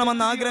തെറ്റ്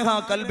ചെയ്യണമെന്ന ആഗ്രഹം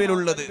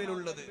കൽബിലുള്ളത്,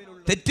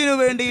 തെറ്റിനു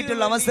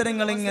വേണ്ടിയിട്ടുള്ള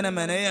അവസരങ്ങൾ ഇങ്ങനെ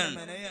മെനയാണ്.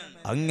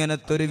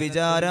 അങ്ങനത്തെ ഒരു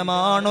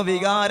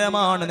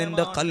വികാരമാണ്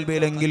നിന്റെ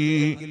കൽബിലെങ്കിൽ,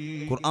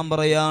 ഖുർആൻ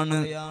പറയാണ്,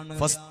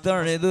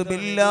 ഫസ്തഇദ്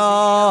ബില്ലാഹ്.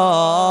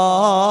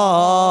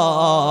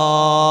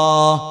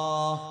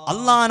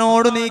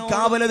 അല്ലാഹുവോട് നീ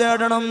കാവൽ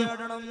തേടണം,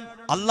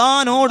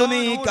 അല്ലാഹുവോട്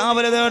നീ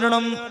കാവൽ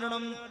തേടണം.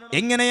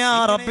 എങ്ങനെയാ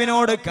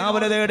റബ്ബിനോട്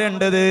കാവൽ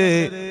തേടേണ്ടത്?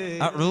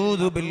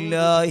 അഊദു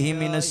ബില്ലാഹി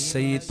മിനശ്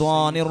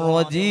ശൈത്വാനിർ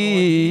റജീം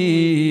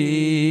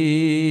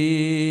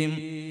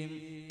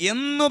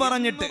എന്ന്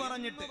പറഞ്ഞിട്ട്,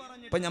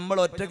 ഇപ്പൊ നമ്മൾ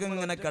ഒറ്റക്ക്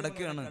ഇങ്ങനെ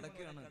കിടക്കുകയാണ്.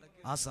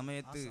 ആ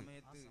സമയത്ത്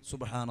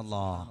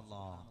സുബ്ഹാനല്ലാഹ്,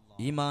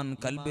 ഈമാൻ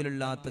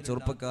കൽബിലില്ലാത്ത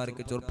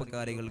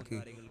ചെറുപ്പക്കാരികൾക്ക്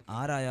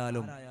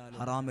ആരായാലും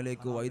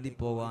ഹറാമിലേക്ക് വഴുതി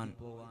പോവാൻ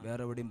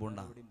വേറെ എവിടെയും പോണ്ട.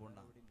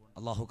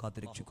 അല്ലാഹു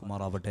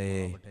കാത്തിരക്ഷിക്കുമാറാവട്ടെ.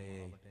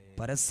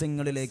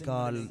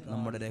 പരസ്യങ്ങളിലേക്കാൾ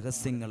നമ്മുടെ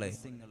രഹസ്യങ്ങളെ,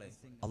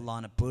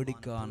 അള്ളാഹനെ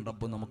പേടിക്കാൻ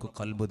റബ്ബ് നമുക്ക്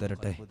കൽബ്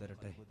തരട്ടെ.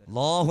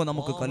 അല്ലാഹു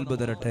നമുക്ക് കൽബ്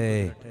തരട്ടെ.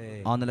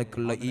 ആ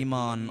നിലക്കുള്ള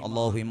ഈമാൻ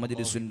അല്ലാഹു ഈ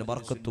മജ്ലിസിന്റെ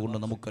ബർക്കത്ത് കൊണ്ട്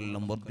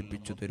നമുക്കെല്ലാം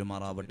വർദ്ധിപ്പിച്ചു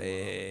തരുമാറാവട്ടെ.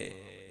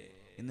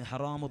 ഇന്ന്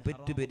ഹറാമ്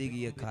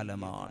പെറ്റുപെരുകിയ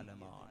കാലമാണ്.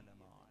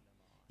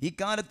 ഈ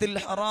കാലത്തിൽ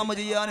ഹറാമ്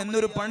ചെയ്യാൻ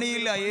എന്നൊരു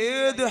പണിയില്ല,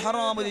 ഏത്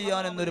ഹറാമ്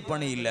ചെയ്യാൻ എന്നൊരു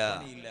പണിയില്ല.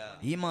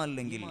 ഈമാൻ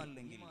ഇല്ലെങ്കിൽ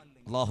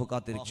അല്ലാഹു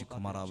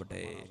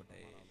കാത്തിരക്ഷിക്കുമാറാവട്ടെ.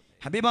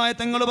 ഹബീബായ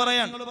തങ്ങൾ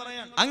പറയാൻ,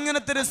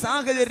 അങ്ങനത്തെ ഒരു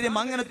സാഹചര്യം,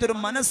 അങ്ങനത്തെ ഒരു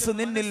മനസ്സ്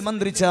നിന്നിൽ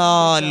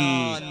മന്ത്രിച്ചാൽ,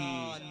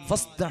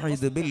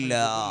 ഫസ്തഇദ്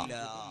ബില്ലാഹ്,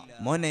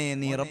 മോനെ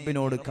നീ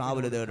റബ്ബിനോട്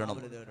കാവൽ തേടണം,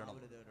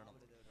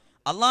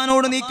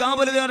 അല്ലാഹുവോട് നീ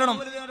കാവൽ തേടണം.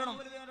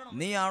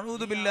 നീ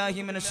അഊദു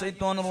ബില്ലാഹി മിനശ്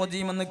ശൈത്വാനിർ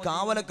റജീം എന്ന്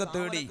കാവലൊക്കെ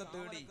തേടി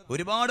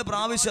ഒരുപാട്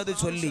പ്രാവശ്യം അത്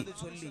ചൊല്ലി.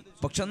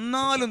 പക്ഷെ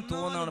എന്നാലും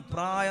തോന്നാണ്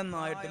പ്രായം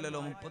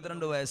ആയിട്ടില്ലല്ലോ,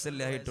 32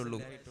 വയസ്സല്ലേ ആയിട്ടുള്ളൂ,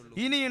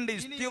 ഇനിയുണ്ട്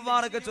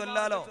ഇസ്തിഗ്ഫാറൊക്കെ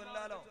ചൊല്ലാലോ,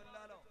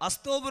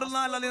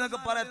 അസ്തഗ്ഫിറുല്ലാഹ് എന്നൊക്കെ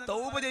പറയാ,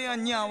 തൗബ ചെയ്യാൻ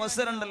ഇനി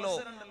അവസരം ഉണ്ടല്ലോ,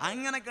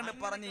 അങ്ങനെയൊക്കെ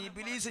പറഞ്ഞ്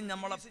ഇബ്ലീസ്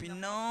നമ്മളെ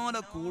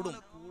പിന്നാലെ കൂടും.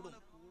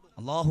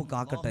 അല്ലാഹു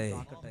കാക്കട്ടെ,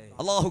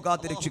 അല്ലാഹു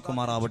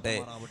കാത്തിരക്ഷിക്കുമാറാവട്ടെ.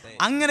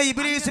 അങ്ങനെ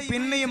ഇബ്ലീസ്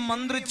പിന്നെയും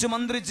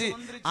മന്ത്രിച്ച്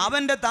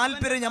അവന്റെ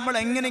താല്പര്യം നമ്മൾ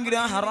എങ്ങനെയെങ്കിലും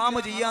ആ ഹറാമ്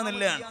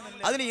ചെയ്യാന്നില്ല.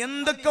 അതിന്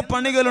എന്തൊക്കെ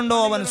പണികളുണ്ടോ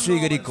അവൻ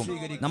സ്വീകരിക്കും.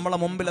 നമ്മളെ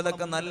മുമ്പിൽ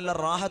അതൊക്കെ നല്ല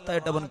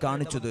റാഹത്തായിട്ട് അവൻ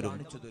കാണിച്ചു തരും.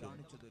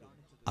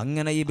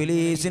 അങ്ങനെ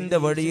ഇബ്ലീസിന്റെ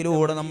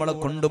വഴിയിലൂടെ നമ്മളെ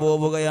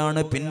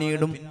കൊണ്ടുപോവുകയാണ്.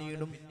 പിന്നീടും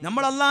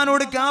നമ്മൾ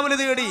അല്ലാഹുവോട് കാവൽ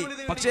തേടി,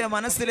 പക്ഷേ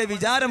മനസ്സിലെ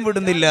വിചാരം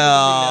വിടുന്നില്ല.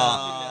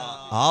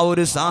 ആ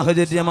ഒരു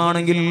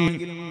സാഹചര്യമാണെങ്കിൽ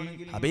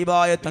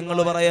ഹബീബായ തങ്ങൾ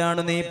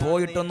പറയാണ്, നീ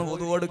പോയിട്ടൊന്ന്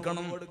വുദു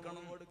എടുക്കണം.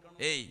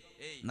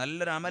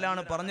 നല്ലൊരു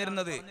അമലാണ്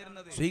പറഞ്ഞിരുന്നത്,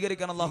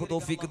 സ്വീകരിക്കാൻ അല്ലാഹു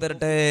തൗഫീഖ്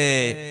തരട്ടെ.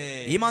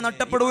 ഈമാൻ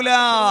നഷ്ടപ്പെടൂല,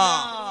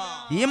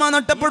 ഈമാൻ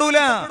നഷ്ടപ്പെടൂല,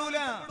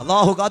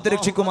 അല്ലാഹു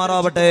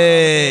കാത്തുരക്ഷിക്കുമാറാവട്ടെ.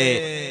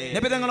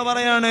 നബി തങ്ങൾ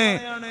പറയാണ്,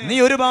 നീ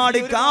ഒരുപാട്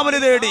കാവല്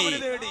തേടി,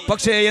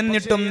 പക്ഷേ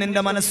എന്നിട്ടും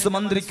നിന്റെ മനസ്സ്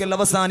മന്ത്രിക്കൽ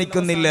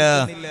അവസാനിക്കുന്നില്ല.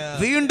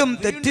 വീണ്ടും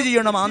തെറ്റ്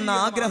ചെയ്യണം എന്ന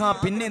ആഗ്രഹം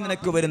പിന്നെ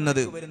നിനക്ക്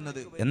വരുന്നത്.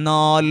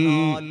 എന്നാൽ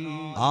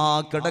ആ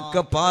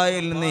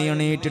കിടക്കപ്പായിൽ നീ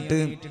എണീറ്റിട്ട്,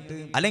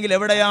 അല്ലെങ്കിൽ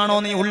എവിടെയാണോ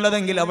നീ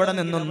ഉള്ളതെങ്കിൽ അവിടെ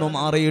നിന്നൊന്ന്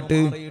മാറിയിട്ട്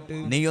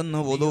നീ ഒന്ന്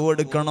വുദു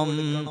എടുക്കണം.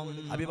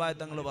 ഹബീബായ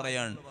തങ്ങൾ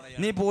പറയാണ്,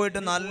 നീ പോയിട്ട്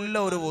നല്ല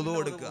ഒരു വുദു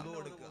എടുക്കുക,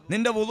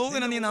 നിന്റെ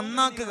വുദൂവിനെ നീ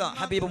നന്നാക്കുക.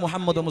 ഹബീബ്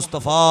മുഹമ്മദ്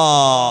മുസ്തഫ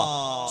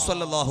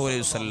സ്വല്ലല്ലാഹു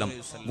അലൈഹി വസല്ലം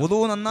വുദൂ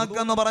നന്നാക്കുക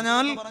എന്ന്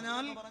പറഞ്ഞാൽ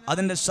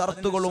അതിന്റെ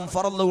ഷർത്തുകളും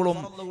ഫർളുകളും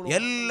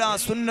എല്ലാ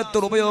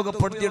സുന്നത്തും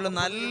ഉപയോഗപ്പെടുത്തിയുള്ള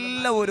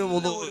നല്ല ഒരു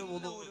വുദൂ,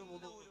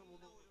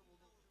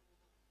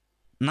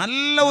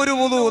 നല്ല ഒരു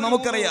വുദൂ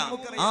നമുക്കറിയാം.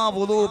 ആ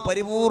വുദൂ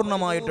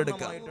പരിപൂർണമായിട്ട്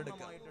എടുക്കുക.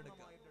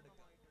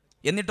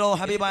 എന്നിട്ടോ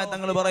ഹബീബായ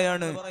തങ്ങൾ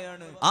പറയാണ്,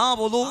 ആ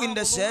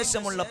വുദൂഇന്റെ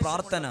ശേഷമുള്ള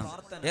പ്രാർത്ഥന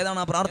ഏതാണ്?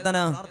 ആ പ്രാർത്ഥന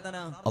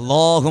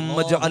അല്ലാഹുമ്മ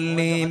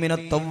ജഅൽനി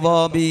മിനത്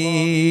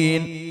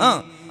തവ്വാബീൻ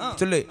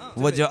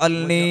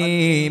വജഅൽനി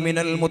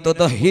മിനൽ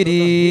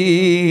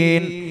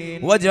മുതതഹിരീൻ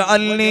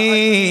വജഅൽനി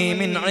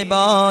മിൻ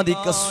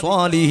ഇബാദികസ്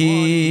സ്വാലിഹീൻ.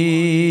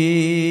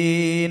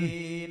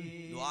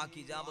 ദുആക്ക്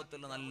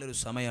ഇജാബത്തുള്ള നല്ലൊരു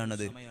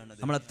സമയമാണിത്.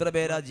 നമ്മൾ എത്ര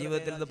പേരാ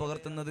ജീവിതത്തിൽ ഇത്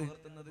പകർത്തുന്നത്?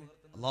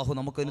 അല്ലാഹു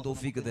നമുക്കതിന്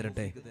തൗഫീഖ്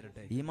തരട്ടെ.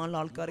 ഈമാനുള്ള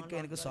ആൾക്കാർക്ക്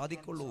എനിക്ക്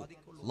സാധിക്കുള്ളൂ.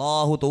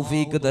 അല്ലാഹു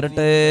തൗഫീഖ്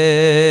തരട്ടെ.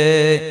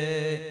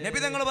 നബി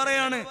തങ്ങൾ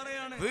പറയാണ്,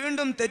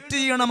 വീണ്ടും തെറ്റ്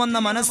ചെയ്യണമെന്ന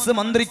മനസ്സ്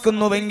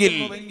മന്ത്രിക്കുന്നുവെങ്കിൽ,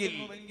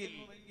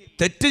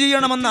 തെറ്റ്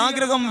ചെയ്യണമെന്ന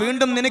ആഗ്രഹം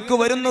വീണ്ടും നിനക്ക്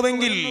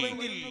വരുന്നുവെങ്കിൽ,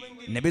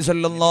 നബി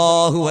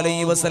സല്ലല്ലാഹു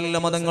അലൈഹി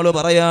വസല്ലം തങ്ങൾ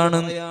പറയാണ്,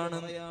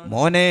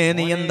 മോനെ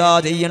നീ എന്താ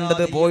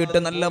ചെയ്യേണ്ടത്? പോയിട്ട്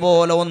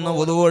നല്ലപോലെ ഒന്ന്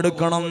വുദു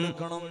എടുക്കണം.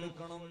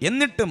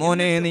 എന്നിട്ട്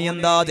മോനെ നീ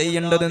എന്താ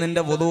ചെയ്യേണ്ടത്?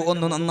 നിന്റെ വുദു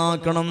ഒന്ന്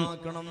നന്നാക്കണം.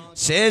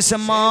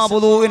 ശേഷം ആ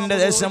വുദുവിന്റെ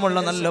ശേഷമുള്ള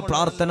നല്ല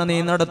പ്രാർത്ഥന നീ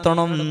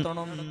നടത്തണം.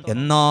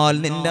 എന്നാൽ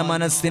നിന്റെ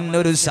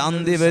മനസ്സിനൊരു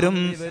ശാന്തി വരും,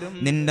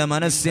 നിന്റെ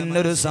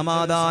മനസ്സിനൊരു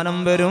സമാധാനം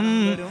വരും,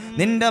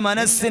 നിന്റെ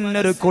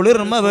മനസ്സിനൊരു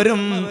കുളിർമ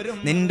വരും,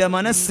 നിന്റെ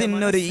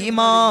മനസ്സിനൊരു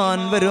ഈമാൻ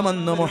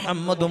വരുമെന്ന്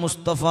മുഹമ്മദ്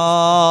മുസ്തഫ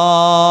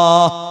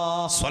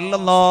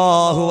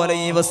സ്വല്ലല്ലാഹു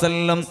അലൈഹി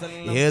വസല്ലം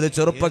ഏത്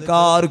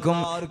ചെറുപ്പക്കാർക്കും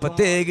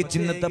പ്രത്യേകിച്ച്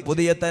ഇന്നത്തെ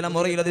പുതിയ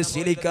തലമുറയിൽ അത്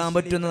ശീലിക്കാൻ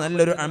പറ്റുന്ന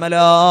നല്ലൊരു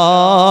അമലാ.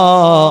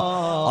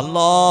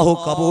 അല്ലാഹു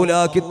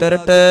കബൂലാക്കി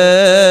തരട്ടെ.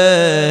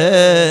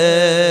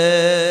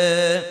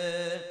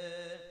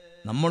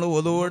 നമ്മൾ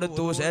വുദു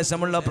എടുത്തു,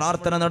 ശേഷമുള്ള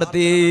പ്രാർത്ഥന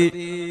നടത്തി,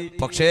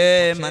 പക്ഷേ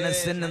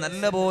മനസ്സിന്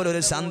നല്ല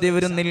പോലൊരു ശാന്തി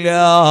വരുന്നില്ല.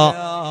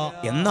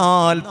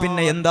 എന്നാൽ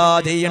പിന്നെ എന്താ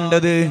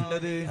ചെയ്യേണ്ടത്?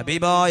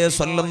 ഹബീബായ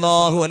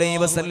സ്വല്ലല്ലാഹു അലൈഹി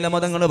വസല്ലം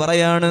തങ്ങൾ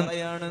പറയാണ്,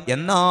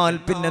 എന്നാൽ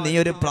പിന്നെ നീ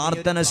ഒരു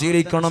പ്രാർത്ഥന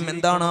ശീലിക്കണം.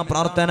 എന്താണ് ആ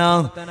പ്രാർത്ഥന?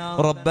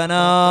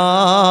 റബ്ബനാ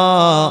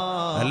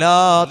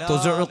ലാ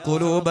തുസ്ഇ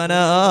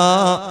ഖുലൂബനാ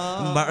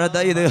ബഅദ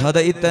ഇദ്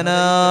ഹദൈതനാ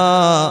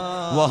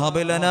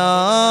വഹബ് ലനാ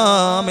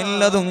മിൻ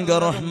ലദുൻക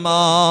റഹ്മാ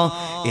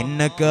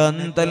ഇന്നക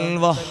അൻതൽ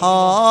വഹ്ഹാബ്.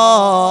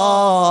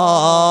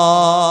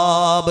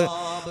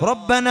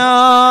 റബ്ബനാ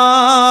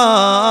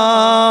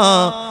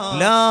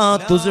ലാ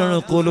തുസ്ഇ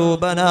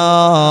ഖുലൂബനാ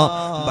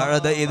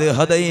ബഅദ ഇദ്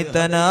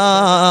ഹദൈതനാ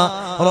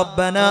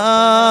റബ്ബനാ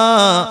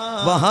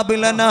വഹബ്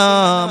ലനാ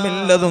മിൻ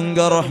ലദുൻക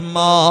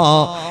റഹ്മാ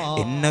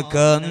ഇന്നക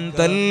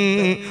അൻതൽ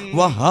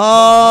വഹ്ഹാബ്.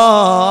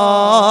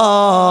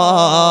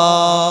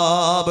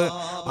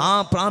 ആ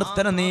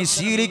പ്രാർത്ഥന നീ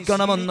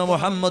ശീലിക്കണമെന്ന്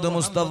മുഹമ്മദ്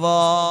മുസ്തഫ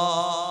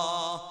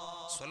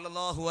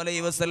സ്വല്ലല്ലാഹു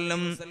അലൈഹി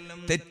വസല്ലം.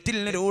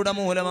 തെറ്റിന്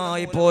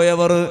രൂഢമൂലമായി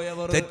പോയവർ,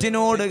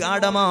 തെറ്റിനോട്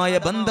ഗാഢമായ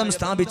ബന്ധം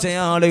സ്ഥാപിച്ച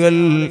ആളുകൾ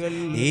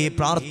ഈ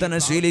പ്രാർത്ഥന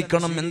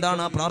ശീലിക്കണം.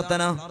 എന്താണ് ആ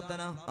പ്രാർത്ഥന?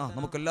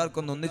 നമുക്ക്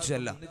എല്ലാവർക്കും ഒന്ന്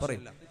ഒന്നിച്ചല്ല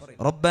പറയും.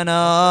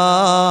 റബ്ബനാ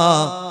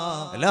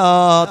ലാ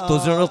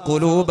തുസ്ഇ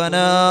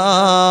ഖുലൂബനാ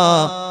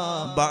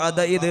ബഅദ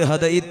ഇദ്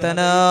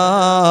ഹദൈതനാ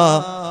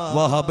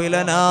വഹബ്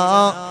ലനാ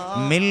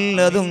മിൻ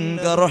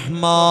ലദുൻക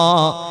റഹ്മാ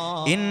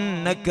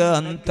ഇന്നക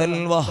അൻതൽ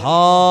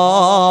വഹ്ഹാബ്.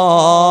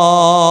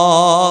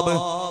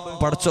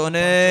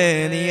 പടച്ചോനെ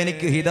നീ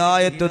എനിക്ക്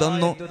ഹിദായത്ത്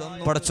തന്നു,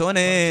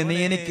 പടച്ചോനെ നീ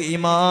എനിക്ക്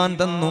ഈമാൻ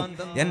തന്നു.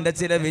 എന്റെ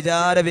ചില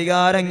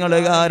വികാരങ്ങൾ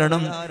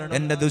കാരണം,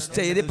 എന്റെ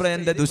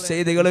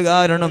ദുശ്ചെയ്തികൾ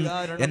കാരണം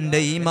എന്റെ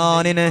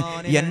ഈമാനിന്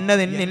എന്നെ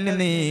നിന്നിൽ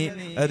നീ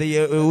അത്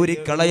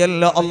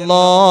ഊരിക്കളയല്ല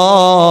അല്ലാ.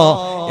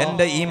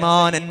 എന്റെ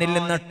ഈമാൻ എന്നിൽ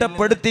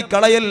നഷ്ടപ്പെടുത്തി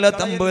കളയല്ല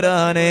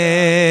തമ്പുരാനെ.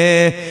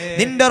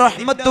 നിന്റെ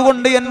റഹ്മത്ത്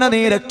കൊണ്ട് എന്നെ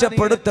നീ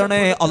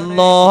രക്ഷപ്പെടുത്തണേ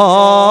അല്ലാ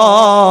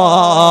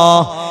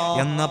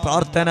എന്ന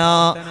പ്രാർത്ഥന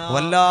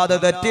വല്ലാതെ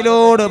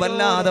തെറ്റിലോട്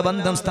വല്ലാതെ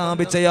ബന്ധം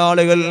സ്ഥാപിച്ച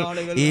ആളുകൾ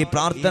ഈ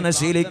പ്രാർത്ഥന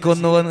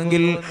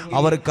ശീലിക്കുന്നുവെങ്കിൽ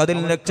അവർക്കതിൽ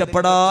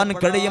രക്ഷപ്പെടാൻ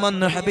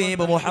കഴിയുമെന്ന്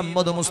ഹബീബ്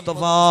മുഹമ്മദ്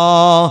മുസ്തഫ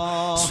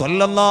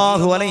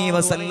സ്വല്ലല്ലാഹു അലൈഹി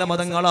വസല്ലം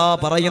തങ്ങളാ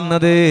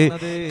പറയുന്നത്.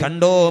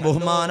 കണ്ടോ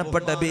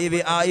ബഹുമാനപ്പെട്ട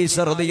ബീവി ആയിഷ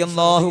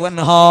റളിയല്ലാഹു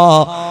അൻഹാ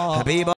ഹബീബ